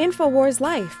from InfoWars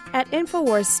Life at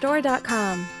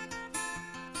InfoWarsStore.com.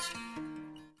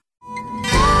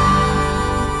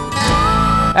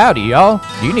 Howdy, y'all.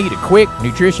 Do you need a quick,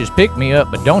 nutritious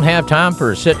pick-me-up but don't have time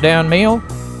for a sit-down meal?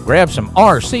 Grab some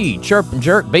RC Chirp and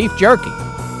Jerk beef jerky.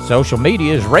 Social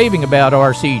media is raving about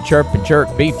RC Chirp and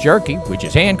Jerk beef jerky, which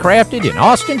is handcrafted in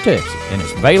Austin, Texas, and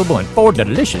is available in 4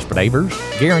 delicious flavors,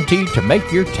 guaranteed to make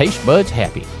your taste buds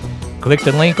happy. Click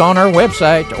the link on our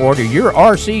website to order your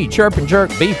RC Chirp and Jerk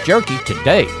beef jerky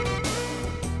today.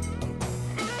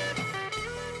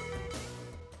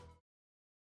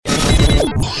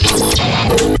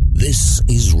 This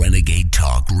is Renegade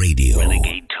Talk Radio.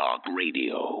 Renegade Talk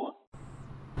Radio.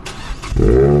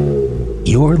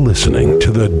 You're listening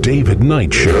to The David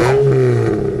Knight Show.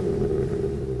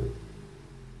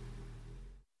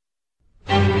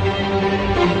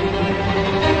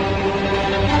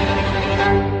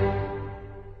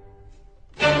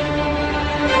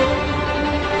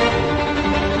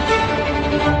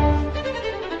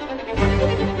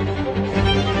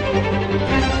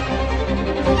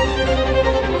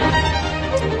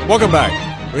 Welcome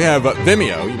back. We have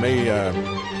Vimeo.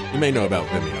 You may know about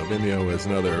Vimeo. Vimeo is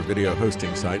another video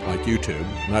hosting site like YouTube,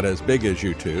 not as big as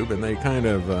YouTube, and they kind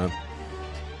of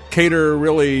cater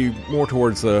really more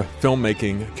towards the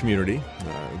filmmaking community.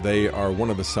 They are one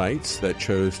of the sites that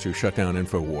chose to shut down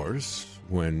InfoWars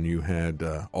when you had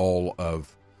all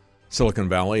of Silicon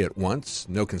Valley at once.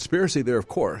 No conspiracy there, of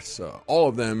course. All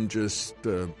of them just,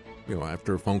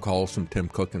 after phone calls from Tim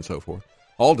Cook and so forth,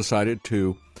 all decided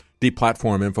to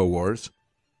deplatform InfoWars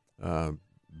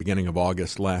beginning of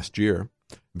August last year.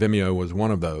 Vimeo was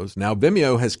one of those. Now,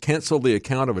 Vimeo has canceled the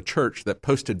account of a church that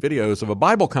posted videos of a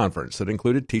Bible conference that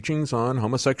included teachings on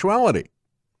homosexuality.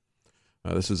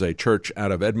 This is a church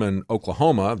out of Edmond,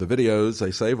 Oklahoma. The videos, they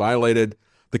say, violated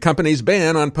the company's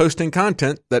ban on posting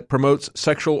content that promotes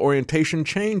sexual orientation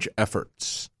change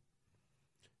efforts.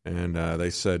 And they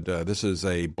said this is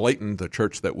a blatant, the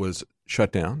church that was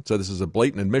shut down, so this is a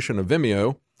blatant admission of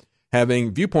Vimeo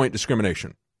having viewpoint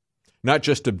discrimination, not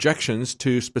just objections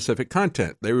to specific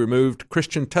content. They removed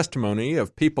Christian testimony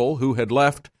of people who had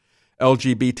left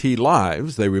LGBT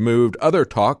lives. They removed other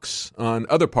talks on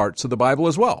other parts of the Bible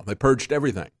as well. They purged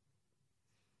everything.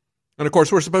 And of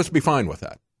course, we're supposed to be fine with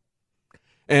that.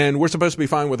 And we're supposed to be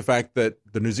fine with the fact that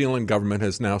the New Zealand government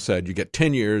has now said you get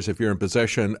 10 years if you're in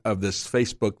possession of this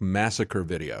Facebook massacre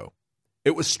video.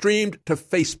 It was streamed to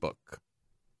Facebook.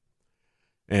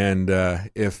 And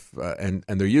and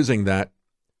they're using that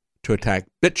to attack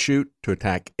BitChute, to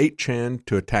attack 8chan,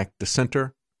 to attack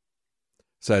Dissenter.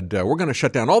 Said, we're going to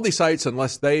shut down all these sites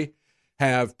unless they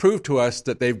have proved to us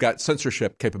that they've got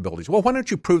censorship capabilities. Well, why don't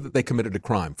you prove that they committed a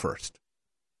crime first?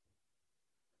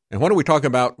 And why don't we talk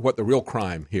about what the real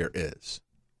crime here is?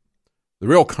 The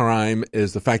real crime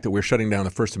is the fact that we're shutting down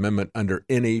the First Amendment under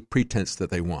any pretense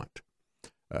that they want.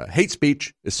 Hate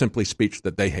speech is simply speech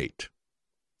that they hate.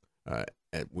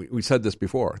 We said this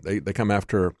before. They come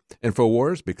after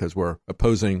InfoWars because we're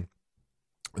opposing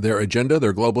their agenda,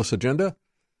 their globalist agenda,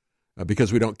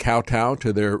 because we don't kowtow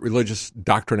to their religious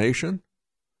doctrination.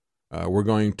 We're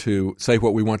going to say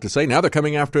what we want to say. Now they're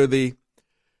coming after the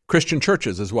Christian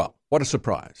churches as well. What a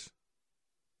surprise.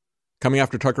 Coming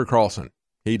after Tucker Carlson.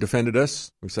 He defended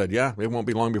us. We said, yeah, it won't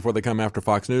be long before they come after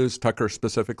Fox News, Tucker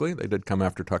specifically. They did come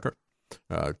after Tucker.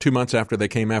 2 months after they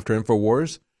came after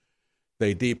InfoWars,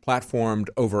 they deplatformed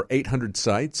over 800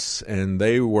 sites, and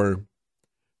they were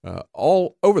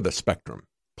all over the spectrum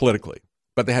politically.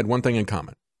 But they had one thing in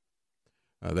common.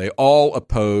 They all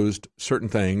opposed certain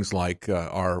things like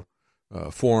our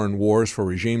foreign wars for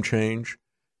regime change.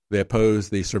 They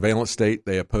opposed the surveillance state.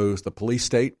 They opposed the police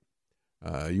state.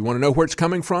 You want to know where it's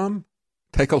coming from?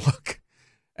 Take a look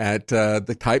at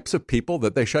the types of people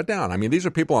that they shut down. I mean, these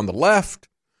are people on the left,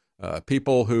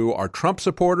 people who are Trump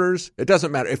supporters. It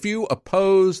doesn't matter. If you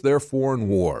oppose their foreign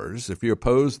wars, if you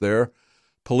oppose their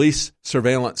police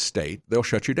surveillance state, they'll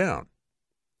shut you down.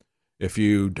 If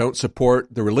you don't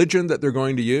support the religion that they're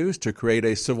going to use to create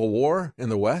a civil war in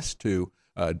the West to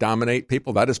dominate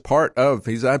people, that is part of,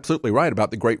 he's absolutely right about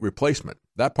the Great Replacement.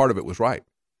 That part of it was right.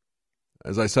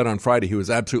 As I said on Friday, he was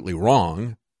absolutely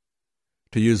wrong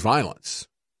to use violence.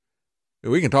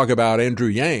 We can talk about Andrew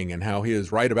Yang and how he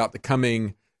is right about the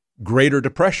coming Greater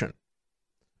Depression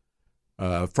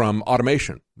from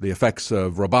automation, the effects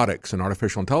of robotics and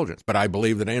artificial intelligence. But I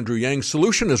believe that Andrew Yang's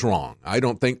solution is wrong. I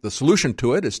don't think the solution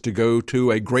to it is to go to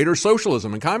a greater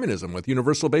socialism and communism with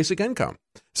universal basic income.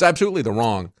 It's absolutely the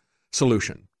wrong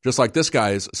solution, just like this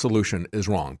guy's solution is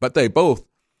wrong. But they both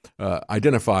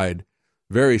identified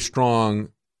very strong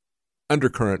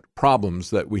undercurrent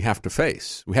problems that we have to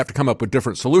face. We have to come up with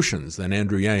different solutions than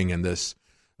Andrew Yang and this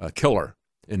killer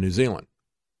in New Zealand.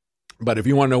 But if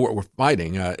you want to know what we're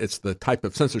fighting, it's the type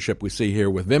of censorship we see here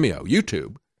with Vimeo.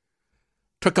 YouTube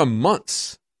took them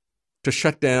months to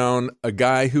shut down a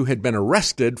guy who had been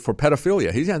arrested for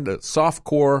pedophilia. He had a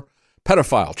softcore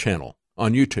pedophile channel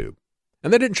on YouTube.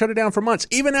 And they didn't shut it down for months,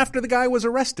 even after the guy was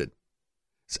arrested.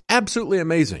 It's absolutely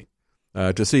amazing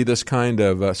to see this kind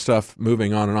of stuff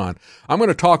moving on and on. I'm going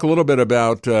to talk a little bit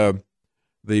about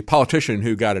the politician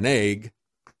who got an egg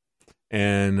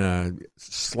and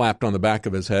slapped on the back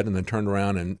of his head and then turned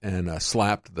around and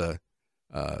slapped the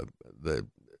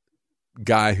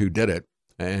guy who did it.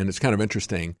 And it's kind of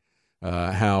interesting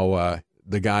how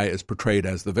the guy is portrayed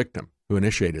as the victim who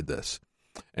initiated this.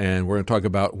 And we're going to talk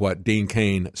about what Dean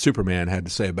Cain, Superman, had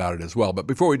to say about it as well. But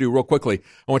before we do, real quickly,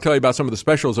 I want to tell you about some of the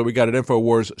specials that we got at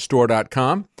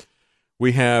InfoWarsStore.com.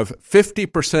 We have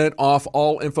 50% off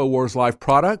all InfoWars Life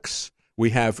products.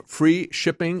 We have free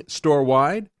shipping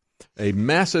store-wide. A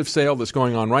massive sale that's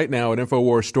going on right now at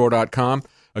InfoWarsStore.com.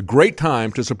 A great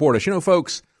time to support us. You know,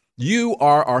 folks, you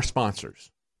are our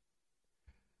sponsors.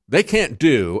 They can't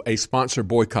do a sponsor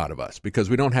boycott of us because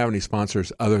we don't have any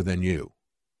sponsors other than you.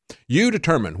 You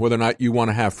determine whether or not you want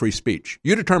to have free speech.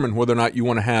 You determine whether or not you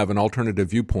want to have an alternative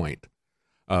viewpoint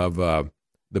of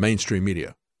the mainstream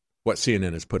media, what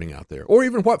CNN is putting out there, or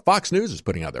even what Fox News is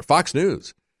putting out there. Fox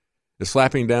News is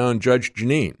slapping down Judge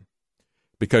Jeanine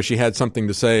because she had something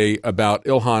to say about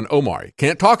Ilhan Omar.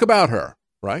 Can't talk about her,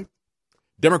 right?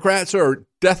 Democrats are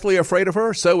deathly afraid of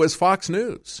her. So is Fox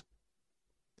News.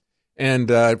 And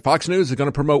Fox News is going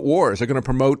to promote wars. They're going to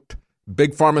promote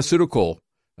big pharmaceutical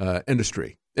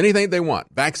industry. Anything they want.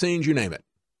 Vaccines, you name it.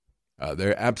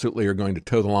 They absolutely are going to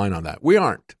toe the line on that. We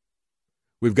aren't.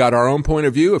 We've got our own point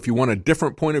of view. If you want a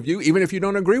different point of view, even if you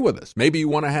don't agree with us, maybe you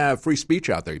want to have free speech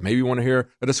out there. Maybe you want to hear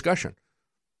a discussion.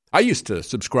 I used to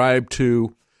subscribe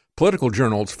to political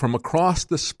journals from across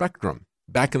the spectrum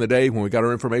back in the day when we got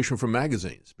our information from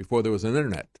magazines, before there was an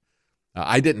internet.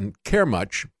 I didn't care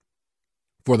much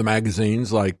for the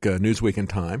magazines like Newsweek and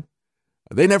Time.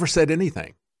 They never said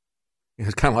anything. It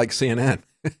was kind of like CNN.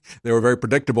 They were very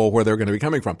predictable where they were going to be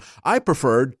coming from. I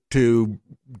preferred to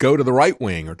go to the right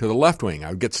wing or to the left wing.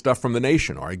 I would get stuff from The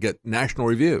Nation or I'd get National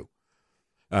Review.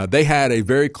 They had a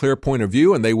very clear point of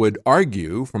view, and they would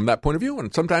argue from that point of view.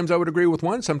 And sometimes I would agree with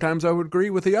one, sometimes I would agree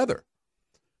with the other.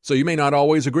 So you may not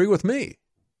always agree with me.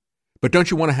 But don't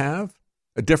you want to have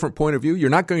a different point of view? You're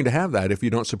not going to have that if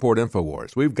you don't support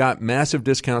InfoWars. We've got massive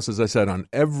discounts, as I said, on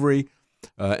every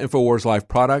InfoWars Life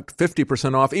product,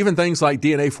 50% off, even things like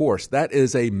DNA Force. That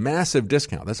is a massive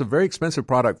discount. That's a very expensive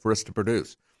product for us to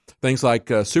produce. Things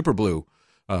like Super Blue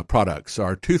products,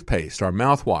 our toothpaste, our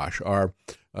mouthwash, our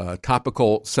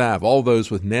topical salve, all those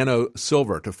with nano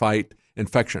silver to fight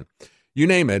infection. You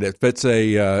name it. If it's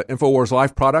a InfoWars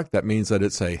Life product, that means that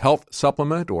it's a health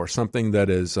supplement or something that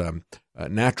is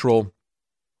natural,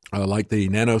 like the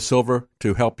nano silver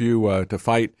to help you to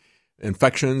fight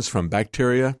infections from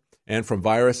bacteria and from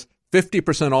virus.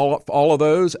 50% all of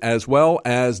those, as well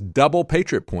as double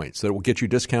Patriot points that will get you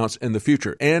discounts in the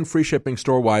future, and free shipping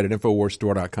store-wide at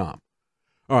InfoWarsStore.com.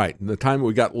 All right, in the time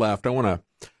we got left, I want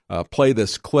to play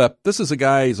this clip. This is a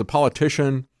guy, he's a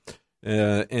politician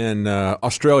in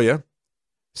Australia,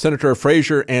 Senator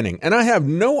Fraser Anning. And I have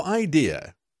no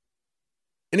idea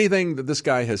anything that this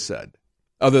guy has said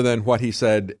other than what he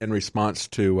said in response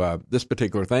to this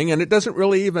particular thing. And it doesn't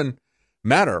really even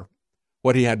matter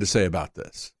what he had to say about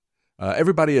this.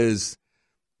 Everybody is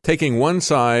taking one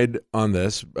side on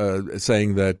this,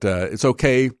 saying that it's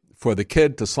okay for the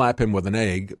kid to slap him with an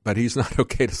egg, but he's not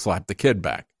okay to slap the kid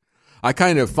back. I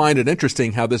kind of find it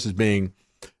interesting how this is being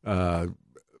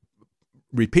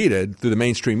repeated through the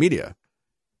mainstream media.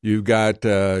 You've got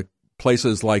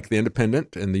places like The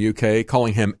Independent in the UK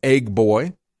calling him Egg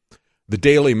Boy. The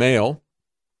Daily Mail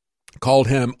called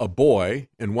him a boy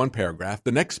in one paragraph.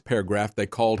 The next paragraph, they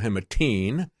called him a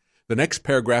teen. The next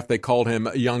paragraph, they called him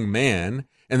a young man.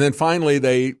 And then finally,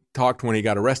 they talked when he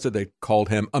got arrested, they called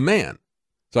him a man.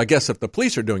 So I guess if the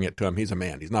police are doing it to him, he's a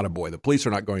man. He's not a boy. The police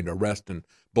are not going to arrest and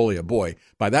bully a boy.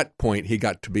 By that point, he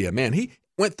got to be a man. He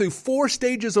went through 4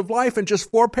 stages of life in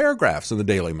just 4 paragraphs in the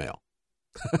Daily Mail.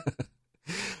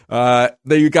 There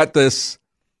you got this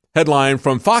headline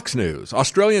from Fox News.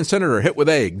 Australian senator hit with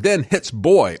egg, then hits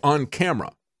boy on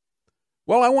camera.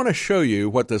 Well, I want to show you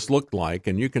what this looked like,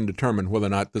 and you can determine whether or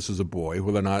not this is a boy,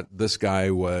 whether or not this guy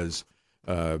was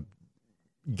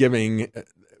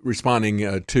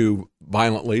responding too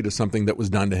violently to something that was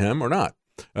done to him or not.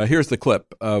 Here's the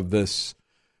clip of this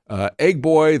egg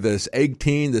boy, this egg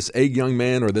teen, this egg young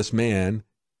man, or this man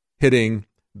hitting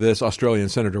this Australian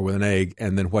senator with an egg,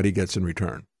 and then what he gets in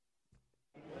return.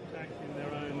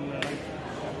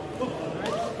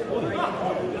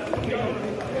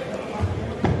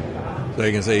 So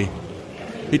you can see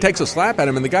he takes a slap at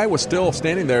him, and the guy was still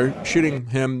standing there shooting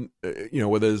him,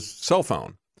 with his cell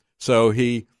phone. So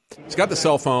he's got the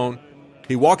cell phone.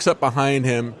 He walks up behind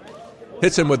him,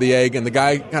 hits him with the egg, and the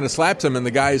guy kind of slaps him, and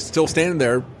the guy is still standing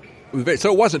there.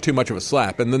 So it wasn't too much of a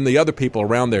slap. And then the other people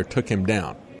around there took him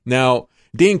down. Now,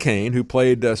 Dean Cain, who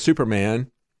played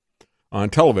Superman on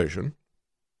television,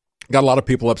 got a lot of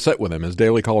people upset with him. As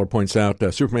Daily Caller points out,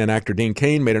 Superman actor Dean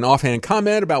Cain made an offhand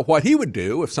comment about what he would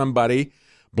do if somebody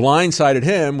blindsided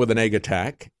him with an egg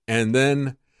attack, and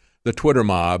then the Twitter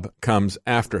mob comes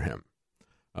after him.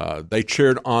 They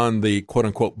cheered on the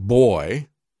quote-unquote boy,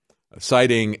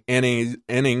 citing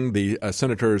ending the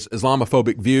senator's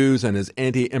Islamophobic views and his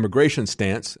anti-immigration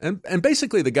stance. And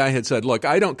basically the guy had said, look,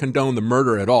 I don't condone the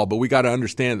murder at all, but we got to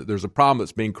understand that there's a problem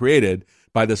that's being created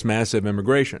by this massive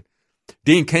immigration.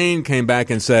 Dean Cain came back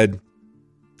and said,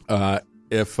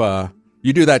 if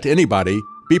you do that to anybody,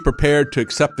 be prepared to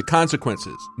accept the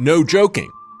consequences. No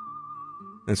joking.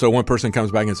 And so one person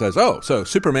comes back and says, oh, so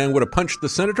Superman would have punched the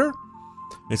senator?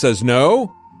 He says,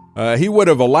 no, he would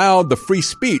have allowed the free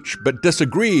speech, but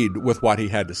disagreed with what he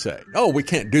had to say. Oh, we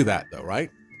can't do that, though, right?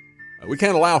 We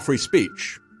can't allow free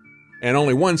speech, and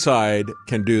only one side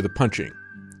can do the punching.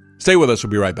 Stay with us.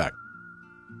 We'll be right back.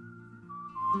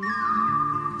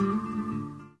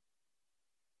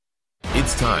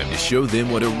 It's time to show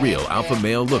them what a real alpha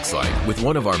male looks like with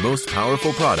one of our most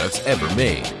powerful products ever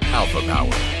made, Alpha Power,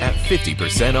 at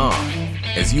 50% off.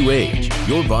 As you age,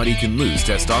 your body can lose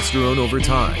testosterone over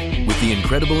time. With the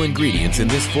incredible ingredients in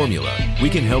this formula, we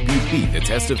can help you beat the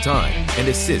test of time and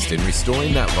assist in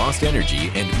restoring that lost energy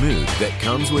and mood that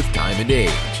comes with time and age.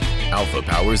 Alpha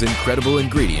Power's incredible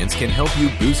ingredients can help you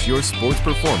boost your sports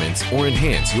performance or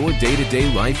enhance your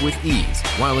day-to-day life with ease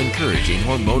while encouraging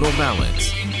hormonal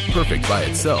balance. Perfect by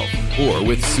itself or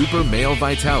with super male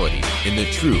vitality in the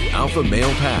true Alpha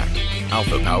Male Pack.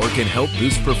 Alpha Power can help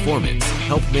boost performance,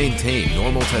 help maintain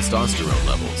normal testosterone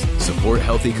levels, support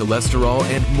healthy cholesterol,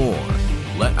 and more.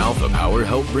 Let Alpha Power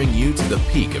help bring you to the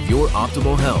peak of your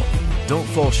optimal health. Don't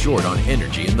fall short on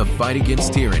energy in the fight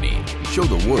against tyranny. Show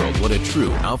the world what a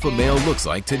true alpha male looks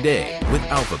like today with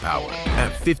Alpha Power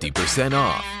at 50%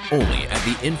 off, only at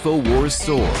the InfoWars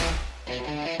store.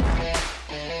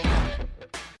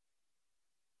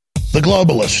 The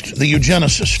globalists, the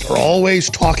eugenicists are always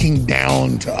talking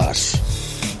down to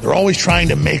us. They're always trying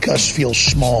to make us feel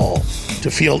small, to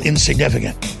feel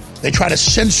insignificant. They try to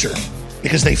censor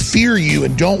because they fear you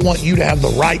and don't want you to have the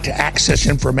right to access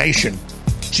information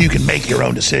so you can make your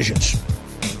own decisions.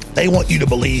 They want you to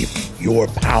believe you're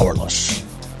powerless.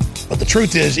 But the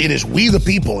truth is, it is we the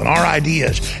people and our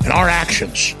ideas and our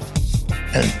actions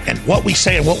and what we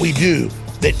say and what we do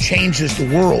that changes the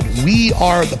world. We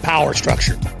are the power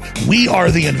structure. We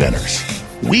are the inventors.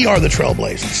 We are the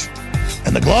trailblazers.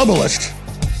 And the globalists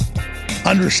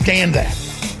understand that.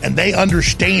 And they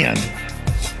understand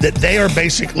that they are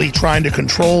basically trying to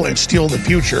control and steal the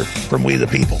future from we the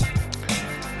people.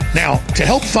 Now, to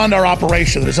help fund our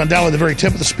operation that is undoubtedly the very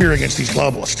tip of the spear against these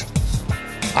globalists,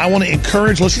 I want to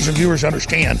encourage listeners and viewers to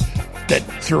understand that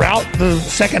throughout the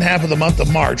second half of the month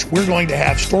of March, we're going to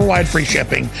have store-wide free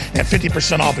shipping and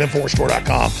 50% off at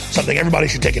InfoWarsStore.com, something everybody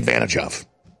should take advantage of.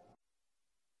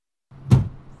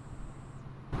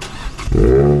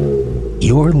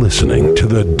 You're listening to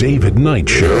The David Knight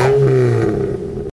Show.